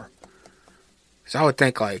that far. So I would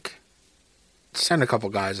think like send a couple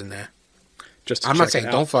guys in there. Just I'm not saying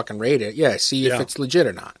don't fucking raid it. Yeah, see if it's legit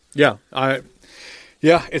or not. Yeah,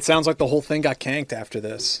 it sounds like the whole thing got canked after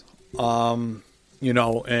this. And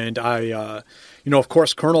of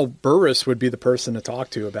course, Colonel Burris would be the person to talk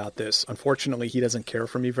to about this. Unfortunately, he doesn't care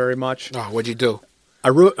for me very much. Oh, what'd you do?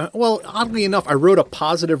 Oddly enough, I wrote a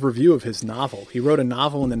positive review of his novel. He wrote a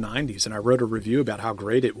novel in the 90s, and I wrote a review about how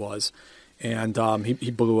great it was. And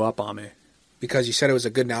he blew up on me. Because you said it was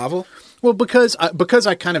a good novel? Well, because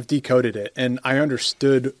I kind of decoded it, and I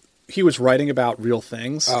understood he was writing about real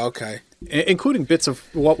things. Oh, okay. Including bits of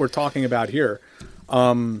what we're talking about here.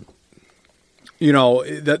 That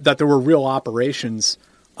there were real operations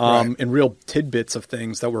right. And real tidbits of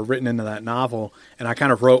things that were written into that novel. And I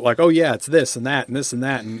kind of wrote like, oh, yeah, it's this and that and this and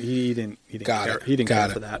that. And he didn't care. He didn't care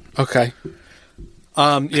for that. Okay.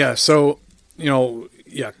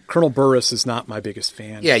 Colonel Burris is not my biggest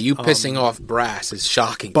fan. Yeah, you pissing off Brass is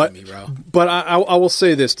shocking to me, bro. But I will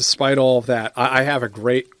say this, despite all of that, I have a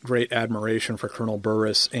great, great admiration for Colonel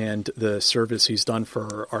Burris and the service he's done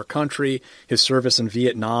for our country, his service in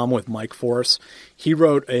Vietnam with Mike Force. He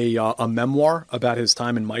wrote a memoir about his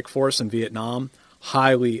time in Mike Force in Vietnam.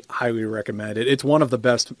 Highly, highly recommended. It's one of the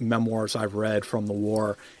best memoirs I've read from the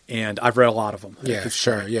war, and I've read a lot of them. Yeah,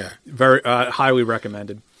 sure, yeah. Very highly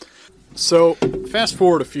recommended. So, fast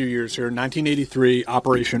forward a few years here, 1983,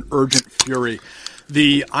 Operation Urgent Fury.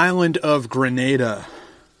 The island of Grenada.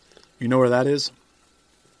 You know where that is?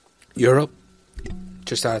 Europe?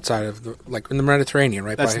 Just outside of, in the Mediterranean,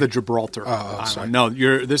 right? That's the Gibraltar island. Sorry. No,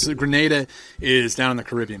 Grenada is down in the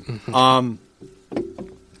Caribbean. Mm-hmm.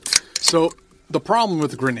 So, the problem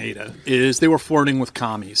with Grenada is they were flirting with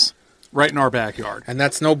commies. Right in our backyard. And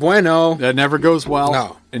that's no bueno. That never goes well.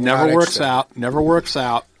 No. It never works out. Never works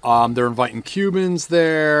out. They're inviting Cubans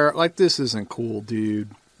there. Like, this isn't cool, dude.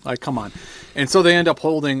 Like, come on. And so they end up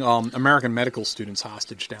holding American medical students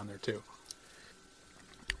hostage down there, too.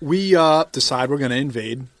 We decide we're going to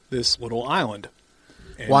invade this little island.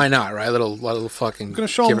 And why not, right? Little fucking give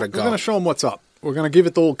it a go. We're going to show them what's up. We're going to give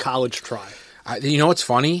it the old college try. You know what's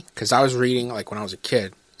funny? Because I was reading, when I was a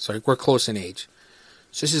kid. So we're close in age.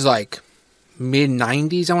 So this is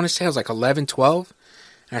mid-90s, I want to say. I was 11, 12.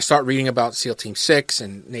 And I start reading about SEAL Team 6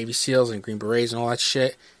 and Navy SEALs and Green Berets and all that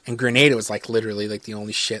shit. And Grenada was literally the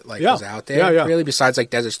only shit was out there. Yeah. Really, besides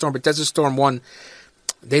Desert Storm. But Desert Storm 1,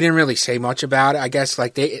 they didn't really say much about it. I guess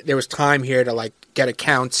there was time here to get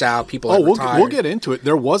accounts out. People retired. We'll get into it.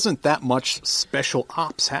 There wasn't that much special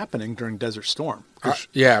ops happening during Desert Storm.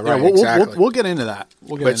 Exactly. We'll get into that.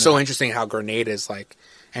 It's so interesting how Grenada is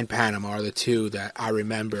and Panama are the two that I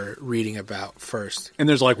remember reading about first. And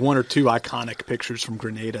there's one or two iconic pictures from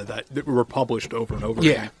Grenada that were published over and over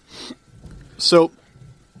again. So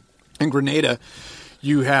in Grenada,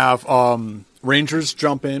 you have Rangers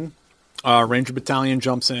jump in. Ranger Battalion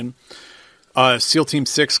jumps in. SEAL Team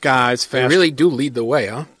 6 guys. They really do lead the way,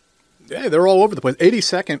 huh? Yeah, they're all over the place.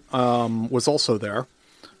 82nd was also there.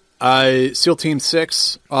 SEAL Team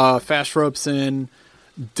 6 fast ropes in.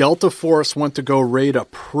 Delta Force went to go raid a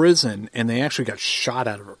prison, and they actually got shot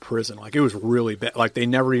out of a prison. It was really bad. They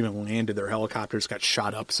never even landed. Their helicopters got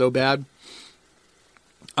shot up so bad.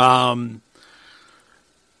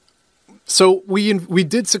 So we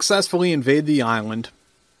did successfully invade the island,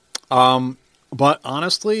 but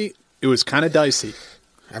honestly, it was kind of dicey.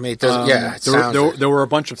 I mean, it doesn't. There were a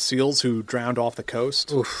bunch of SEALs who drowned off the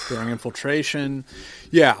coast during infiltration.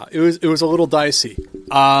 Yeah, it was a little dicey.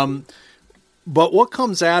 But what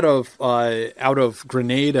comes out of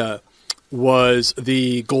Grenada was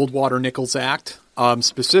the Goldwater-Nichols Act,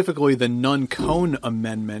 specifically the Nunn-Cohn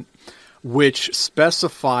Amendment, which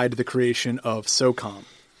specified the creation of SOCOM.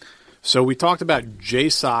 So we talked about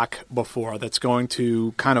JSOC before. That's going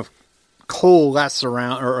to kind of coalesce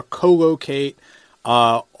around or co-locate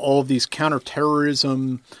all of these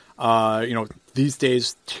counterterrorism, these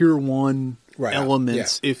days tier 1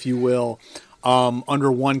 elements, if you will,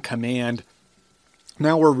 under one command.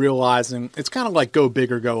 Now we're realizing it's kind of like go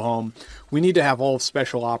big or go home. We need to have all of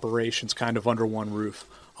special operations kind of under one roof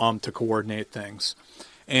to coordinate things.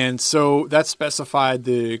 And so that specified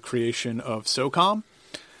the creation of SOCOM.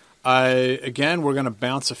 Again, we're going to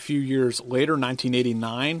bounce a few years later,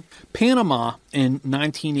 1989. Panama in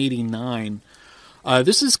 1989.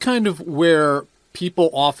 This is kind of where people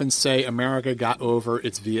often say America got over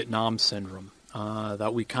its Vietnam syndrome.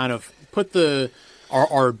 That we kind of put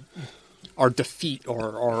our defeat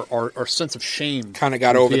or our sense of shame. Kind of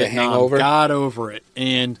got over Vietnam, the hangover. Got over it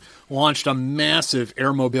and launched a massive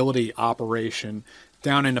air mobility operation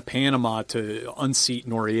down into Panama to unseat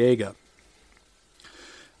Noriega.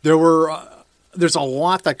 There's a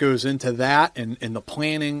lot that goes into that and the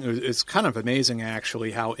planning. It's kind of amazing,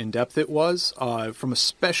 actually, how in-depth it was. From a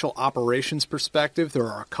special operations perspective, there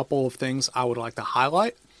are a couple of things I would like to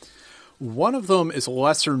highlight. One of them is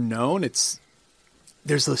lesser known.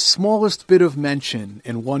 There's the smallest bit of mention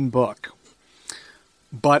in one book.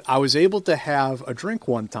 But I was able to have a drink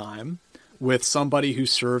one time with somebody who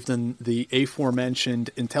served in the aforementioned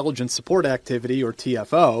Intelligence Support Activity, or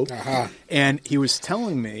TFO, and he was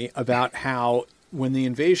telling me about how when the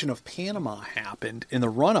invasion of Panama happened, in the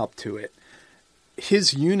run-up to it,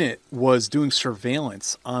 his unit was doing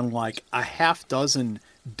surveillance on like a half dozen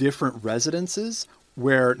different residences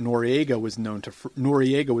where Noriega was known to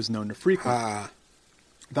frequent.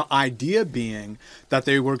 The idea being that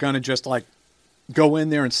they were going to just like go in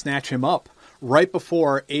there and snatch him up right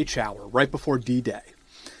before H-hour, right before D-Day.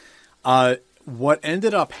 What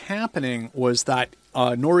ended up happening was that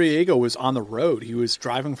Noriega was on the road. He was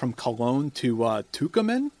driving from Cologne to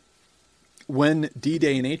Tucumán when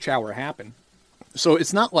D-Day and H-hour happened. So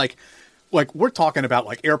it's not like we're talking about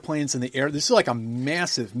like airplanes in the air. This is like a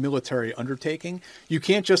massive military undertaking. You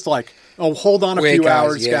can't just like, hold on a few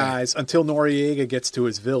hours, guys, until Noriega gets to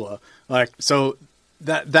his villa. So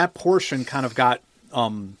that portion kind of got,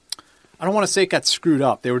 I don't want to say it got screwed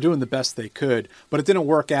up. They were doing the best they could, but it didn't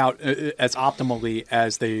work out as optimally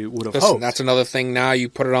as they would have hoped. That's another thing now you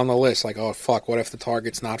put it on the list. Like, oh, fuck, what if the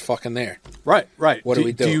target's not fucking there? Right. What do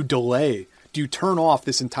we do? Do you delay? Do you turn off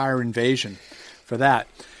this entire invasion for that?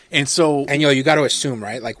 And so... And, you got to assume,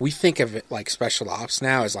 right? Like, we think of it like special ops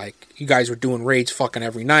now as like, you guys were doing raids fucking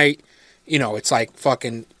every night. It's like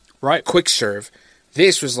fucking quick serve.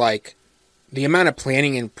 This was like... The amount of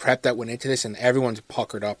planning and prep that went into this, and everyone's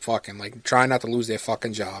puckered up fucking, like, trying not to lose their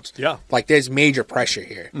fucking jobs. Yeah. Like, there's major pressure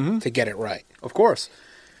here to get it right. Of course.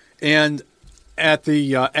 And at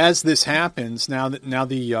the as this happens, now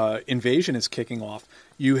the invasion is kicking off,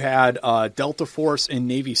 you had Delta Force and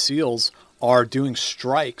Navy SEALs are doing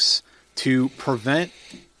strikes to prevent,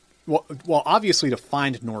 well, obviously to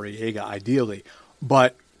find Noriega, ideally,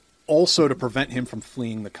 but also to prevent him from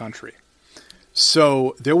fleeing the country.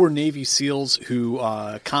 So there were Navy SEALs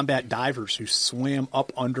combat divers who swam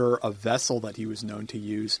up under a vessel that he was known to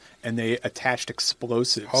use, and they attached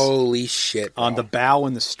explosives. Holy shit, bro. On the bow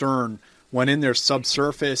and the stern, went in there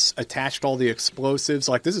subsurface, attached all the explosives.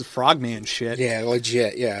 Like, this is Frogman shit. Yeah,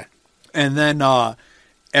 legit, yeah. And then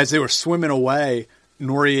as they were swimming away,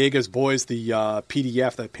 Noriega's boys, the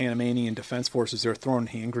PDF, the Panamanian Defense Forces, they're throwing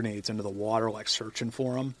hand grenades into the water, like searching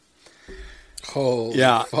for him. Holy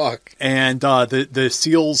fuck. And the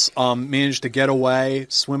SEALs managed to get away,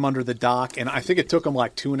 swim under the dock, and I think it took them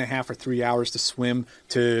like 2.5 or 3 hours to swim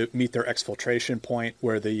to meet their exfiltration point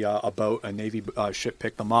where a Navy ship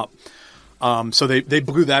picked them up. So they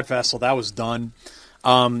blew that vessel. That was done.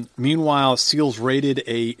 Meanwhile, SEALs raided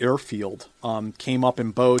a airfield, came up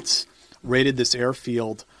in boats, raided this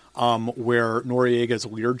airfield where Noriega's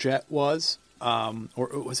Learjet was. Or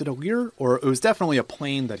was it a Lear? Or it was definitely a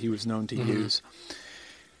plane that he was known to use.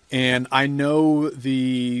 And I know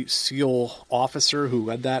the SEAL officer who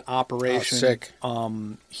led that operation. Oh,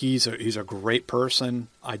 sick. He's a great person.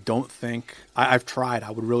 I don't think I've tried.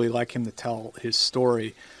 I would really like him to tell his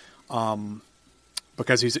story,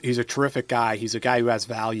 because he's a terrific guy. He's a guy who has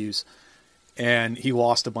values, and he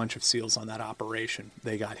lost a bunch of SEALs on that operation.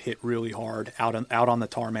 They got hit really hard out on the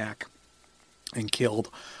tarmac and killed.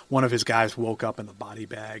 One of his guys woke up in the body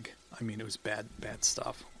bag. I mean, it was bad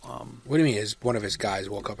stuff. What do you mean one of his guys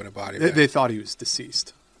woke up in a body bag? They thought he was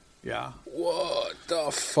deceased. Yeah. What the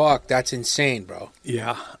fuck? That's insane, bro.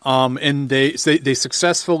 Yeah. And they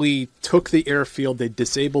successfully took the airfield. They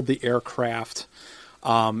disabled the aircraft.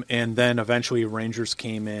 And then eventually Rangers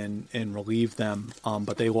came in and relieved them.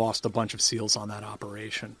 But they lost a bunch of SEALs on that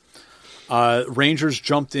operation. Rangers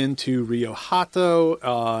jumped into Rio Hato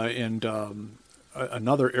and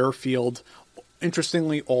another airfield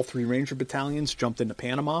Interestingly, all 3 Ranger battalions jumped into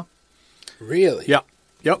Panama. Really? Yeah.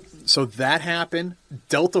 Yep. So that happened.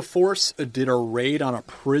 Delta Force did a raid on a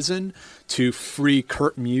prison to free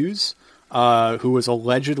Kurt Muse, who was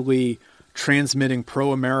allegedly transmitting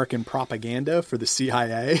pro-American propaganda for the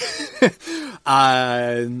CIA.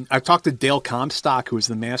 I've talked to Dale Comstock, who was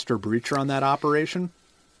the master breacher on that operation.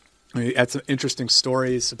 He had some interesting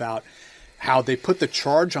stories about how they put the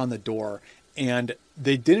charge on the door, and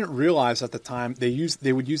they didn't realize at the time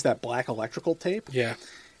they would use that black electrical tape. Yeah.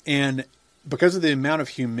 And because of the amount of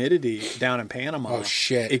humidity down in Panama,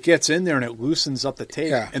 it gets in there and it loosens up the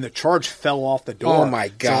tape, and the charge fell off the door. Oh my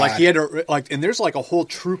God! So like he had to and there's like a whole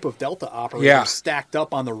troop of Delta operators stacked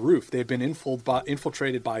up on the roof. They've been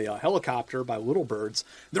infiltrated by a helicopter, by little birds.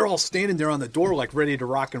 They're all standing there on the door like ready to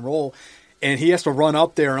rock and roll. And he has to run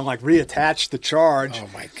up there and like reattach the charge. Oh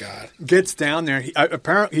my God! Gets down there.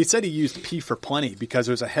 Apparently, he said he used P for plenty because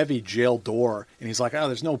it was a heavy jail door, and he's like, "Oh,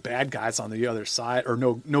 there's no bad guys on the other side, or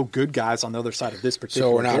no good guys on the other side of this particular."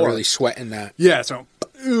 So we're not door. really sweating that. Yeah. So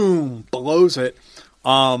boom, blows it.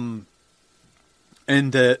 And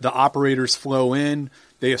the operators flow in.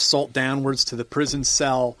 They assault downwards to the prison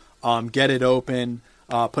cell. Get it open.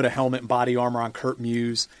 Put a helmet and body armor on Kurt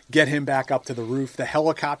Muse, get him back up to the roof. The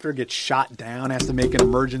helicopter gets shot down, has to make an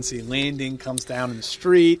emergency landing, comes down in the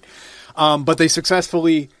street. But they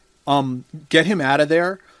successfully get him out of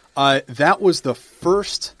there. That was the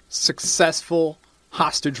first successful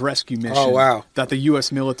hostage rescue mission that the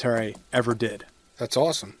U.S. military ever did. That's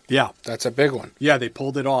awesome. Yeah. That's a big one. Yeah, they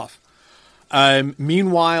pulled it off.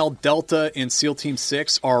 Meanwhile, Delta and SEAL Team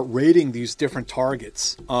 6 are raiding these different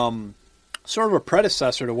targets. Sort of a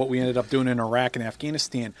predecessor to what we ended up doing in Iraq and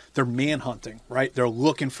Afghanistan. They're manhunting, right? They're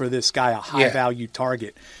looking for this guy, a high-value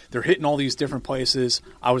target. They're hitting all these different places.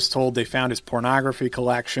 I was told they found his pornography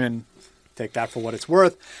collection. Take that for what it's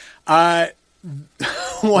worth.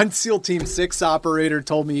 One SEAL Team 6 operator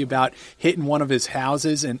told me about hitting one of his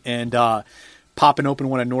houses and popping open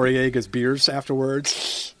one of Noriega's beers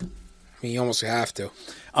afterwards. I mean, you almost have to.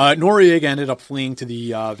 Noriega ended up fleeing to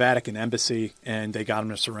the Vatican embassy, and they got him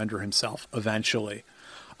to surrender himself eventually.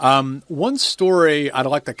 One story I'd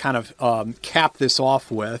like to kind of cap this off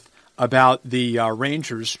with about the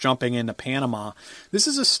Rangers jumping into Panama. This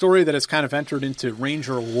is a story that has kind of entered into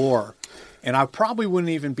Ranger lore, and I probably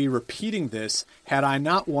wouldn't even be repeating this had I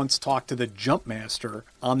not once talked to the jump master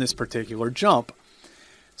on this particular jump.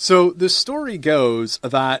 So the story goes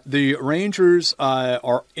that the Rangers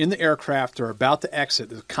are in the aircraft, they're about to exit,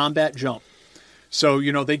 the combat jump. So,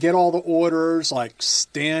 you know, they get all the orders, like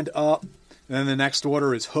stand up, and then the next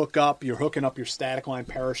order is hook up. You're hooking up your static line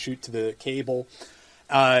parachute to the cable.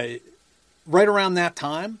 Right around that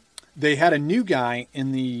time, they had a new guy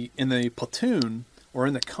in the platoon or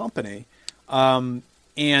in the company,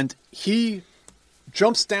 and he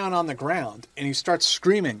jumps down on the ground and he starts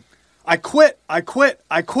screaming, I quit, I quit,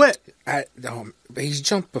 I quit. But he's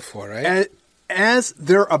jumped before, right? As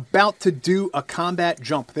they're about to do a combat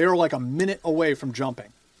jump. They're like a minute away from jumping.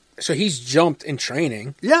 So he's jumped in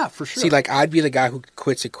training. Yeah, for sure. See, like, I'd be the guy who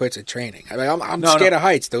quits at training. I'm scared of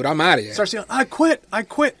heights, dude. I'm out of here. Starts yelling, I quit, I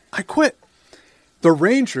quit, I quit. The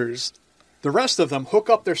Rangers, the rest of them, hook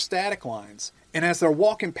up their static lines. And as they're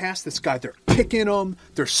walking past this guy, they're kicking him,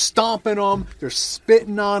 they're stomping him, they're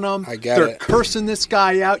spitting on him. They're cursing this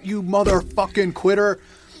guy out, you motherfucking quitter.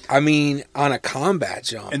 I mean, on a combat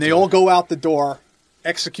jump. And they all go out the door,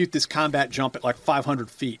 execute this combat jump at like 500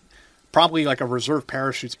 feet. Probably like a reserve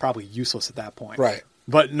parachute's probably useless at that point. Right.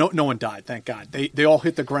 But no one died, thank God. They all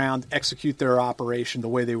hit the ground, execute their operation the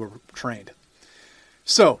way they were trained.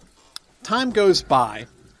 So, time goes by.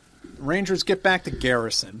 Rangers get back to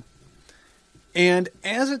Garrison. And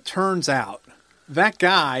as it turns out, that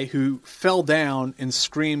guy who fell down and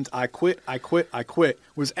screamed, I quit, I quit, I quit,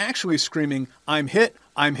 was actually screaming, I'm hit,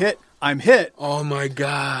 I'm hit, I'm hit. Oh, my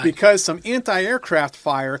God. Because some anti-aircraft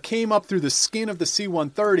fire came up through the skin of the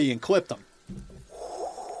C-130 and clipped him.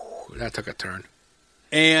 That took a turn.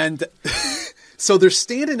 And so they're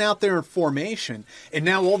standing out there in formation, and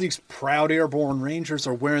now all these proud airborne Rangers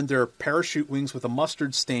are wearing their parachute wings with a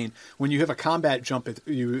mustard stain. When you have a combat jump,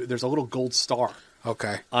 there's a little gold star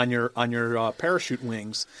on your parachute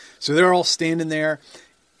wings. So they're all standing there,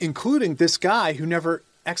 including this guy who never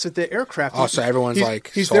exited the aircraft. Oh, so everyone's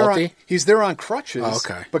he's salty? He's there on crutches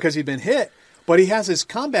because he'd been hit, but he has his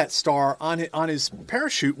combat star on his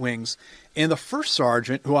parachute wings. And the first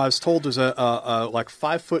sergeant, who I was told was a like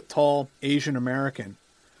 5 foot tall Asian American,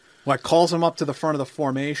 like calls him up to the front of the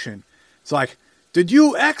formation. It's like, did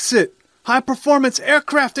you exit high performance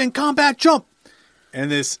aircraft in combat jump? And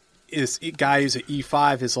this guy who's an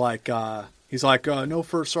E5 is like, he's like, no,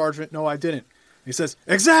 first sergeant, no, I didn't. He says,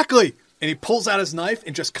 exactly. And he pulls out his knife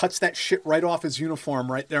and just cuts that shit right off his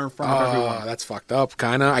uniform right there in front of everyone. That's fucked up,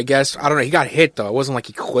 kind of, I guess. I don't know. He got hit, though. It wasn't like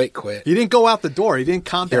he quit. He didn't go out the door. He didn't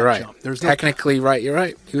combat You're right. jump. There's Technically, right. You're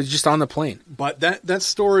right. He was just on the plane. But that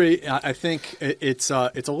story, I think it's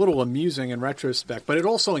a little amusing in retrospect, but it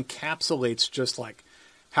also encapsulates just like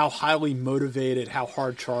how highly motivated, how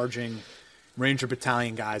hard-charging Ranger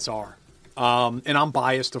Battalion guys are. And I'm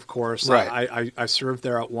biased, of course. Right. I served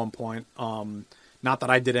there at one point. Not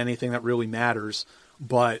that I did anything that really matters,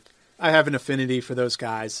 but I have an affinity for those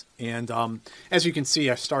guys. And as you can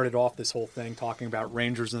see, I started off this whole thing talking about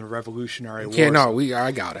Rangers in the Revolutionary War. Yeah, no,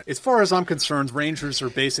 I got it. As far as I'm concerned, Rangers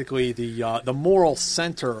are basically the moral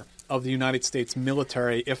center of the United States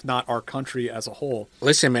military, if not our country as a whole.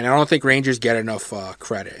 Listen, man, I don't think Rangers get enough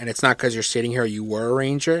credit. And it's not because you're sitting here, you were a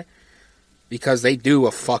Ranger. Because they do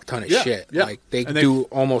a fuck ton of shit. Yeah. Like, they do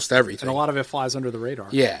almost everything. And a lot of it flies under the radar.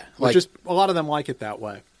 Yeah. A lot of them like it that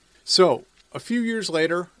way. So, a few years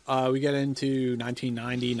later, we get into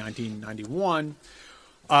 1990, 1991.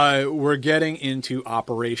 We're getting into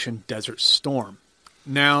Operation Desert Storm.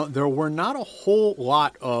 Now, there were not a whole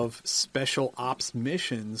lot of special ops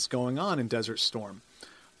missions going on in Desert Storm.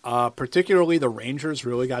 Particularly, the Rangers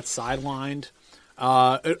really got sidelined.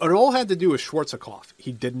 It all had to do with Schwarzkopf.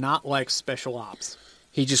 He did not like special ops.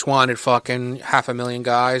 He just wanted fucking 500,000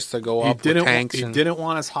 guys to go up with tanks. He didn't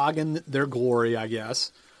want us hogging their glory, I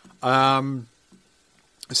guess. So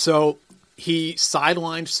he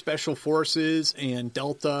sidelined Special Forces and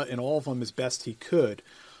Delta and all of them as best he could.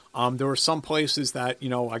 There were some places that,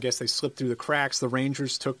 I guess they slipped through the cracks. The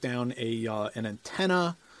Rangers took down an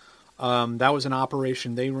antenna. That was an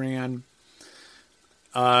operation they ran.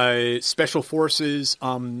 Special Forces,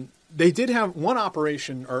 they did have one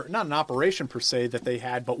operation, or not an operation per se that they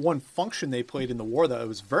had, but one function they played in the war that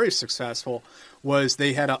was very successful was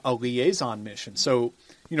they had a liaison mission. So,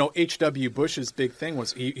 H.W. Bush's big thing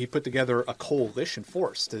was he put together a coalition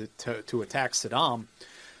force to attack Saddam.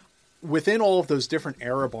 Within all of those different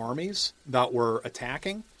Arab armies that were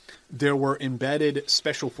attacking, there were embedded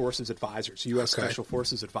Special Forces advisors, U.S. Special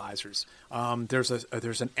Forces advisors. There's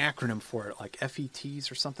an acronym for it, like FETs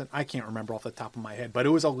or something. I can't remember off the top of my head, but it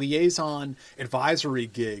was a liaison advisory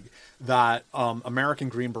gig that American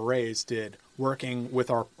Green Berets did, working with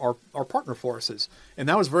our partner forces, and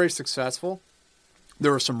that was very successful.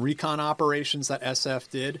 There were some recon operations that SF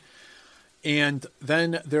did, and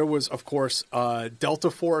then there was, of course, Delta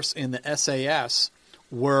Force and the SAS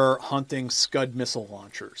were hunting Scud missile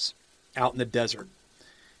launchers out in the desert.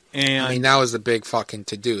 And that was the big fucking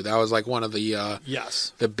to-do. That was like one of the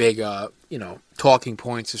the big talking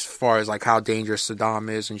points as far as like how dangerous Saddam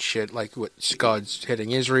is and shit, like with Scuds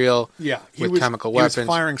hitting Israel with chemical weapons. He was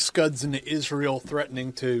firing Scuds into Israel,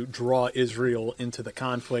 threatening to draw Israel into the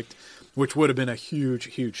conflict, which would have been a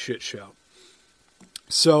huge, huge shit show.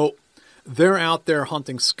 So they're out there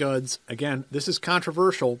hunting Scuds. Again, this is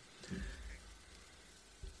controversial.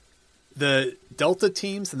 The Delta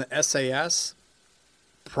teams and the SAS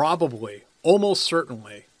probably, almost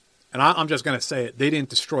certainly, and I'm just going to say it, they didn't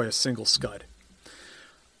destroy a single Scud.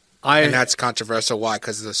 And that's controversial. Why?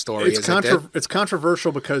 Because of the story. It's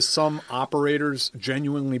controversial because some operators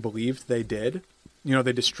genuinely believed they did.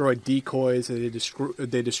 They destroyed decoys,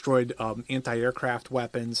 they destroyed anti-aircraft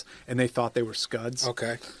weapons, and they thought they were Scuds.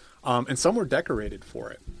 Okay. And some were decorated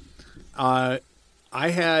for it.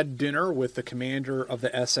 I had dinner with the commander of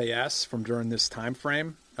the SAS from during this time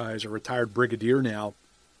frame. He's a retired brigadier now.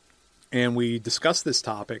 And we discussed this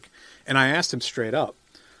topic, and I asked him straight up,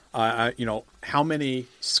 how many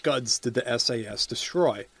Scuds did the SAS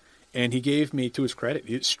destroy? And he gave me, to his credit,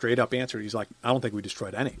 he straight up answered. He's like, I don't think we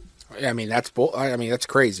destroyed any. That's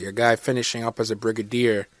crazy. A guy finishing up as a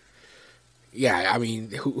brigadier. Yeah,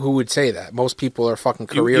 who would say that? Most people are fucking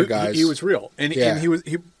career guys. He was real, and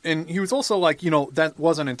he was also like, that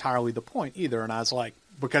wasn't entirely the point either. And I was like,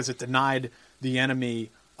 because it denied the enemy,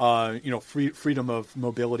 freedom of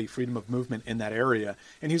mobility, freedom of movement in that area.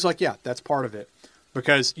 And he was like, yeah, that's part of it,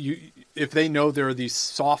 because if they know there are these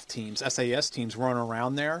soft teams, SAS teams running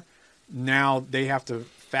around there, now they have to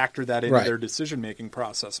factor that into their decision making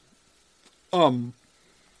process. The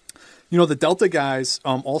Delta guys,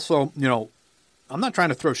 also, I'm not trying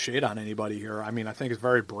to throw shade on anybody here. I think it's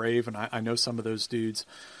very brave, and I know some of those dudes.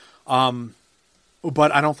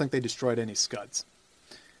 But I don't think they destroyed any Scuds.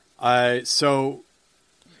 Yeah,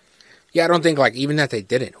 I don't think, even that they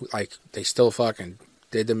didn't. They still fucking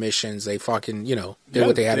did the missions. They fucking, did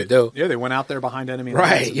what they had to do. Yeah, they went out there behind enemy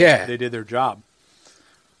lines. Right, yeah. They did their job.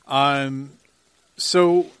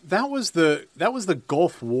 So that was the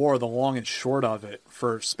Gulf War, the long and short of it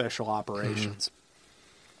for special operations.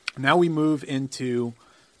 Now we move into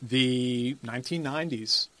the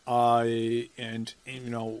 1990s, and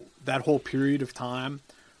that whole period of time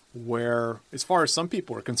where, as far as some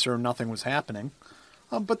people are concerned, nothing was happening.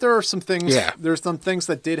 But there are some things. Yeah. There's some things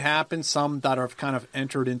that did happen. Some that have kind of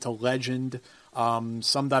entered into legend. Some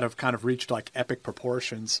that have kind of reached like epic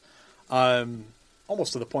proportions,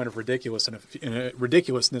 almost to the point of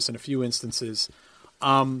ridiculousness in a few instances.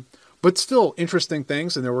 But still interesting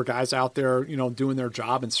things. And there were guys out there, doing their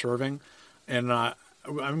job and serving. And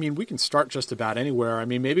we can start just about anywhere. I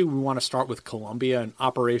mean, maybe we want to start with Colombia and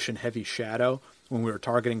Operation Heavy Shadow when we were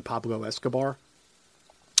targeting Pablo Escobar.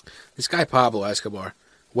 This guy Pablo Escobar,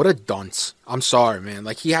 what a dunce. I'm sorry, man.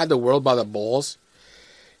 Like, he had the world by the balls.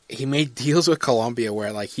 He made deals with Colombia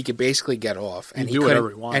where, like, he could basically get off. And he do whatever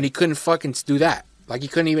he wanted. And he couldn't fucking do that. Like, he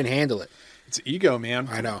couldn't even handle it. It's ego, man.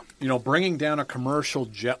 I know. Bringing down a commercial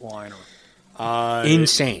jetliner.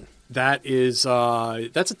 Insane. That's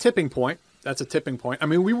a tipping point. That's a tipping point. I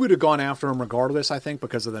mean, we would have gone after him regardless, I think,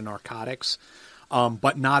 because of the narcotics.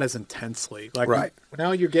 But not as intensely. Like, right.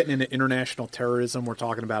 Now you're getting into international terrorism. We're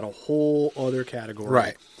talking about a whole other category.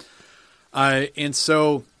 Right. And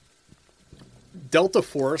so Delta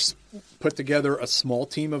Force put together a small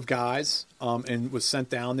team of guys and was sent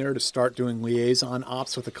down there to start doing liaison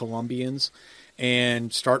ops with the Colombians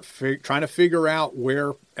and start trying to figure out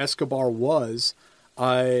where Escobar was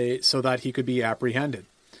so that he could be apprehended.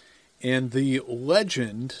 And the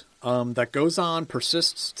legend that goes on,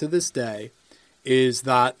 persists to this day, is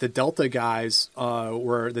that the Delta guys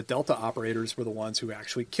the Delta operators were the ones who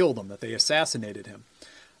actually killed him, that they assassinated him.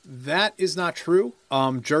 That is not true.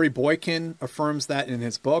 Jerry Boykin affirms that in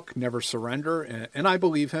his book, Never Surrender, and I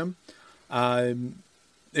believe him.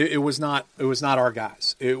 It was not our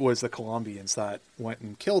guys. It was the Colombians that went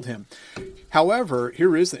and killed him. However,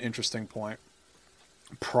 here is the interesting point.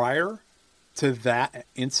 Prior to that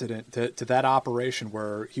incident, to that operation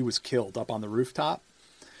where he was killed up on the rooftop,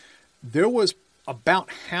 there was about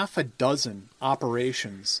half a dozen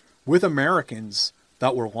operations with Americans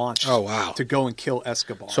that were launched to go and kill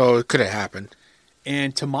Escobar. So it could have happened.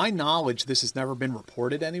 And to my knowledge, this has never been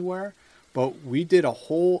reported anywhere, but we did a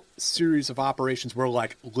whole series of operations where,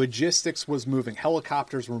 like, logistics was moving,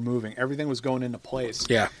 helicopters were moving, everything was going into place.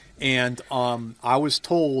 Yeah. And I was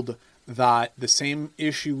told that the same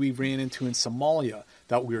issue we ran into in Somalia,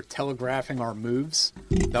 that we were telegraphing our moves,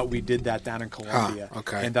 that we did that down in Colombia.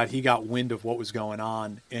 Okay. And that he got wind of what was going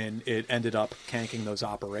on, and it ended up canking those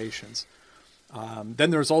operations. Then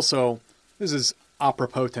there's also, this is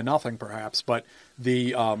apropos to nothing perhaps, but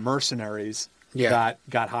the mercenaries that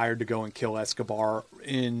got hired to go and kill Escobar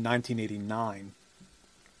in 1989.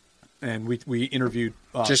 And we interviewed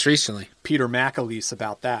just recently Peter McAleese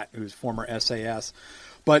about that, who's former SAS.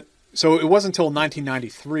 But so it wasn't until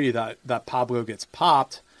 1993 that Pablo gets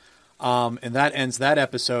popped, and that ends that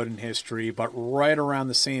episode in history. But right around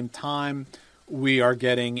the same time, we are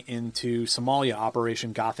getting into Somalia,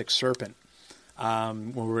 Operation Gothic Serpent,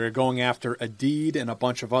 where we're going after Adid and a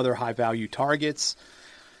bunch of other high-value targets.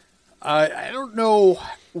 I don't know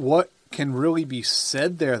what can really be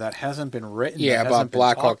said there that hasn't been written. Yeah, about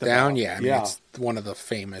Black Hawk Down. About. Yeah, I mean, it's one of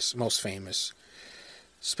the most famous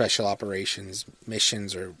special operations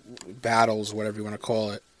missions or battles, whatever you want to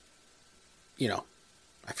call it.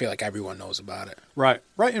 I feel like everyone knows about it. Right,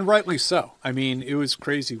 and rightly so. I mean, it was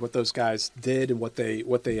crazy what those guys did and what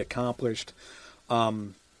they accomplished. I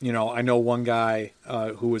know one guy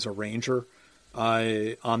who was a ranger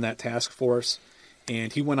on that task force,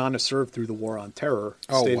 and he went on to serve through the War on Terror,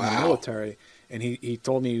 stayed in the military, and he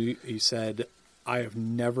told me, he said, I have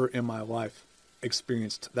never in my life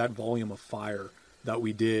experienced that volume of fire that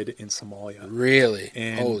we did in Somalia. Really?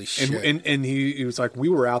 And, holy shit. And he was like, we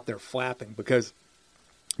were out there flapping because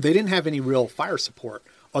they didn't have any real fire support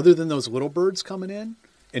other than those little birds coming in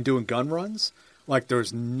and doing gun runs. Like,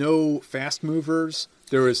 there's no fast movers.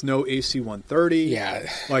 There was no AC-130. Yeah.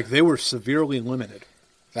 Like, they were severely limited.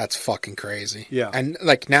 That's fucking crazy. Yeah. And,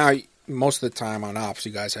 like, now, most of the time on ops,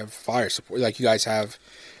 you guys have fire support. Like, you guys have...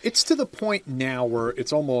 It's to the point now where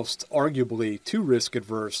it's almost arguably too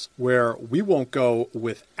risk-adverse, where we won't go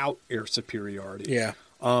without air superiority. Yeah.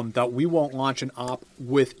 That we won't launch an op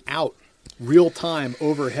without real-time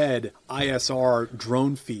overhead ISR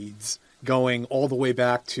drone feeds going all the way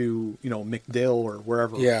back to, McDill or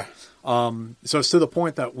wherever. Yeah. So it's to the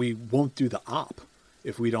point that we won't do the op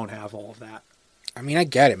if we don't have all of that. I mean, I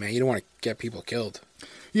get it, man. You don't want to get people killed.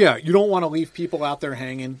 Yeah, you don't want to leave people out there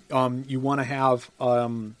hanging. You want to have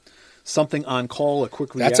something on call, a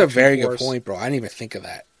quick reaction. That's a very good point, bro. I didn't even think of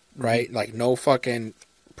that, right? Like, no fucking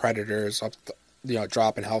predators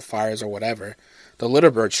dropping Hellfires or whatever. The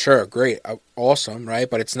Littlebird, sure, great, awesome, right?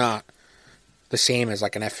 But it's not the same as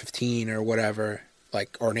like an F-15 or whatever,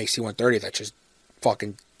 like, or an AC-130 that just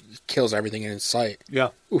fucking kills everything in its sight. Yeah.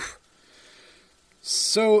 Oof.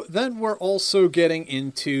 So then we're also getting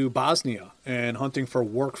into Bosnia and hunting for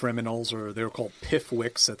war criminals, or they were called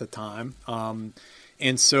PIFWICs at the time.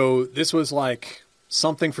 And so this was like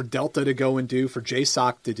something for Delta to go and do, for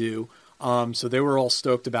JSOC to do. So they were all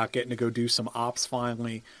stoked about getting to go do some ops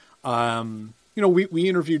finally. We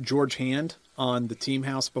interviewed George Hand on the Team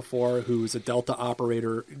House before, who's a Delta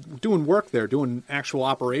operator doing work there, doing actual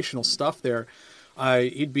operational stuff there.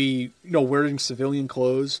 He'd be, wearing civilian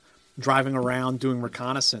clothes, driving around doing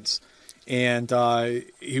reconnaissance. And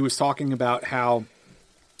he was talking about how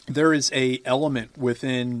there is a element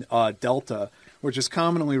within Delta, which is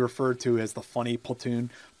commonly referred to as the funny platoon,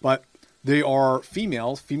 but they are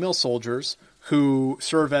female soldiers who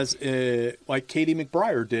serve as, like Katie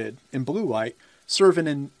McBriar did in Blue Light, serving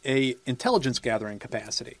in a intelligence gathering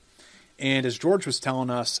capacity. And as George was telling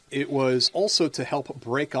us, it was also to help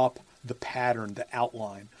break up the pattern, the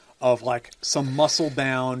outline of like some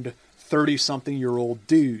muscle-bound 30-something-year-old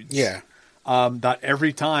dudes. Yeah. That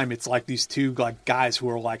every time it's like these two like guys who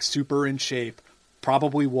are like super in shape,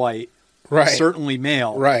 probably white, right? Certainly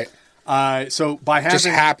male, right? So by having just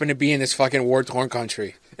happen to be in this fucking war-torn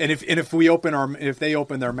country, and if they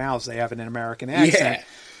open their mouths, they have an American accent. Yeah.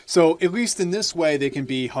 So at least in this way, they can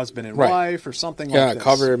be husband and wife or something like this.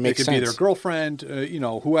 Cover makes sense. They could be their girlfriend,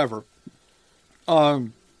 whoever.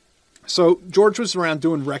 So George was around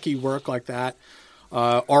doing recce work like that.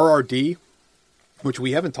 RRD, which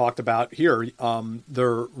we haven't talked about here,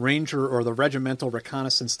 the Ranger or the Regimental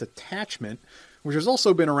Reconnaissance Detachment, which has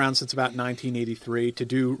also been around since about 1983 to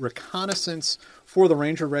do reconnaissance for the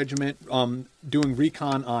Ranger Regiment, doing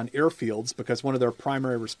recon on airfields, because one of their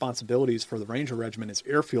primary responsibilities for the Ranger Regiment is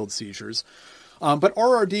airfield seizures. But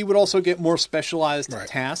RRD would also get more specialized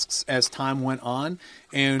tasks as time went on,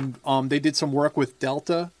 and they did some work with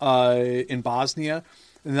Delta in Bosnia.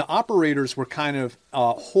 And the operators were kind of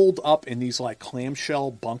holed up in these like clamshell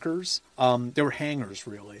bunkers. They were hangars,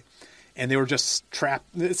 really. And they were just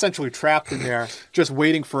essentially trapped in there, just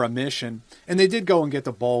waiting for a mission. And they did go and get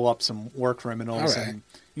to bowl up some war criminals, and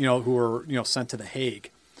who were sent to The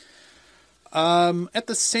Hague. At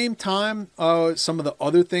the same time, some of the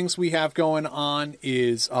other things we have going on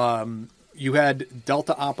is you had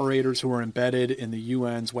Delta operators who were embedded in the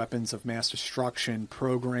UN's Weapons of Mass Destruction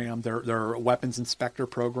program, their weapons inspector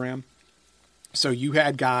program. So you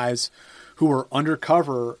had guys who were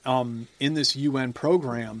undercover in this UN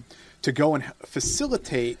program to go and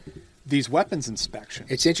facilitate these weapons inspections.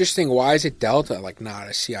 It's interesting. Why is it Delta, like not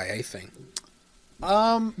a CIA thing?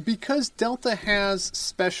 Because Delta has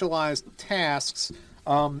specialized tasks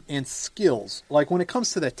and skills. Like when it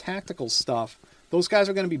comes to the tactical stuff, those guys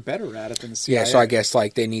are going to be better at it than the CIA. Yeah, so I guess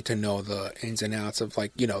like they need to know the ins and outs of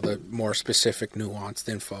like, the more specific, nuanced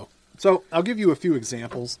info. So I'll give you a few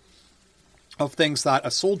examples of things that a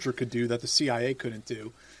soldier could do that the CIA couldn't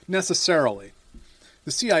do necessarily.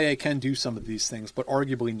 The CIA can do some of these things, but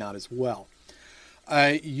arguably not as well.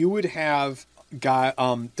 You would have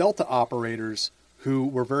Delta operators who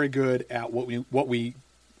were very good at what we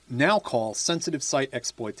now call sensitive site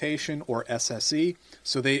exploitation, or SSE.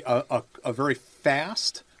 So they a very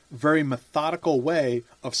fast, very methodical way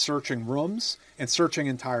of searching rooms and searching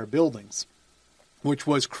entire buildings, which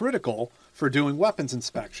was critical for doing weapons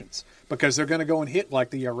inspections, because they're going to go and hit like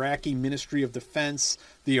the Iraqi Ministry of Defense,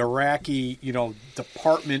 the Iraqi,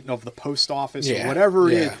 Department of the Post Office, or whatever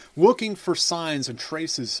it is, looking for signs and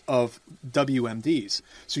traces of WMDs.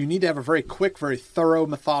 So you need to have a very quick, very thorough,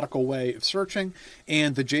 methodical way of searching,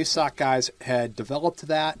 and the JSOC guys had developed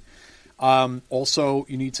that. Also,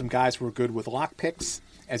 you need some guys who are good with lockpicks.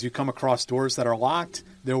 As you come across doors that are locked,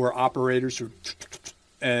 there were operators who...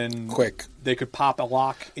 and quick, they could pop a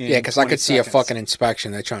lock in because I could see seconds. a fucking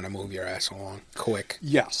inspection. They're trying to move your ass along quick.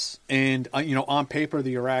 Yes, and on paper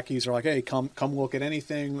the Iraqis are like, hey, come look at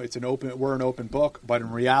anything. We're an open book. But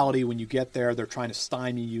in reality, when you get there, they're trying to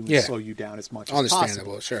stymie you and slow you down as much as possible.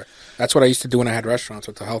 Understandable, sure. That's what I used to do when I had restaurants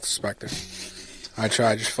with the health inspector. I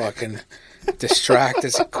tried to just fucking distract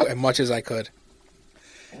as much as I could.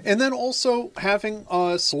 And then also having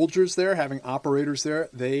soldiers there, having operators there,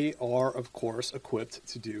 they are, of course, equipped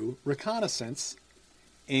to do reconnaissance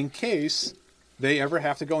in case they ever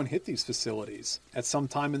have to go and hit these facilities at some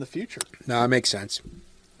time in the future. No, that makes sense.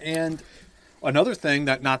 And another thing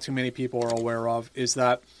that not too many people are aware of is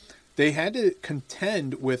that they had to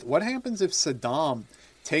contend with what happens if Saddam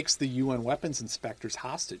takes the UN weapons inspectors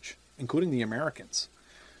hostage, including the Americans.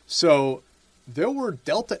 So there were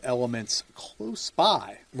Delta elements close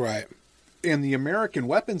by. Right. And the American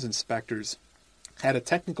weapons inspectors had a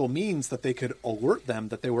technical means that they could alert them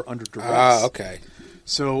that they were under duress. Ah, okay.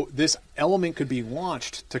 So this element could be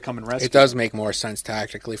launched to come and rescue. It does make more sense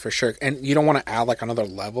tactically, for sure. And you don't want to add like another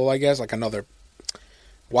level, I guess, like another.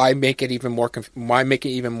 Why make it even more? Why make it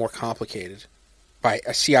even more complicated by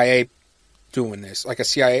a CIA doing this, like a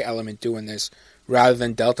CIA element doing this, rather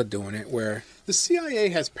than Delta doing it? Where the CIA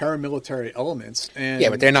has paramilitary elements, and yeah,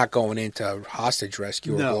 but they're not going into hostage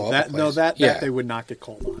rescue. That they would not get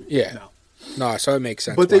called on. Yeah, no, so it makes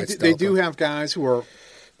sense. But they do have guys who are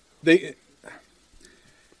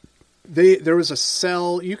There was a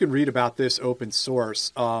cell, you can read about this open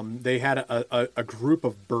source. They had a group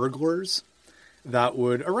of burglars that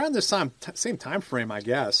would, around this same time frame, I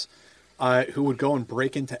guess, who would go and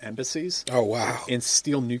break into embassies. Oh, wow. And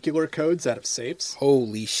steal nuclear codes out of safes.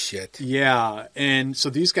 Holy shit. Yeah, and so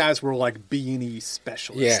these guys were like B&E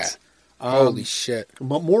specialists. Yeah. Holy shit.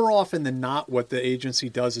 But more often than not, what the agency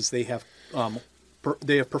does is they have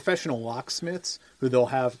professional locksmiths who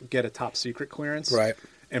they'll get a top secret clearance. Right.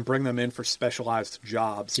 And bring them in for specialized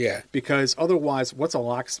jobs. Yeah. Because otherwise, what's a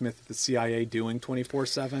locksmith at the CIA doing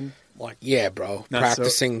 24/7? Like, yeah, bro.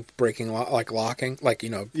 Practicing breaking, locking,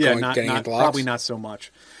 getting into locks. Probably not so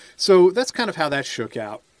much. So that's kind of how that shook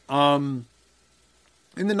out. In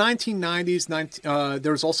the 1990s,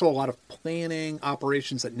 there was also a lot of planning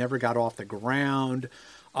operations that never got off the ground.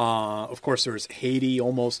 Of course, there was Haiti,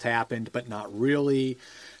 almost happened, but not really.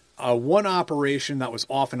 One operation that was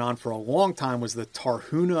off and on for a long time was the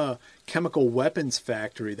Tarhuna chemical weapons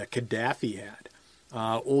factory that Gaddafi had.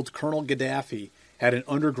 Old Colonel Gaddafi had an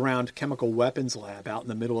underground chemical weapons lab out in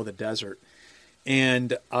the middle of the desert.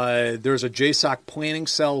 And there's a JSOC planning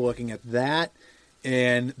cell looking at that.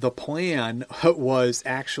 And the plan was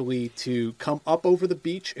actually to come up over the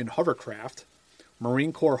beach in hovercraft,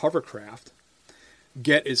 Marine Corps hovercraft,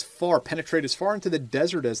 penetrate as far into the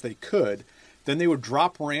desert as they could. Then they would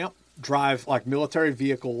drop ramp, drive like military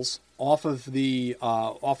vehicles off of the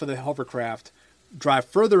hovercraft, drive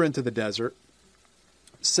further into the desert,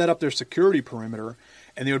 set up their security perimeter,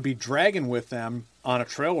 and they would be dragging with them on a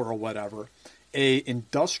trailer or whatever a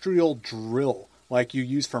industrial drill like you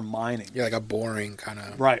use for mining. Yeah, like a boring kind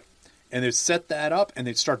of. Right. And they'd set that up and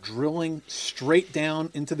they'd start drilling straight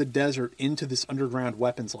down into the desert into this underground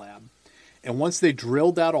weapons lab. And once they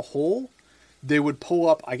drilled out a hole, they would pull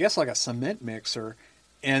up, I guess, like a cement mixer,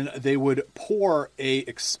 and they would pour a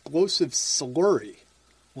explosive slurry,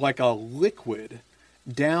 like a liquid,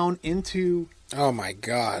 down into oh my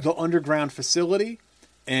god the underground facility.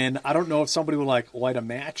 And I don't know if somebody would light a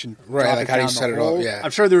match and right, drop like it how down do you set the it hole. up? Yeah,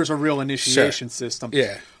 I'm sure there was a real initiation system.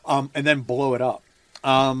 Yeah, and then blow it up.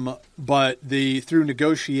 But through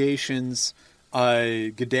negotiations,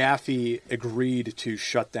 Gaddafi agreed to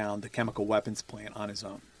shut down the chemical weapons plant on his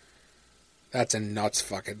own. That's a nuts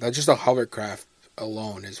fucking. Just a hovercraft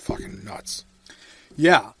alone is fucking nuts.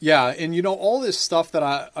 Yeah. And all this stuff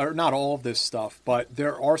or not all of this stuff, but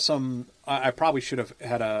there are some, I probably should have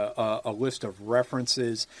had a list of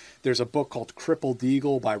references. There's a book called Crippled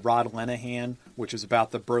Eagle by Rod Lenahan, which is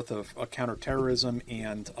about the birth of counterterrorism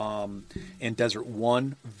and Desert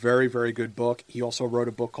One. Very, very good book. He also wrote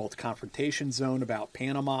a book called Confrontation Zone about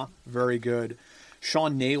Panama. Very good.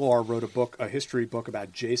 Sean Naylor wrote a history book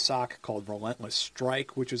about JSOC called Relentless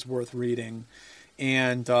Strike, which is worth reading.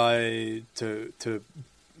 And to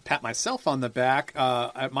pat myself on the back,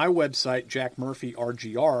 at my website, Jack Murphy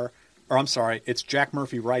RGR, it's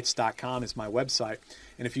jackmurphywrites.com is my website.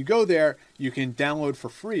 And if you go there, you can download for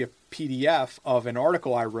free a PDF of an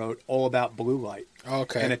article I wrote all about blue light.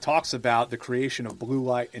 Okay. And it talks about the creation of blue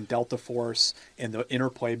light and Delta Force and the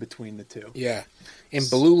interplay between the two. Yeah. In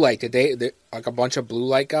blue light, did they like a bunch of blue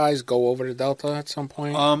light guys go over to Delta at some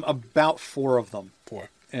point? About 4 of them. 4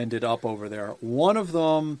 ended up over there. One of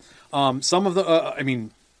them, some of the,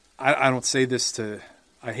 I don't say this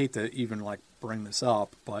I hate to even bring this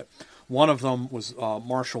up, but one of them was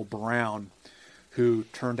Marshall Brown, who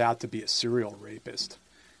turned out to be a serial rapist.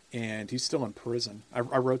 And he's still in prison. I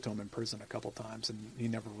wrote to him in prison a couple times, and he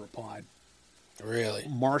never replied. Really?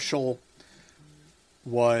 Marshall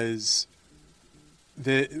was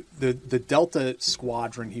the Delta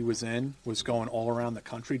squadron he was in was going all around the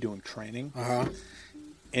country doing training. Uh-huh.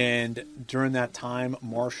 And during that time,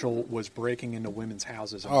 Marshall was breaking into women's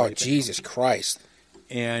houses. Oh, Jesus Christ.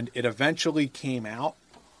 And it eventually came out.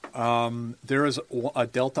 There is a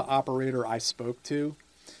Delta operator I spoke to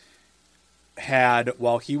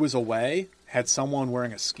while he was away, had someone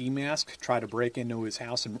wearing a ski mask try to break into his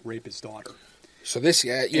house and rape his daughter. So this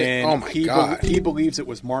guy, and oh my God. He believes it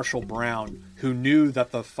was Marshall Brown who knew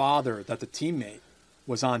that the teammate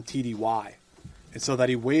was on TDY. And so that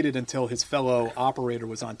he waited until his fellow operator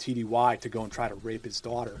was on TDY to go and try to rape his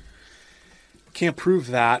daughter. Can't prove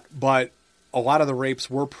that, but a lot of the rapes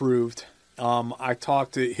were proved. I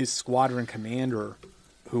talked to his squadron commander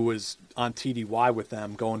who was on TDY with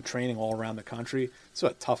them, going training all around the country. So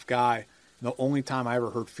a tough guy. The only time I ever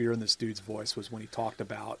heard fear in this dude's voice was when he talked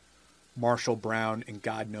about Marshall Brown and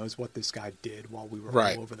God knows what this guy did while we were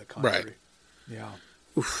all over the country. Right. Yeah.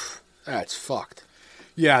 Oof. That's fucked.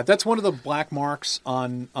 Yeah, that's one of the black marks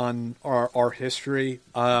on our history.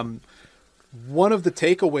 One of the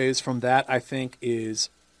takeaways from that, I think, is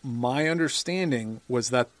my understanding was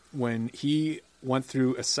that when he went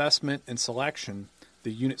through assessment and selection,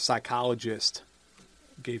 the unit psychologist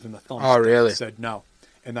gave him the thumbs Oh, down, really? said no.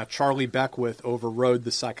 And that Charlie Beckwith overrode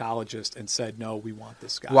the psychologist and said, no, we want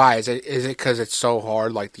this guy. Why? Is it because it's so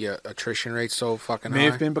hard, like the attrition rate's so fucking high? May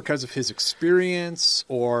have been because of his experience,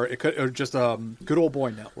 or it could, or just a good old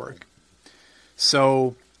boy network.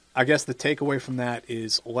 So I guess the takeaway from that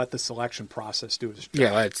is let the selection process do its job.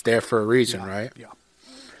 Yeah, it's there for a reason, right? Yeah.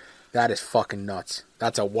 That is fucking nuts.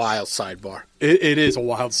 That's a wild sidebar. It is a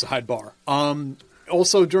wild sidebar.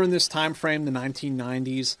 Also, during this time frame, the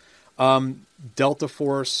 1990s, Delta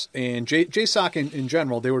Force and JSOC in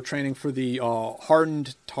general, they were training for the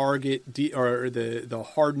hardened target, or the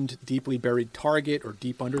hardened deeply buried target or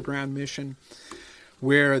deep underground mission,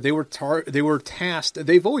 where they were tasked.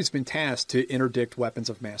 They've always been tasked to interdict weapons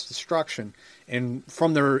of mass destruction, and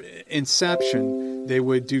from their inception, they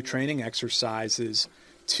would do training exercises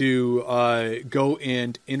to go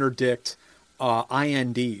and interdict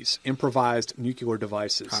INDs, improvised nuclear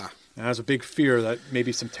devices. Huh. And there's a big fear that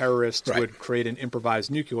maybe some terrorists would create an improvised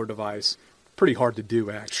nuclear device. Pretty hard to do,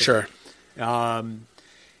 actually. Sure. And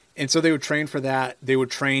so they would train for that. They would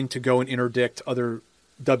train to go and interdict other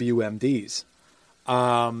WMDs.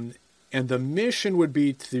 And the mission would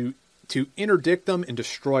be to interdict them and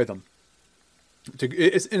destroy them.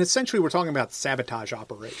 And essentially, we're talking about sabotage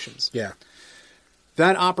operations. Yeah.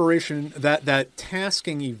 That operation, that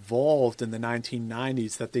tasking evolved in the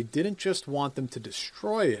 1990s, that they didn't just want them to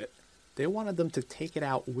destroy it, they wanted them to take it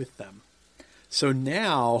out with them. So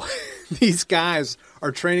now these guys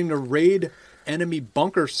are training to raid enemy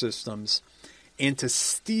bunker systems and to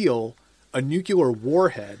steal a nuclear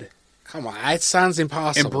warhead. Come on, that sounds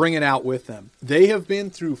impossible. And bring it out with them. They have been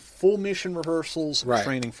through full mission rehearsals,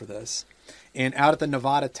 training for this. And out at the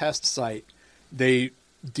Nevada test site,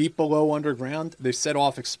 deep below underground, they set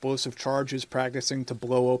off explosive charges, practicing to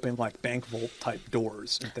blow open like bank vault type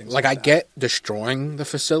doors and things like that. I get destroying the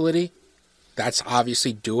facility. That's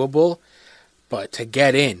obviously doable. But to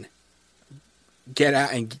get in, get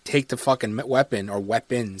out and take the fucking weapon or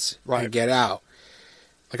weapons and get out.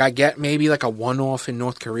 Like, I get maybe like a one-off in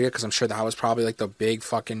North Korea, because I'm sure that was probably like the big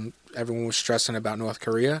fucking, everyone was stressing about North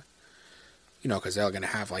Korea. You know, because they're going to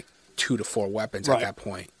have like 2 to 4 weapons at that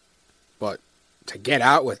point. But to get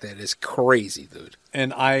out with it is crazy, dude.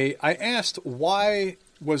 And I asked, why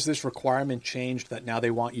was this requirement changed that now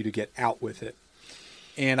they want you to get out with it?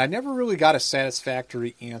 And I never really got a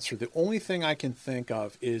satisfactory answer. The only thing I can think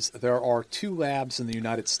of is there are 2 labs in the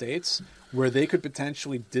United States where they could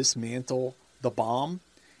potentially dismantle the bomb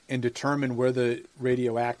and determine where the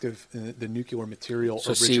radioactive, the nuclear material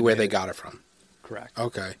originated. So see where they got it from. Correct.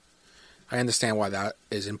 Okay. I understand why that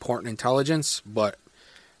is important intelligence, but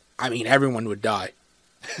I mean, everyone would die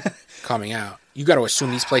coming out. You got to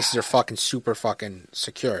assume these places are fucking super fucking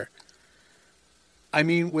secure. I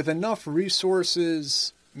mean, with enough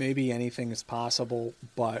resources, maybe anything is possible,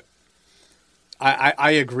 but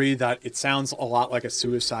I agree that it sounds a lot like a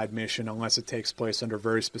suicide mission unless it takes place under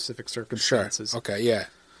very specific circumstances. Sure. Okay, yeah.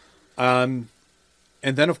 And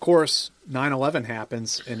then, of course, 9/11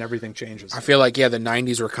 happens and everything changes. I feel like, the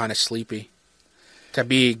 90s were kind of sleepy, to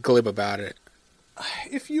be glib about it.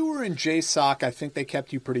 If you were in JSOC, I think they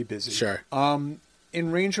kept you pretty busy. Sure.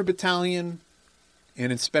 In Ranger Battalion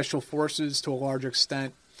and in Special Forces to a large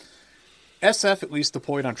extent, SF at least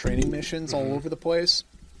deployed on training missions all over the place.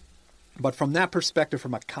 But from that perspective,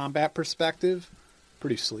 from a combat perspective,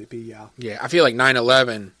 pretty sleepy, yeah. Yeah, I feel like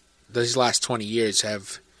 9/11, these last 20 years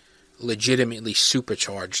have legitimately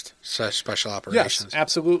supercharged special operations. Yes,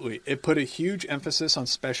 absolutely. It put a huge emphasis on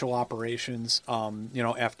special operations.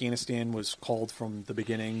 Afghanistan was called from the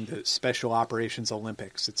beginning the Special Operations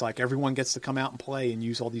Olympics. It's like everyone gets to come out and play and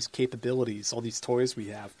use all these capabilities, all these toys we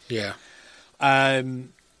have. Yeah. So,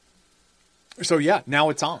 now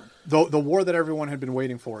it's on. The war that everyone had been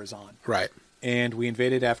waiting for is on. Right. And we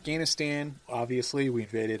invaded Afghanistan, obviously. We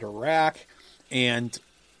invaded Iraq. And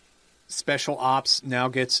special ops now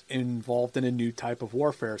gets involved in a new type of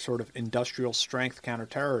warfare, sort of industrial strength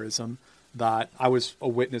counterterrorism, that I was a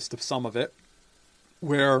witness to some of it,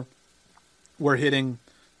 where we're hitting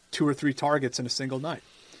 2 or 3 targets in a single night.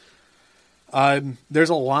 There's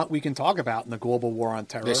a lot we can talk about in the global war on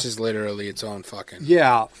terror. This is literally its own fucking...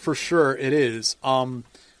 Yeah, for sure it is.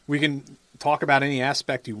 We can talk about any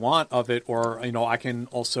aspect you want of it, or, I can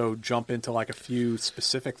also jump into like a few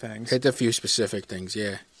specific things. Hit a few specific things,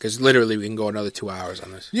 yeah. Because literally we can go another 2 hours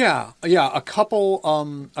on this. Yeah. A couple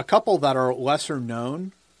that are lesser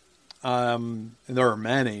known, and there are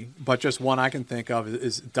many, but just one I can think of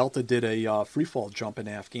is Delta did a freefall jump in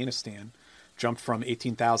Afghanistan, jumped from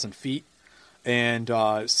 18,000 feet and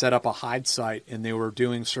set up a hide site, and they were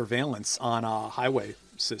doing surveillance on a highway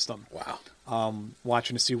system. Wow.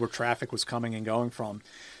 Watching to see where traffic was coming and going from.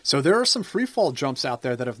 So there are some freefall jumps out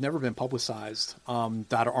there that have never been publicized,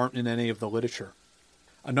 that aren't in any of the literature.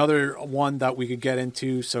 Another one that we could get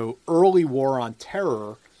into, so early war on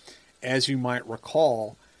terror, as you might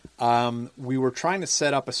recall, we were trying to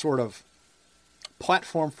set up a sort of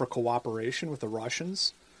platform for cooperation with the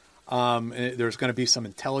Russians. And there's going to be some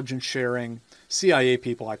intelligence sharing. CIA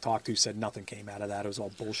people I talked to said nothing came out of that. It was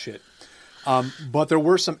all bullshit. But there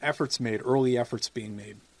were some efforts made, early efforts being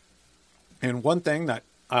made. And one thing that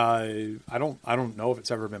I don't know if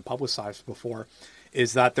it's ever been publicized before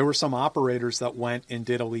is that there were some operators that went and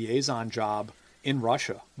did a liaison job in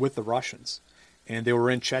Russia with the Russians. And they were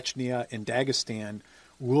in Chechnya and Dagestan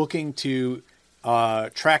looking to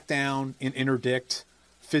track down and interdict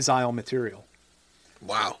fissile material.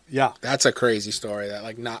 Wow. Yeah. That's a crazy story that,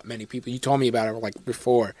 like, not many people... You told me about it, like,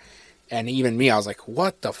 before. And even me, I was like,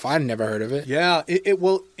 what the fuck? I've never heard of it. Yeah.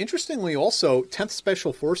 Well, interestingly also, 10th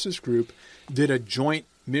Special Forces Group did a joint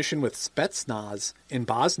mission with Spetsnaz in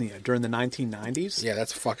Bosnia during the 1990s. Yeah,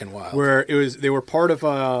 that's fucking wild. Where they were part of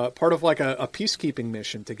like a peacekeeping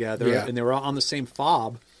mission together, yeah. And they were on the same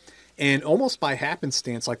fob. And almost by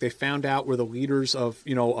happenstance, like, they found out where the leaders of,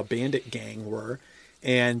 a bandit gang were.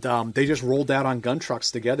 And they just rolled out on gun trucks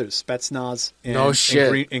together, Spetsnaz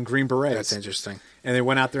and Green Berets. That's interesting. And they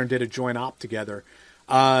went out there and did a joint op together.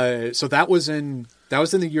 So that was in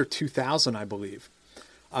the year 2000, I believe.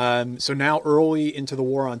 So now early into the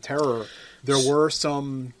war on terror, there were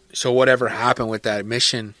some... So whatever happened with that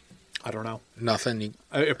mission? I don't know. Nothing?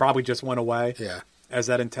 It probably just went away. Yeah. As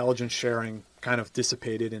that intelligence sharing kind of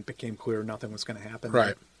dissipated and became clear nothing was going to happen.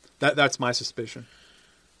 Right. That's my suspicion.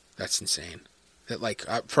 That's insane. That, like,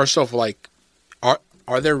 first off, like,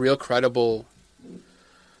 are there real credible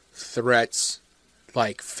threats,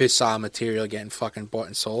 like fissile material getting fucking bought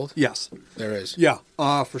and sold? Yes. There is. Yeah,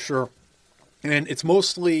 for sure. And it's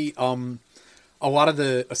mostly, a lot of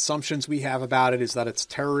the assumptions we have about it is that it's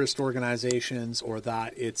terrorist organizations, or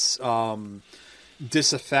that it's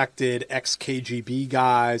disaffected ex-KGB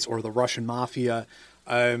guys or the Russian mafia.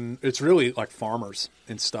 It's really like farmers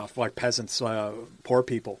and stuff, like peasants, poor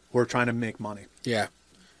people who are trying to make money. Yeah.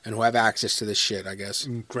 And who have access to this shit, I guess.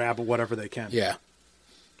 And grab whatever they can. Yeah.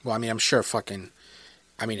 Well, I mean, I'm sure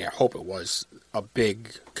I hope it was a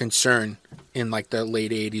big concern in, like, the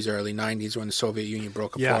late 80s, early 90s when the Soviet Union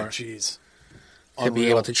broke apart. Yeah, jeez. To be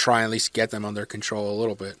able to try and at least get them under control a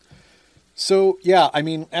little bit. So, yeah, I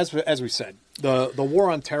mean, as we said, the war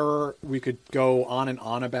on terror, we could go on and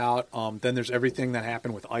on about. Then there's everything that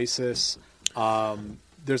happened with ISIS.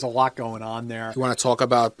 There's a lot going on there. You want to talk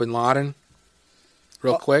about Bin Laden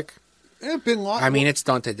real quick? Yeah, Bin Laden. I mean, it's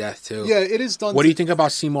done to death, too. Yeah, it is done. What do you think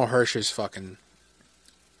about Seymour Hersh's fucking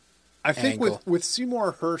I think angle? with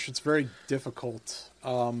Seymour Hersh, it's very difficult.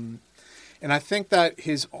 And I think that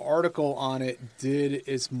his article on it did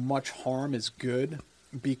as much harm as good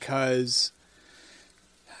because,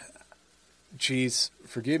 geez,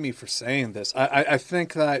 forgive me for saying this. I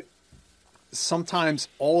think that sometimes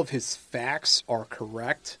all of his facts are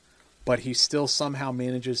correct, but he still somehow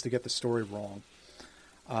manages to get the story wrong.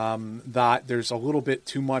 That there's a little bit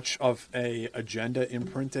too much of a agenda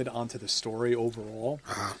imprinted onto the story overall.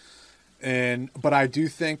 Uh-huh. But I do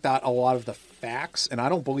think that a lot of the facts, and I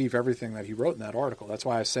don't believe everything that he wrote in that article. That's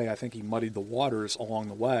why I say I think he muddied the waters along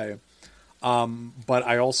the way. But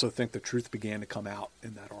I also think the truth began to come out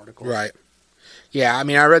in that article. Right. Yeah, I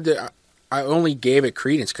mean, I only gave it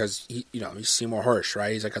credence because, he's Seymour Hersh,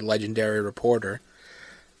 right? He's like a legendary reporter.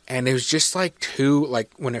 And it was just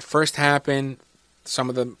when it first happened, some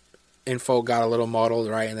of the info got a little muddled,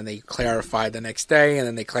 right? And then they clarified the next day, and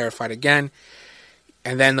then they clarified again.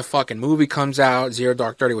 And then the fucking movie comes out, Zero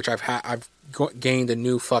Dark 30, which I've gained a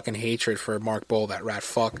new fucking hatred for Mark Bull, that rat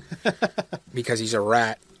fuck, because he's a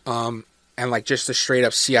rat. And like just the straight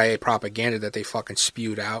up CIA propaganda that they fucking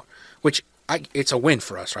spewed out, which it's a win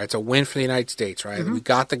for us, right? It's a win for the United States, right? We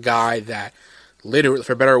got the guy that literally,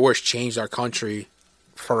 for better or worse, changed our country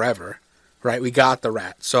forever, right? We got the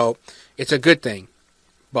rat. So it's a good thing.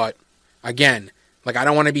 But again, like, I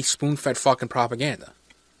don't want to be spoon-fed fucking propaganda.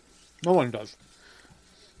 No one does.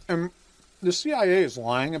 And the CIA is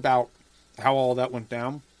lying about how all that went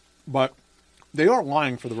down, but they aren't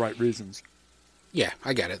lying for the right reasons. Yeah,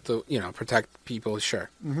 I get it. Protect people, sure.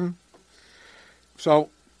 Mm-hmm. So,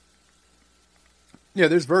 yeah,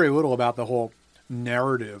 there's very little about the whole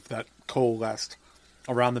narrative that coalesced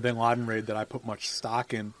around the Bin Laden raid that I put much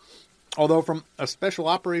stock in. Although from a special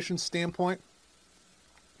operations standpoint,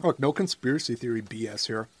 look, no conspiracy theory BS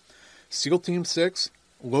here. SEAL Team 6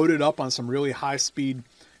 loaded up on some really high-speed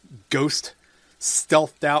ghost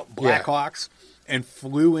stealthed out Blackhawks and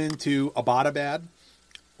flew into Abbottabad,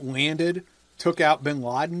 landed, took out Bin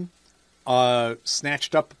Laden,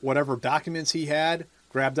 snatched up whatever documents he had,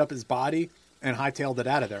 grabbed up his body, and hightailed it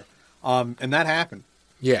out of there. And that happened.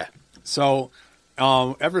 Yeah. So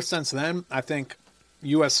ever since then, I think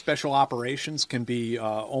U.S. Special Operations can be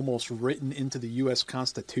almost written into the U.S.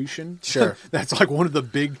 Constitution. Sure. That's like one of the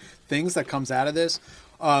big things that comes out of this.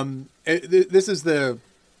 This is the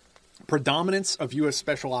predominance of U.S.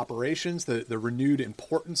 Special Operations, the renewed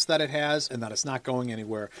importance that it has, and that it's not going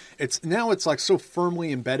anywhere. It's like so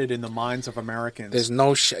firmly embedded in the minds of Americans. There's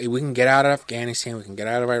no we can get out of Afghanistan, we can get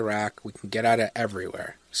out of Iraq, we can get out of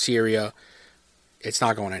everywhere. Syria, it's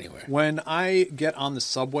not going anywhere. When I get on the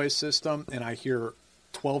subway system and I hear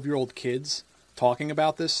 12-year-old kids talking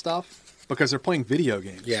about this stuff, because they're playing video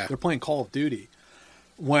games. Yeah. They're playing Call of Duty.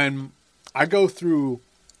 When I go through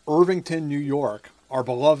Irvington, New York, our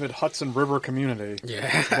beloved Hudson River community,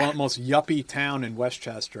 most yuppie town in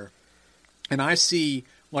Westchester, and I see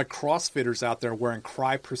like CrossFitters out there wearing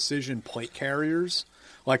Cry Precision plate carriers,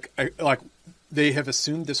 like they have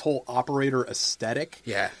assumed this whole operator aesthetic.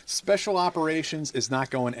 Yeah. Special Operations is not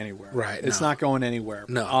going anywhere. Right. It's not going anywhere.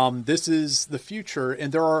 No. This is the future,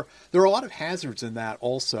 and there are a lot of hazards in that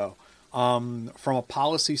also. From a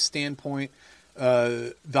policy standpoint,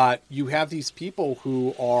 that you have these people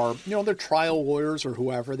who are, they're trial lawyers or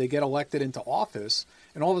whoever, they get elected into office,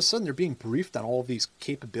 and all of a sudden they're being briefed on all of these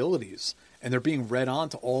capabilities, and they're being read on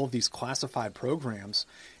to all of these classified programs,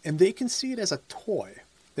 and they can see it as a toy.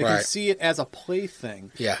 They can see it as a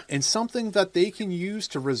plaything. Yeah. And something that they can use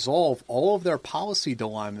to resolve all of their policy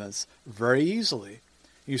dilemmas very easily.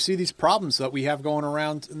 You see these problems that we have going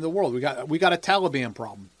around in the world. We got a Taliban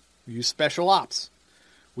problem. We use special ops.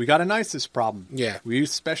 We got an ISIS problem. Yeah. We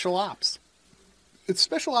use special ops.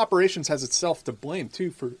 Special Operations has itself to blame,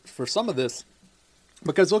 too, for some of this.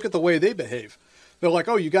 Because look at the way they behave. They're like,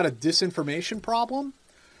 oh, you got a disinformation problem?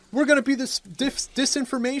 We're going to be this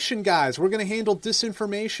disinformation guys. We're going to handle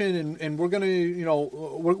disinformation, and we're going to,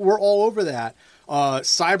 we're all over that.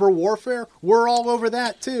 Cyber warfare, we're all over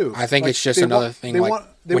that, too. I think it's just another thing.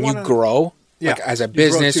 When you grow, as a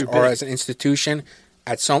business or as an institution,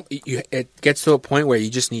 it gets to a point where you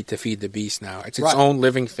just need to feed the beast now. It's its own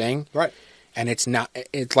living thing. Right. And it's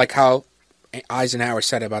like how Eisenhower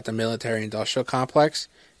said about the military-industrial complex.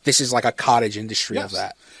 This is like a cottage industry of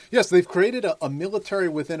that. Yes, they've created a military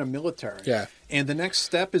within a military. Yeah. And the next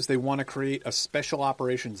step is they want to create a special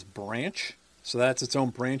operations branch. So that's its own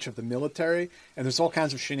branch of the military. And there's all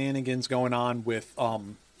kinds of shenanigans going on with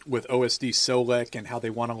OSD SOLIC and how they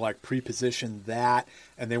want to like pre-position that.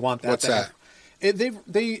 And they want that. What's that?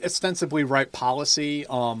 They ostensibly write policy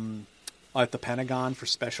at the Pentagon for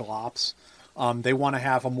special ops. They want to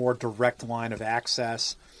have a more direct line of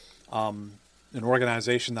access. An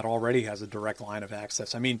organization that already has a direct line of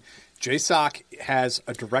access. I mean, JSOC has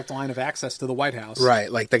a direct line of access to the White House. Right,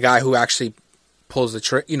 like the guy who actually pulls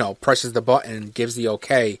presses the button and gives the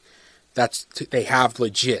okay. They have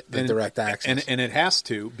legit direct access. And it has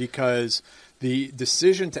to, because the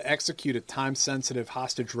decision to execute a time-sensitive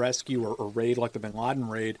hostage rescue or raid like the Bin Laden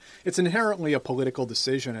raid, it's inherently a political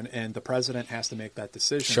decision, and the president has to make that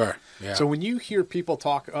decision. Sure. Yeah. So when you hear people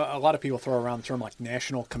talk, a lot of people throw around the term like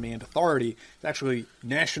National Command Authority. It's actually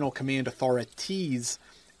National Command Authorities.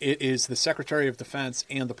 It is the Secretary of Defense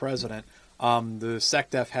and the president. The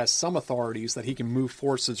SecDef has some authorities that he can move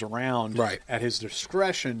forces around at his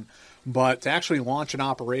discretion. But to actually launch an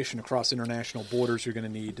operation across international borders, you're going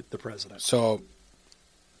to need the president. So,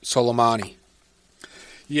 Soleimani.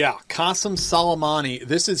 Yeah, Qasem Soleimani.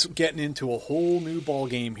 This is getting into a whole new ball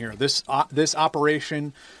game here. This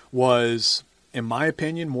operation was, in my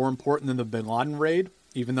opinion, more important than the Bin Laden raid,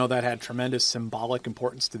 even though that had tremendous symbolic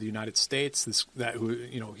importance to the United States. He's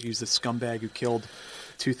the scumbag who killed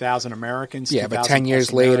 2,000 Americans. Yeah, but 10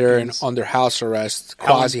 years later and under house arrest,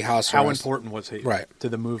 quasi-house arrest. How important was he to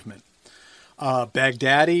the movement?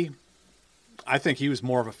 Baghdadi, I think he was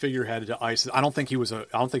more of a figurehead to ISIS. I don't think he was a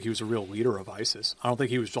real leader of ISIS. I don't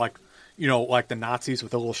think he was like the Nazis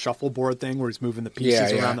with a little shuffleboard thing where he's moving the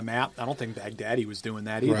pieces around the map. I don't think Baghdadi was doing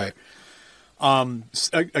that either. Right.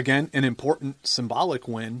 Again, an important symbolic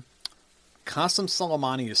win. Qasem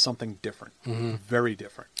Soleimani is something different, very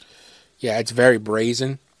different. Yeah, it's very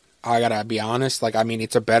brazen. I gotta be honest. Like, I mean,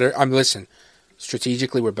 listen,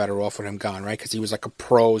 strategically, we're better off with him gone, right? Because he was like a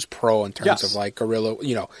pro's pro in terms of like guerrilla.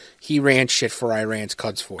 He ran shit for Iran's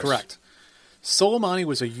Quds Force. Correct. Soleimani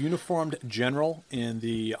was a uniformed general in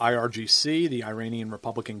the IRGC, the Iranian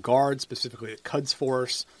Republican Guard, specifically the Quds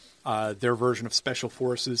Force, their version of special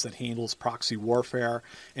forces that handles proxy warfare,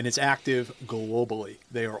 and is active globally.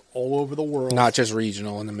 They are all over the world. Not just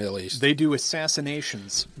regional in the Middle East. They do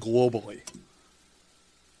assassinations globally.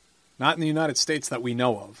 Not in the United States that we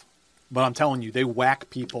know of. But I'm telling you, they whack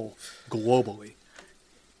people globally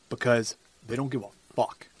because they don't give a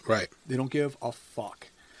fuck. Right. They don't give a fuck.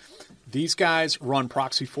 These guys run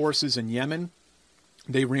proxy forces in Yemen.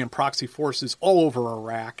 They ran proxy forces all over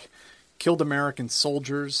Iraq, killed American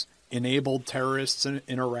soldiers, enabled terrorists in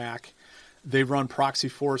Iraq. They run proxy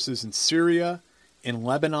forces in Syria, in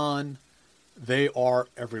Lebanon. They are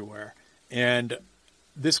everywhere. And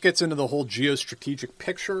this gets into the whole geostrategic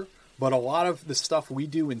picture. But a lot of the stuff we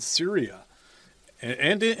do in Syria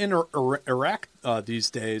and in Iraq these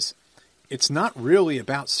days, it's not really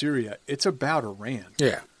about Syria. It's about Iran.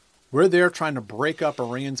 Yeah. We're there trying to break up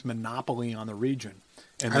Iran's monopoly on the region.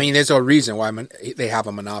 And there's a reason why they have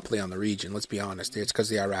a monopoly on the region. Let's be honest. It's because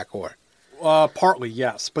of the Iraq War. Partly,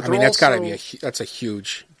 yes. But that's got to be that's a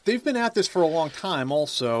huge... They've been at this for a long time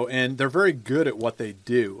also, and they're very good at what they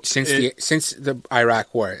do. Since the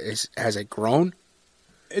Iraq War, has it grown?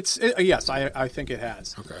 Yes, I think it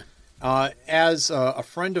has. Okay. As a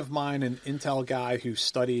friend of mine, an intel guy who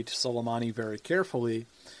studied Soleimani very carefully,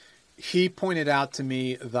 he pointed out to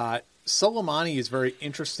me that Soleimani is very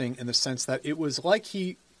interesting in the sense that it was like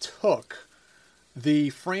he took the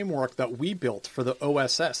framework that we built for the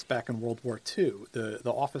OSS back in World War II, the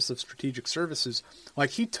Office of Strategic Services. Like,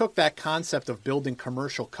 he took that concept of building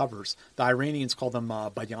commercial covers. The Iranians call them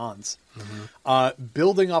bayans.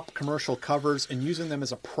 Building up commercial covers and using them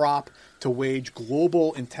as a prop to wage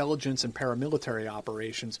global intelligence and paramilitary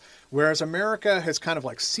operations, whereas America has kind of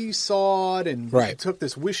like seesawed and took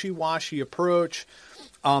this wishy-washy approach.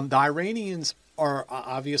 The Iranians are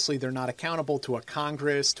obviously, they're not accountable to a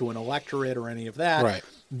Congress, to an electorate, or any of that. Right.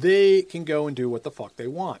 They can go and do what the fuck they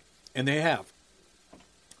want, and they have.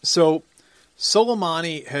 So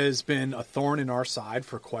Soleimani has been a thorn in our side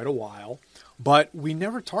for quite a while, but we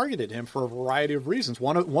never targeted him for a variety of reasons.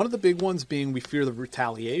 One of the big ones being we fear the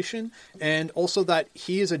retaliation, and also that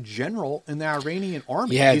he is a general in the Iranian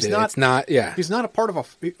army. Yeah, he's not a part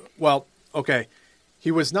of he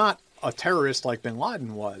was not a terrorist like bin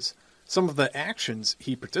Laden was. Some of the actions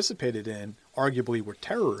he participated in arguably were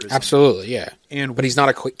terrorism. Absolutely, yeah. But he's not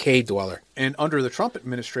a cave dweller. And under the Trump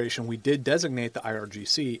administration, we did designate the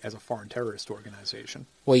IRGC as a foreign terrorist organization.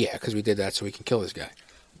 Well, yeah, because we did that so we can kill this guy.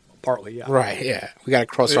 Partly, yeah. Right, yeah. We got to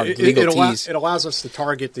cross our legal T's. It allows us to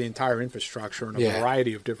target the entire infrastructure in a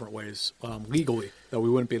variety of different ways legally that we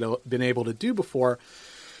wouldn't been able to do before.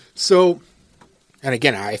 So, and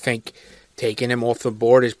again, I think taking him off the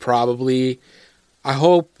board is probably,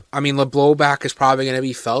 the blowback is probably going to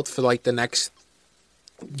be felt for like the next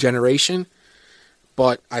generation.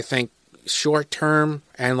 But I think short term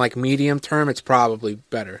and like medium term, it's probably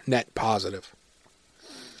better, net positive.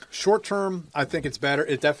 Short term, I think it's better.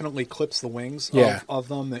 It definitely clips the wings of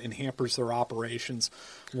them and hampers their operations.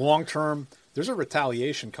 Long term, there's a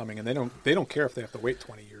retaliation coming, and they don't care if they have to wait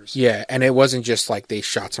 20 years. Yeah, and it wasn't just like they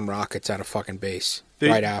shot some rockets at a fucking base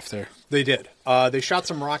right after. They did. They shot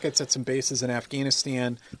some rockets at some bases in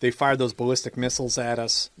Afghanistan. They fired those ballistic missiles at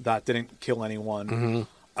us that didn't kill anyone.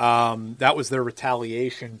 Mm-hmm. That was their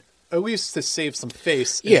retaliation, at least to save some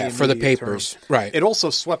face. For the papers. Term. Right. It also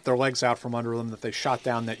swept their legs out from under them that they shot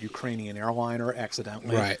down that Ukrainian airliner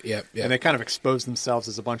accidentally. Right, yep. And they kind of exposed themselves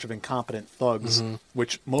as a bunch of incompetent thugs,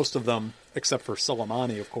 which most of them, except for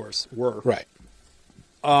Soleimani, of course, were. Right.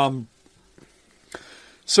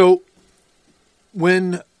 So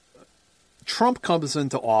when Trump comes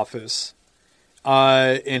into office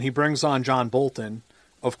and he brings on John Bolton,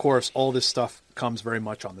 of course, all this stuff comes very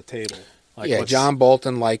much on the table. Like John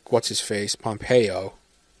Bolton, like what's-his-face, Pompeo,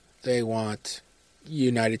 they want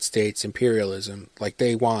United States imperialism. Like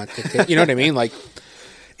they want, you know what I mean? Like,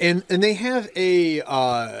 and they have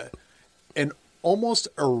an almost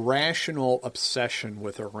irrational obsession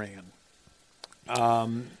with Iran.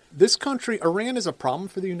 this country, Iran is a problem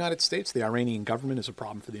for the United States. The Iranian government is a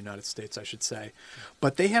problem for the United States, I should say.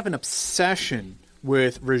 But they have an obsession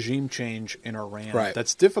with regime change in Iran. Right.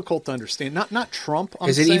 That's difficult to understand. Not Trump.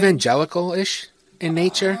 Is it evangelical-ish in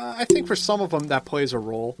nature? I think for some of them that plays a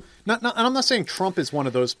role. And I'm not saying Trump is one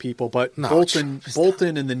of those people, but No, Bolton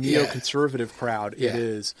and the neoconservative crowd, it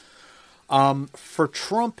is. For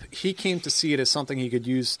Trump, he came to see it as something he could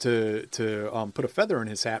use to put a feather in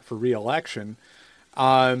his hat for re-election.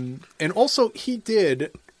 And also,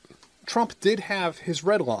 Trump did have his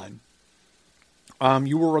red line.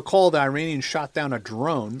 You will recall the Iranians shot down a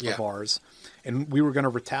drone of ours, and we were going to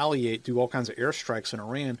retaliate, do all kinds of airstrikes in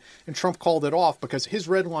Iran, and Trump called it off because his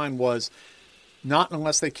red line was not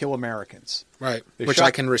unless they kill Americans. Right, which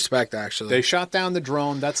I can respect, actually. They shot down the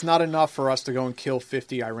drone. That's not enough for us to go and kill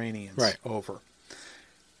 50 Iranians. Right. Over.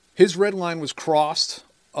 His red line was crossed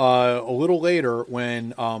a little later when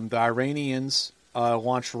the Iranians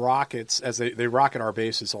launched rockets, as they rocket our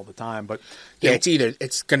bases all the time. But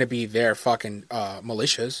it's going to be their fucking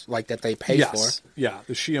militias, like that they pay for. Yeah,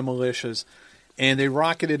 the Shia militias. And they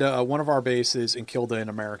rocketed one of our bases and killed an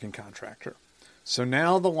American contractor. So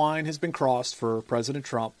now the line has been crossed for President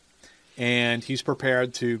Trump, and he's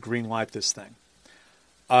prepared to greenlight this thing.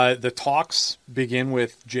 The talks begin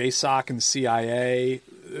with JSOC and the CIA.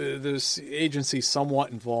 The agency's somewhat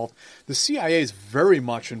involved. The CIA is very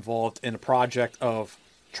much involved in a project of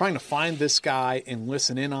trying to find this guy and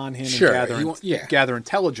listen in on him and gather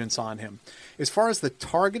intelligence on him. As far as the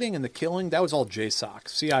targeting and the killing, that was all JSOC.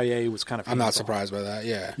 CIA was kind of... I'm not surprised by that,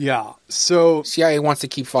 yeah. Yeah, so... CIA wants to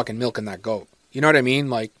keep fucking milking that goat. You know what I mean?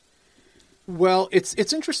 Like... Well,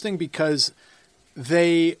 it's interesting because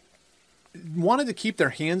they wanted to keep their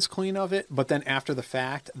hands clean of it, but then after the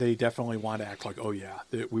fact, they definitely want to act like, oh yeah,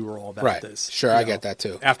 we were all about this. Sure, I get that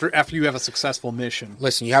too. After you have a successful mission.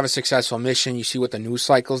 Listen, you have a successful mission, you see what the news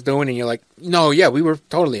cycle's doing, and you're like, no, yeah, we were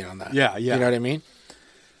totally in on that. Yeah. You know what I mean?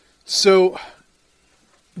 So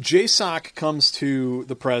JSOC comes to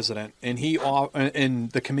the president, and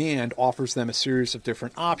and the command offers them a series of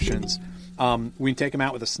different options. We can take him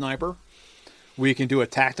out with a sniper. We can do a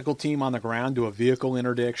tactical team on the ground, do a vehicle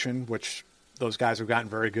interdiction, which those guys have gotten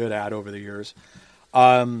very good at over the years. We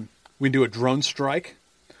can do a drone strike,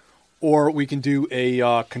 or we can do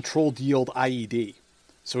a controlled yield IED.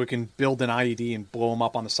 So we can build an IED and blow them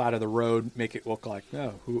up on the side of the road, make it look like,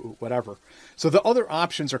 whatever. So the other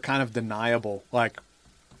options are kind of deniable. Like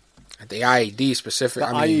the IED specific.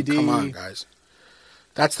 IED, come on, guys.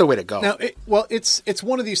 That's the way to go. Now, it's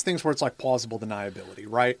one of these things where it's like plausible deniability,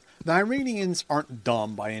 right? The Iranians aren't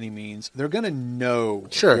dumb by any means. They're going to know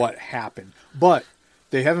what happened, but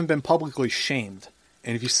they haven't been publicly shamed.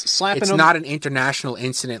 And if you slap them... It's not an international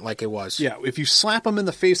incident like it was. Yeah, if you slap them in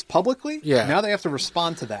the face publicly, now they have to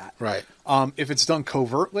respond to that. Right. If it's done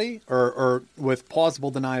covertly or with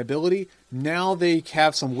plausible deniability, now they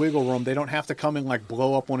have some wiggle room. They don't have to come and like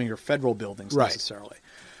blow up one of your federal buildings necessarily.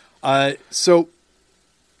 So...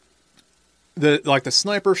 The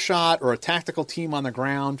sniper shot or a tactical team on the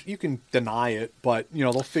ground, you can deny it, but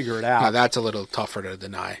they'll figure it out. No, that's a little tougher to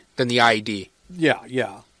deny than the IED.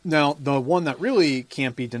 Yeah. Now the one that really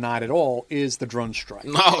can't be denied at all is the drone strike.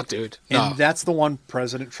 No, dude. And that's the one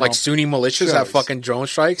President Trump, like Sunni militias have fucking drone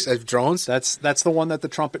strikes as drones. That's the one that the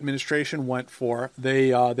Trump administration went for.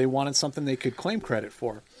 They wanted something they could claim credit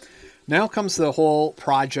for. Now comes the whole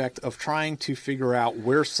project of trying to figure out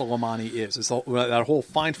where Soleimani is. It's that whole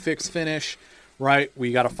find, fix, finish, right?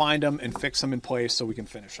 We got to find him and fix him in place so we can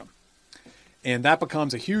finish him. And that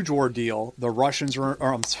becomes a huge ordeal. The Russians the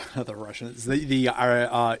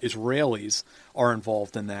Israelis are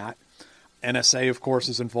involved in that. NSA, of course,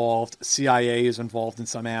 is involved. CIA is involved in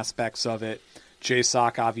some aspects of it.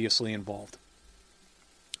 JSOC obviously involved.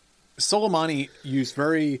 Soleimani used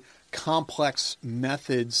very complex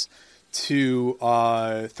methods to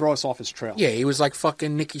throw us off his trail. Yeah, he was like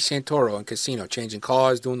fucking Nicky Santoro in Casino, changing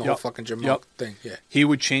cars, doing the whole fucking Jamal thing. Yeah, he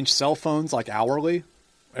would change cell phones like hourly,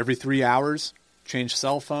 every 3 hours, change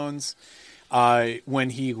cell phones. When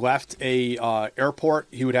he left a airport,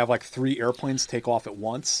 he would have like 3 airplanes take off at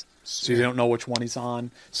once, so you don't know which one he's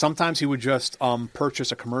on. Sometimes he would just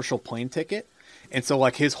purchase a commercial plane ticket, and so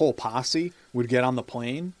like his whole posse would get on the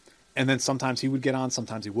plane, and then sometimes he would get on,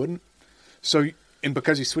 sometimes he wouldn't. So. And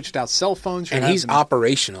because he switched out cell phones... And he's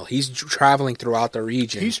operational. He's traveling throughout the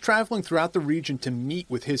region. He's traveling throughout the region to meet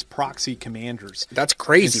with his proxy commanders. That's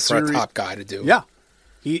crazy for a top guy to do. Yeah.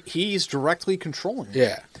 He's directly controlling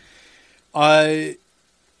it. Yeah.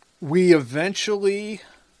 We eventually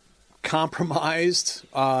compromised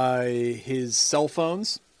his cell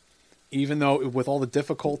phones, even though with all the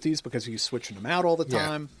difficulties because he's switching them out all the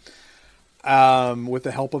time. with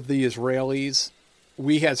the help of the Israelis.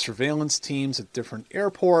 We had surveillance teams at different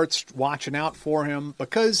airports watching out for him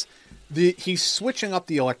because he's switching up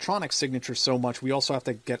the electronic signature so much. We also have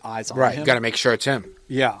to get eyes on him. Right, got to make sure it's him.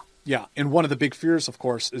 Yeah. And one of the big fears, of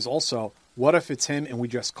course, is also what if it's him and we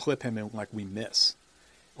just clip him and we miss?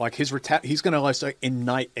 Like he's going to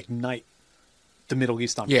ignite the Middle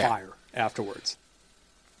East on fire afterwards.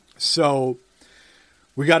 So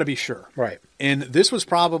we got to be sure. Right. And this was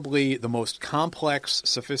probably the most complex,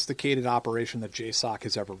 sophisticated operation that JSOC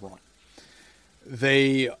has ever run.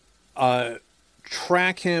 They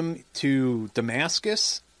track him to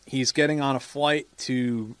Damascus. He's getting on a flight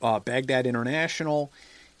to Baghdad International.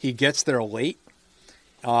 He gets there late.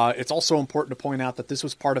 It's also important to point out that this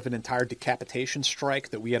was part of an entire decapitation strike,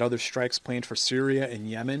 that we had other strikes planned for Syria and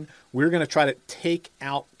Yemen. We were going to try to take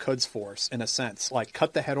out Quds Force, in a sense, like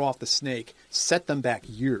cut the head off the snake, set them back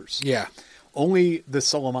years. Yeah. Only the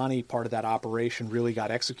Soleimani part of that operation really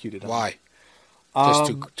got executed. Why?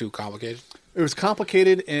 Just too complicated? It was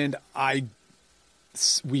complicated, and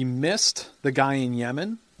we missed the guy in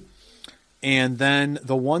Yemen. And then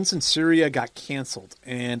the ones in Syria got canceled.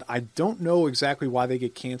 And I don't know exactly why they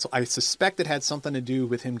get canceled. I suspect it had something to do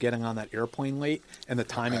with him getting on that airplane late and the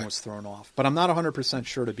timing was thrown off. But I'm not 100%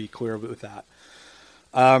 sure, to be clear with that.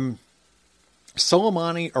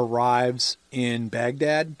 Soleimani arrives in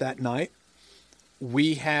Baghdad that night.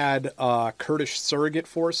 We had Kurdish surrogate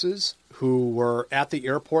forces who were at the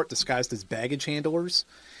airport disguised as baggage handlers.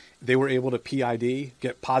 They were able to PID,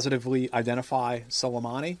 positively identify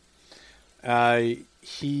Soleimani.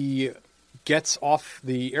 He gets off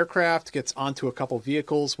the aircraft, gets onto a couple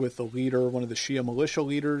vehicles with the leader, one of the Shia militia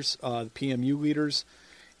leaders, the PMU leaders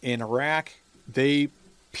in Iraq. They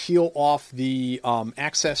peel off the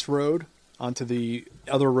access road onto the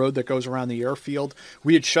other road that goes around the airfield.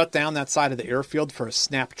 We had shut down that side of the airfield for a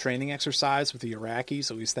snap training exercise with the Iraqis.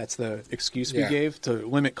 At least that's the excuse we gave, to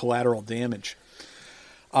limit collateral damage.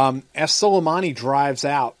 As Soleimani drives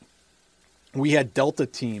out, we had Delta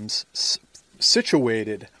teams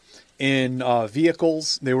situated in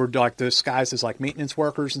vehicles. They were disguised as maintenance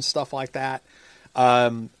workers and stuff like that,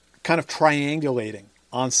 kind of triangulating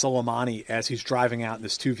on Soleimani as he's driving out in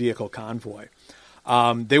this 2-vehicle convoy.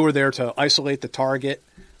 They were there to isolate the target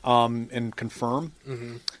and confirm.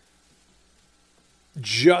 Mm-hmm.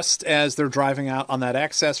 Just as they're driving out on that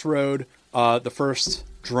access road, the first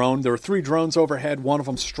drone, there were 3 drones overhead. One of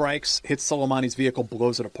them strikes, hits Soleimani's vehicle,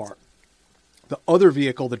 blows it apart. The other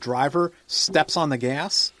vehicle, the driver, steps on the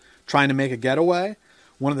gas, trying to make a getaway.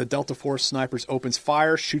 One of the Delta Force snipers opens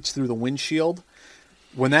fire, shoots through the windshield.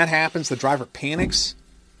 When that happens, the driver panics,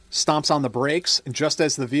 stomps on the brakes, and just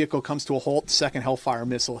as the vehicle comes to a halt, the second Hellfire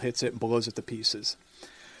missile hits it and blows it to pieces.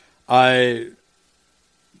 One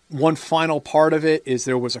final part of it is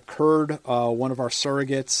there was a Kurd, one of our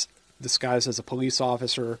surrogates, disguised as a police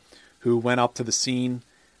officer, who went up to the scene,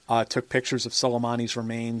 took pictures of Soleimani's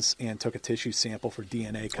remains, and took a tissue sample for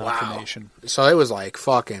DNA confirmation. Wow. So it was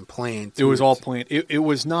fucking planned. It was all planned. It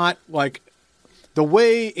was not the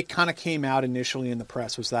way it kind of came out initially in the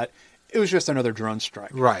press was that it was just another drone strike.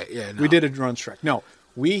 Right, yeah. No. We did a drone strike. No,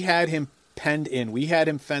 we had him penned in. We had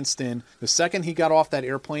him fenced in. The second he got off that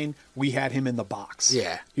airplane, we had him in the box.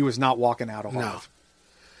 Yeah. He was not walking out alive. No.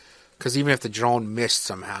 Because even if the drone missed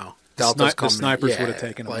somehow, the snipers would have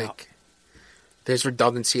taken him out. There's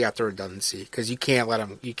redundancy after redundancy because you can't let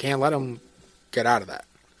them get out of that.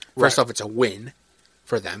 First off, it's a win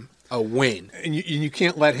for them, a win, and you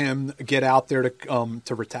can't let him get out there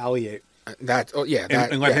to retaliate. Let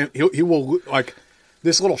him. He will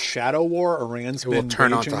this little shadow war Iran's been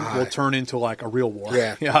waging will turn into a real war.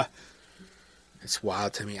 Yeah. It's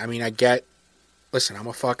wild to me. I mean, listen, I'm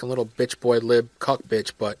a fucking little bitch boy lib cuck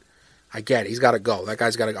bitch, but I get it. He's got to go. That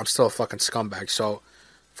guy's got to go. I'm still a fucking scumbag. So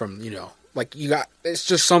it's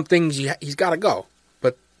just some things he's got to go.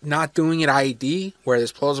 But not doing it IED, where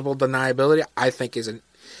there's plausible deniability, I think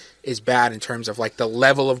is bad in terms of the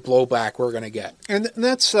level of blowback we're going to get. And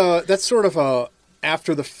that's sort of a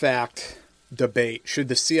after the fact debate. Should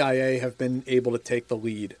the CIA have been able to take the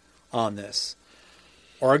lead on this?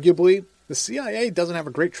 Arguably, the CIA doesn't have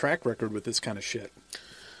a great track record with this kind of shit.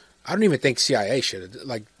 I don't even think CIA should.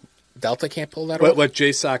 Delta can't pull that off? Let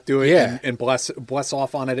JSOC do it and bless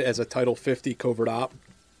off on it as a Title 50 covert op,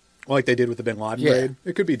 like they did with the Bin Laden raid.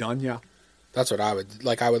 It could be done, yeah. That's what I would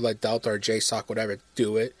I would let Delta or JSOC, whatever,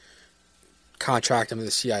 do it, contract them to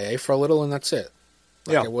the CIA for a little, and that's it.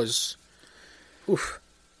 It was... Oof.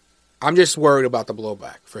 I'm just worried about the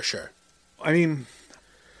blowback, for sure. I mean,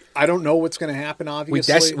 I don't know what's going to happen,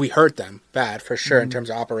 obviously. We hurt them bad, for sure, in terms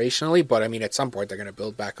of operationally, but, I mean, at some point they're going to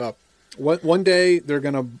build back up. One day they're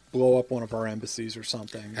going to blow up one of our embassies or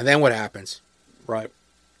something. And then what happens? Right.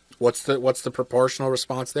 What's the proportional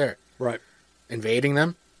response there? Right. Invading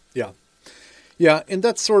them? Yeah. Yeah, and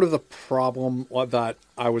that's sort of the problem that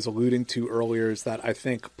I was alluding to earlier, is that I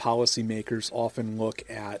think policymakers often look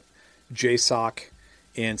at JSOC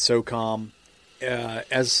and SOCOM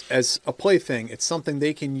as a plaything. It's something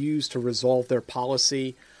they can use to resolve their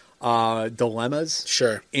policy dilemmas.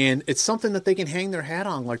 Sure. And it's something that they can hang their hat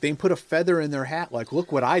on. Like, they can put a feather in their hat. Like,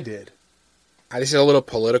 look what I did. This is a little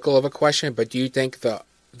political of a question, but do you think the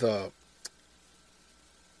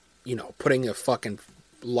putting a fucking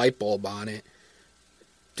light bulb on it,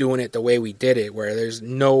 doing it the way we did it, where there's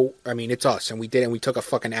no, I mean, it's us, and we did it, and we took a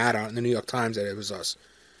fucking ad out in the New York Times that it was us.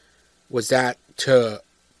 Was that to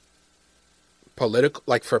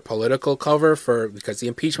for political cover, because the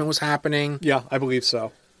impeachment was happening? Yeah, I believe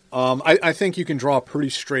so. I think you can draw a pretty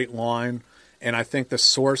straight line, and I think the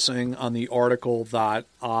sourcing on the article that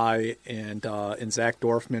I and Zach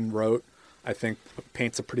Dorfman wrote, I think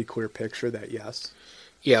paints a pretty clear picture that yes.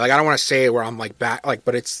 Yeah, like, I don't want to say it where I'm like back, like,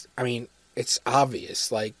 but it's, I mean, it's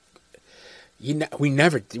obvious. Like, we've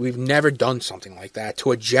never done something like that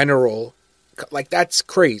to a general. Like, that's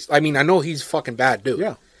crazy. I mean, I know he's fucking bad dude.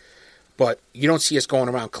 Yeah. But you don't see us going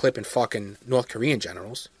around clipping fucking North Korean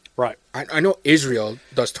generals. Right. I know Israel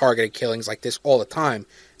does targeted killings like this all the time.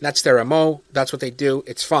 That's their MO. That's what they do.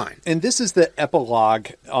 It's fine. And this is the epilogue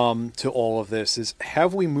to all of this, is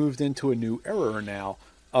have we moved into a new era now?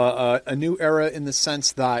 A new era in the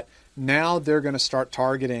sense that now they're going to start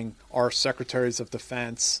targeting our secretaries of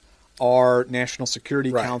defense, our National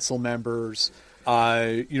Security Council members,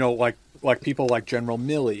 like people like General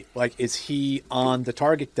Milley. Like, is he on the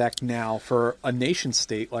target deck now for a nation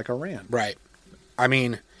state like Iran? Right. I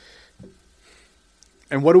mean,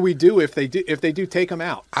 and what do we do if they do take him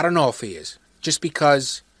out? I don't know if he is. Just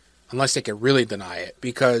because, unless they can really deny it,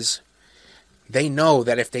 because they know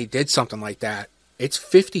that if they did something like that, it's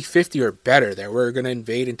 50-50 or better that we're going to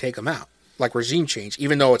invade and take them out. Like regime change.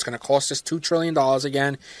 Even though it's going to cost us $2 trillion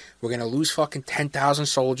again, we're going to lose fucking 10,000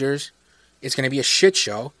 soldiers. It's going to be a shit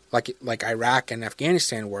show, like Iraq and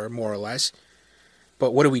Afghanistan were, more or less.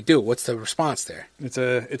 But what do we do? What's the response there? It's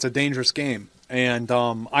a dangerous game. And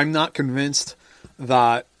I'm not convinced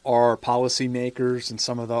that our policymakers and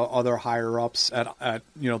some of the other higher-ups at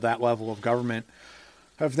that level of government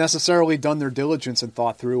have necessarily done their diligence and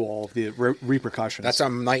thought through all of the repercussions. That's a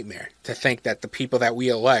nightmare, to think that the people that we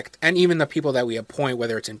elect, and even the people that we appoint,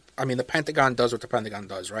 whether it's the Pentagon does what the Pentagon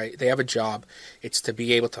does, right? They have a job. It's to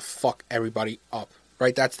be able to fuck everybody up,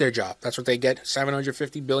 right? That's their job. That's what they get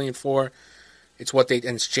 $750 billion for. It's what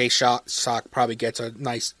and JSOC probably gets a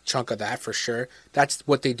nice chunk of that for sure. That's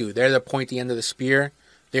what they do. They're the pointy end of the spear.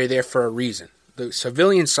 They're there for a reason. The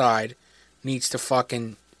civilian side needs to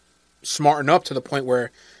fucking smarten up to the point where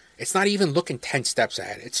it's not even looking 10 steps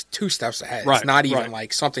ahead. It's 2 steps ahead. Right, it's not even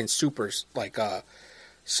like something super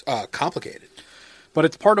complicated. But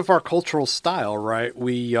it's part of our cultural style, right?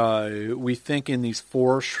 We think in these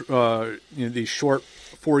these short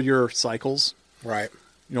 4-year cycles. Right.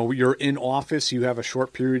 You're in office. You have a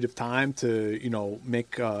short period of time to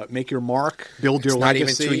make your mark, build your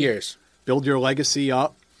legacy. Not even 2 years. Build your legacy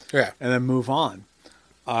up. Yeah. And then move on.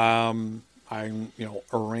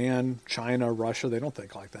 Iran, China, Russia, they don't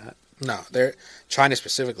think like that. No, China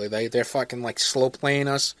specifically. They're fucking like slow playing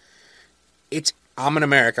us. I'm in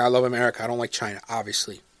America. I love America. I don't like China,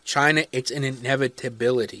 obviously. China, it's an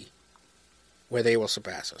inevitability where they will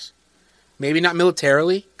surpass us. Maybe not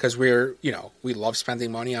militarily, because we love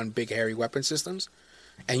spending money on big hairy weapon systems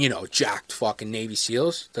and, jacked fucking Navy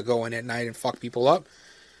SEALs to go in at night and fuck people up.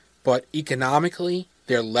 But economically,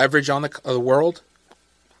 their leverage on the world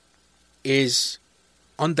is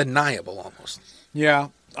undeniable almost. Yeah.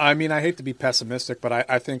 I mean, I hate to be pessimistic, but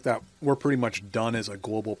I think that we're pretty much done as a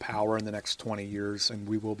global power in the next 20 years, and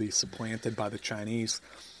we will be supplanted by the Chinese,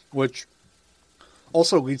 which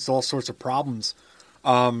also leads to all sorts of problems.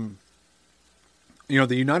 The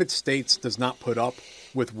United States does not put up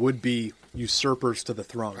with would-be usurpers to the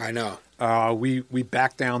throne. I know. We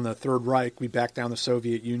back down the Third Reich. We back down the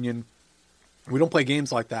Soviet Union. We don't play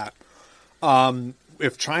games like that.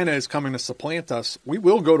 If China is coming to supplant us, we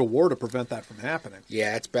will go to war to prevent that from happening.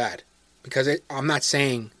 Yeah, it's bad. Because I'm not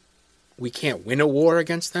saying we can't win a war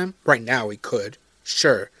against them. Right now we could,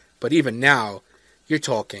 sure. But even now, you're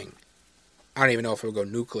talking, I don't even know if it would go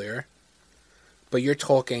nuclear. But you're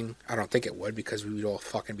talking, I don't think it would because we would all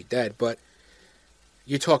fucking be dead. But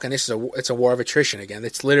you're talking, it's a war of attrition again.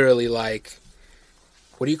 It's literally like,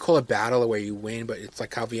 what do you call a battle where you win, but it's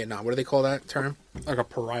like how Vietnam, what do they call that term? Like a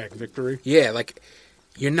pyrrhic victory? Yeah, like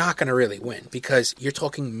you're not going to really win because you're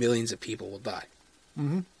talking millions of people will die.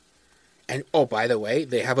 Mm-hmm. And, oh, by the way,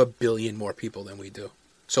 they have 1 billion more people than we do.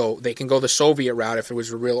 So they can go the Soviet route if it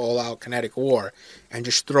was a real all-out kinetic war and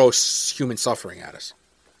just throw human suffering at us.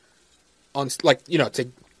 As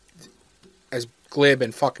glib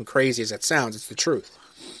and fucking crazy as that sounds, it's the truth.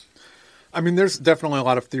 I mean, there's definitely a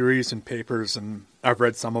lot of theories and papers, and I've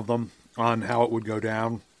read some of them on how it would go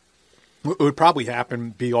down. It would probably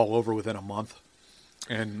be all over within a month.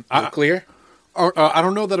 And nuclear? I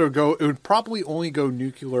don't know that it would probably only go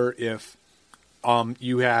nuclear if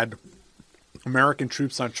you had American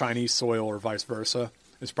troops on Chinese soil or vice versa.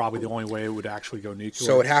 It's probably the only way it would actually go nuclear.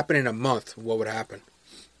 So it happened in a month. What would happen?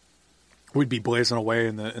 We'd be blazing away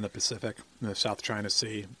in the Pacific, in the South China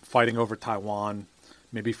Sea, fighting over Taiwan,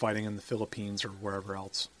 maybe fighting in the Philippines or wherever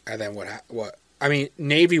else. And then what? I mean,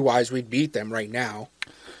 Navy-wise, we'd beat them right now.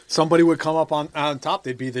 Somebody would come up on top.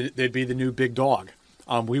 They'd be the new big dog.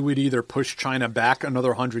 We would either push China back another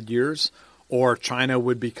 100 years, or China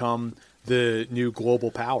would become the new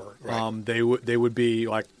global power. Right. They would be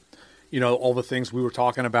like, all the things we were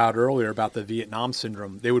talking about earlier about the Vietnam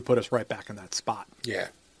syndrome. They would put us right back in that spot. Yeah.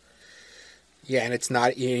 Yeah,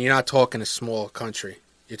 and you're not talking a small country.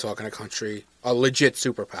 You're talking a legit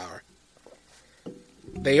superpower.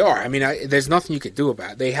 They are. I mean, there's nothing you could do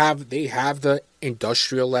about it. They have the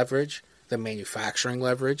industrial leverage, the manufacturing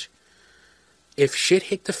leverage. If shit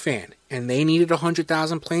hit the fan and they needed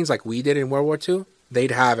 100,000 planes like we did in World War II,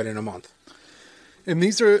 they'd have it in a month. And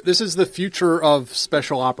this is the future of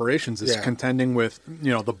special operations. It's contending with,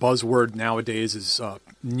 the buzzword nowadays is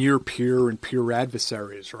near peer and peer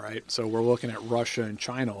adversaries, right? So we're looking at Russia and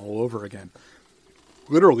China all over again.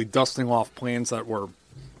 Literally dusting off planes that were,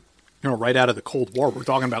 right out of the Cold War. We're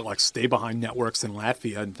talking about like stay-behind networks in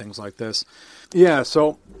Latvia and things like this. Yeah,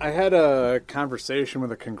 so I had a conversation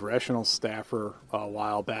with a congressional staffer a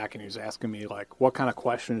while back, and he was asking me, like, what kind of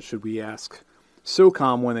questions should we ask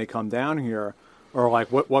SOCOM when they come down here? Or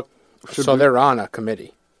like what should they're on a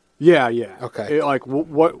committee. Yeah. Okay. Like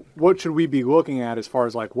what should we be looking at as far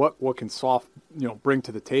as like what can SOF bring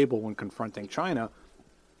to the table when confronting China?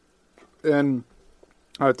 And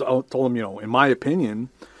I told him, in my opinion,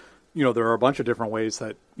 there are a bunch of different ways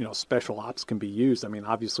that special ops can be used. I mean,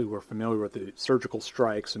 obviously we're familiar with the surgical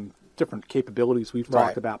strikes and different capabilities we've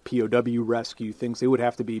talked about, POW rescue, things they would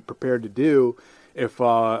have to be prepared to do if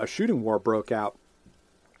a shooting war broke out.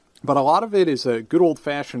 But a lot of it is a good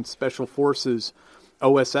old-fashioned special forces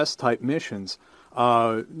OSS-type missions,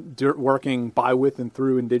 working by, with, and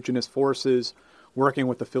through indigenous forces, working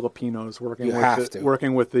with the Filipinos, working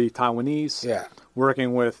with the Taiwanese,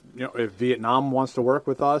 working with, if Vietnam wants to work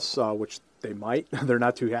with us, which they might. They're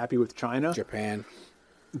not too happy with China. Japan,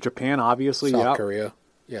 obviously, South Korea.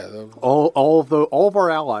 Yeah. All of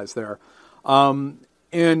our allies there.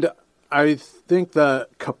 And I think the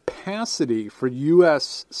capacity for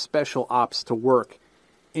U.S. special ops to work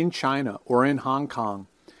in China or in Hong Kong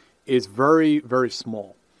is very, very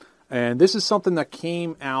small. And this is something that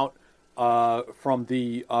came out from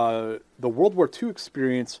the World War II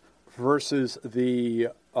experience versus the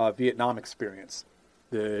Vietnam experience,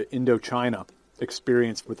 the Indochina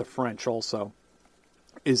experience with the French also,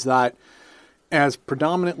 is that as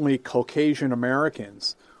predominantly Caucasian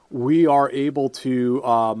Americans, we are able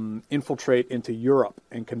to infiltrate into Europe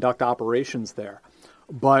and conduct operations there.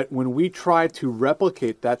 But when we try to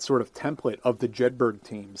replicate that sort of template of the Jedburgh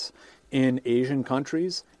teams in Asian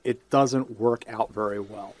countries, it doesn't work out very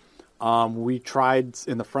well. We tried,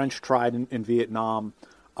 and the French tried in Vietnam.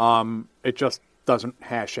 It just doesn't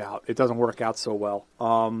hash out. It doesn't work out so well.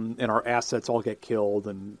 And our assets all get killed,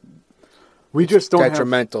 and we just don't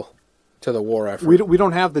detrimental to the war effort. We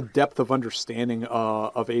don't have the depth of understanding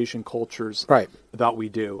of Asian cultures that we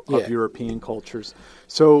do, of European cultures.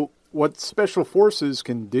 So what special forces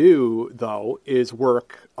can do, though, is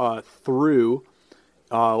work through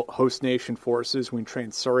host nation forces. We can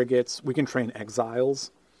train surrogates. We can train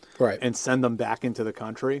exiles and send them back into the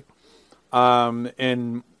country.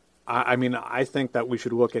 And I think that we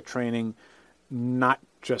should look at training not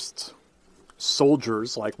just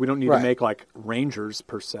soldiers. Like, we don't need to make like rangers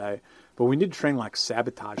per se, but we need to train like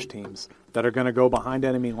sabotage teams that are going to go behind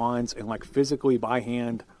enemy lines and like physically by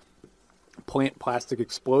hand plant plastic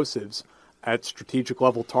explosives at strategic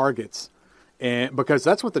level targets. And because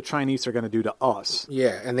that's what the Chinese are going to do to us.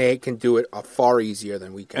 Yeah, and they can do it far easier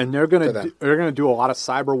than we can. And they're going to do a lot of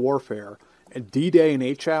cyber warfare. At D-Day and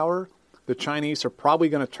H-Hour, the Chinese are probably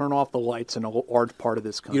going to turn off the lights in a large part of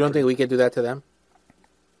this country. You don't think we can do that to them?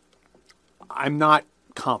 I'm not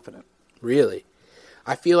confident. Really?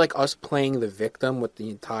 I feel like us playing the victim with the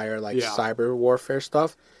entire cyber warfare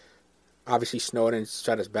stuff, obviously Snowden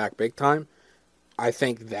set us back big time. I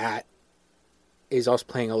think that is us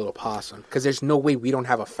playing a little possum because there's no way we don't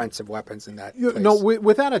have offensive weapons in that place. No,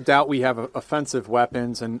 without a doubt, we have offensive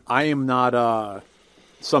weapons, and I am not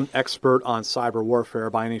some expert on cyber warfare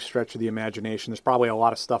by any stretch of the imagination. There's probably a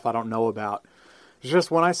lot of stuff I don't know about. It's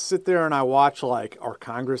just when I sit there and I watch like our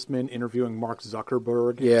congressman interviewing Mark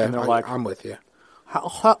Zuckerberg, and they're like, I'm with you.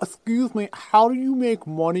 Excuse me, how do you make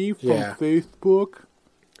money from Facebook?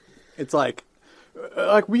 It's like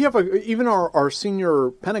we have even our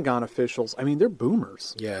senior Pentagon officials. I mean, they're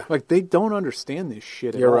boomers. Yeah, like they don't understand this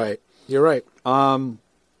shit. You're right. You're right.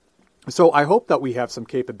 So I hope that we have some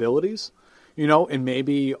capabilities, and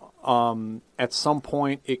maybe at some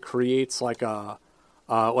point it creates like a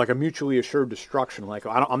mutually assured destruction. Like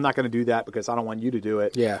I'm not going to do that because I don't want you to do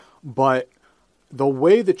it. Yeah, but the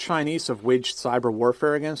way the Chinese have waged cyber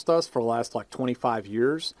warfare against us for the last 25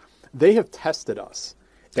 years, they have tested us.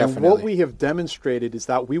 Definitely. And what we have demonstrated is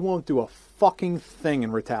that we won't do a fucking thing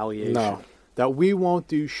in retaliation. No. That we won't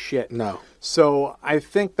do shit. No. So I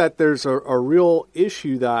think that there's a real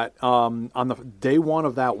issue that on the day one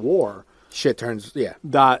of that war, shit turns,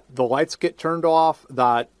 that the lights get turned off,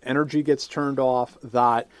 that energy gets turned off,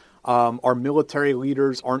 that our military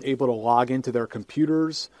leaders aren't able to log into their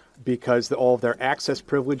computers because all of their access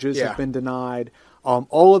privileges have been denied.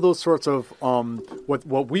 All of those sorts of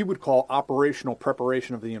what we would call operational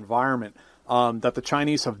preparation of the environment, that the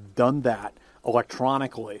Chinese have done that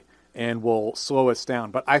electronically and will slow us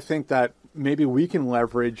down. But I think that maybe we can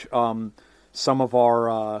leverage some of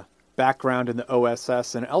our background in the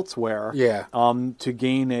OSS and elsewhere to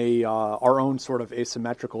gain our own sort of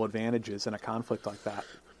asymmetrical advantages in a conflict like that.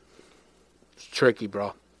 It's tricky,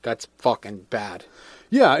 bro. That's fucking bad.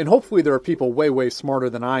 Yeah, and hopefully there are people way, way smarter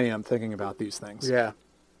than I am thinking about these things. Yeah,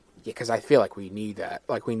 because I feel like we need that.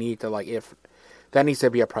 Like we need to if that needs to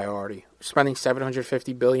be a priority. We're spending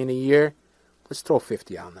 $750 billion a year. Let's throw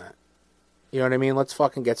 50 on that. You know what I mean? Let's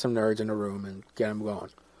fucking get some nerds in a room and get them going.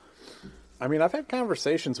 I mean, I've had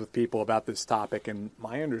conversations with people about this topic, and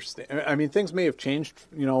my understanding. I mean, things may have changed,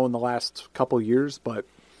 in the last couple of years, but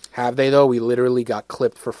have they though? We literally got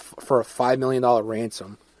clipped for a $5 million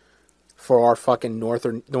ransom for our fucking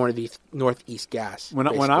northeast gas. When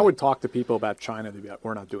I would talk to people about China, they'd be like,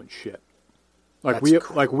 "We're not doing shit." Crazy.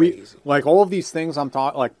 Like all of these things I'm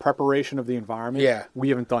talking, like preparation of the environment. Yeah, we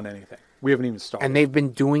haven't done anything. We haven't even started. And they've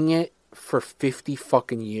been doing it for 50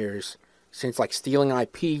 fucking years, since stealing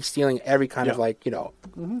IP, stealing every kind of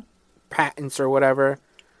patents or whatever.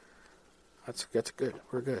 That's good.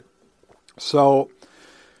 We're good. So,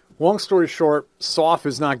 long story short, SOF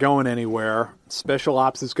is not going anywhere. Special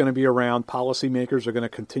Ops is going to be around. Policymakers are going to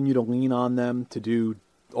continue to lean on them to do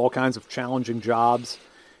all kinds of challenging jobs.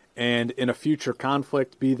 And in a future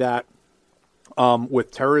conflict, be that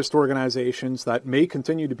with terrorist organizations that may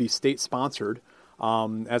continue to be state-sponsored,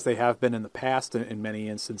 as they have been in the past in many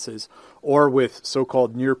instances, or with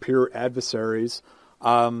so-called near-peer adversaries,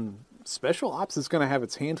 Special Ops is going to have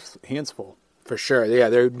its hands full. For sure. Yeah,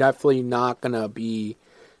 they're definitely not going to be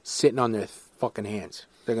sitting on their fucking hands.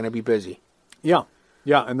 They're going to be busy. Yeah.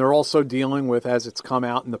 Yeah, and they're also dealing with, as it's come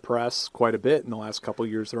out in the press quite a bit in the last couple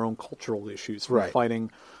of years, their own cultural issues from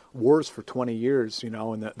fighting wars for 20 years,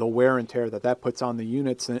 and the wear and tear that puts on the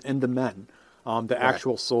units and the men, the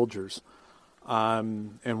actual soldiers.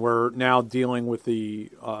 And we're now dealing with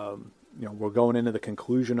we're going into the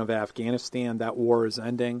conclusion of Afghanistan. That war is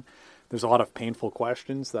ending. There's a lot of painful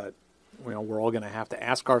questions that we're all going to have to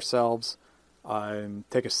ask ourselves,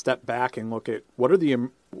 take a step back and look at what are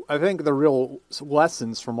I think the real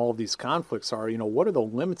lessons from all of these conflicts are, what are the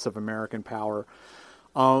limits of American power?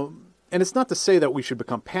 And it's not to say that we should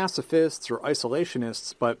become pacifists or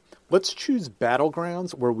isolationists, but let's choose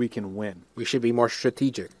battlegrounds where we can win. We should be more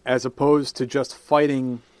strategic. As opposed to just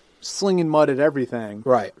fighting, slinging mud at everything.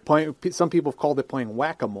 Right. Some people have called it playing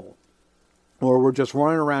whack-a-mole. Or we're just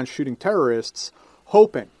running around shooting terrorists,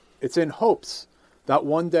 hoping. It's in hopes that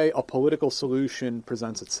one day a political solution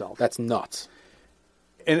presents itself. That's nuts.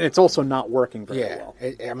 And it's also not working very well.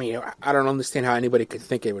 I mean, I don't understand how anybody could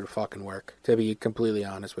think it would fucking work, to be completely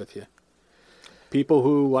honest with you. People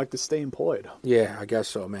who like to stay employed. Yeah, I guess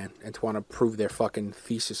so, man. And to want to prove their fucking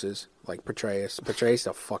theses, like Petraeus. Petraeus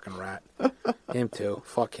a fucking rat. Him too.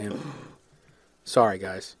 Fuck him. Sorry,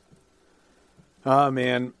 guys.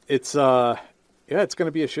 Man. It's going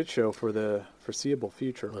to be a shit show for the foreseeable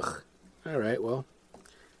future. Ugh. All right, well.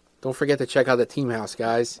 Don't forget to check out the Team House,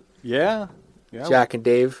 guys. Yeah. Jack and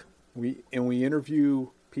Dave. We interview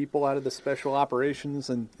people out of the special operations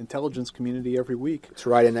and intelligence community every week. It's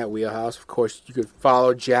right in that wheelhouse. Of course, you could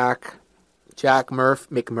follow Jack Jack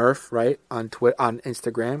McMurph, right, on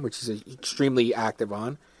Instagram, which he's extremely active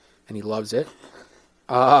on, and he loves it.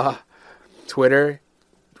 Twitter,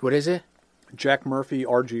 what is it? Jack Murphy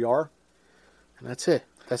RGR. And that's it.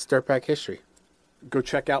 That's Dirtbag History. Go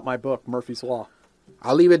check out my book, Murphy's Law.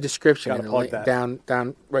 I'll leave a description down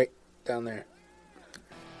right down there.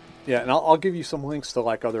 Yeah, and I'll give you some links to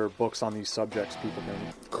like other books on these subjects people can.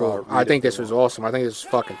 Cool. I think this was awesome. I think this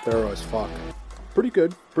was fucking thorough as fuck. Pretty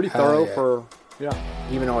good. Pretty thorough for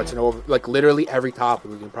Even though it's literally every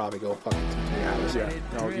topic we can probably go fucking 2-3 hours. Yeah,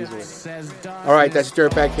 no, easily. All right, that's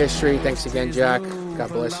Dirtbag History. Thanks again, Jack. God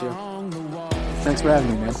bless you. Thanks for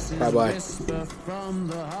having me, man. Bye bye.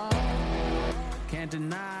 Can't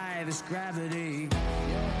deny this gravity.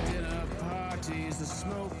 Dinner parties, the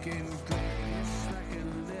smoking green,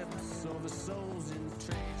 smacking lips over souls in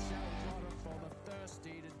trays. Water for the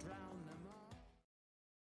thirsty to drown them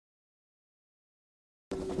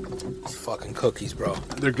all. These fucking cookies, bro.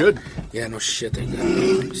 They're good. Yeah, no shit, they're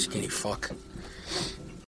good. Skinny fuck.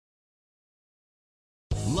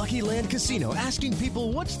 Lucky Land Casino, asking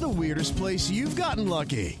people, what's the weirdest place you've gotten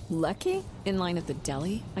lucky? Lucky? In line at the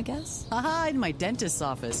deli, I guess? Aha, in my dentist's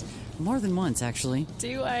office. More than once, actually.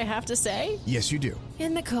 Do I have to say? Yes, you do.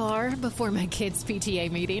 In the car before my kids'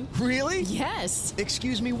 PTA meeting. Really? Yes.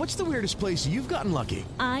 Excuse me, what's the weirdest place you've gotten lucky?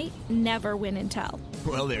 I never win and tell.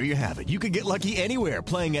 Well, there you have it. You can get lucky anywhere,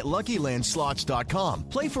 playing at LuckyLandSlots.com.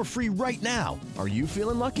 Play for free right now. Are you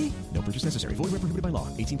feeling lucky? No purchase necessary. Void where prohibited by law.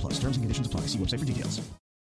 18+. Terms and conditions apply. See website for details.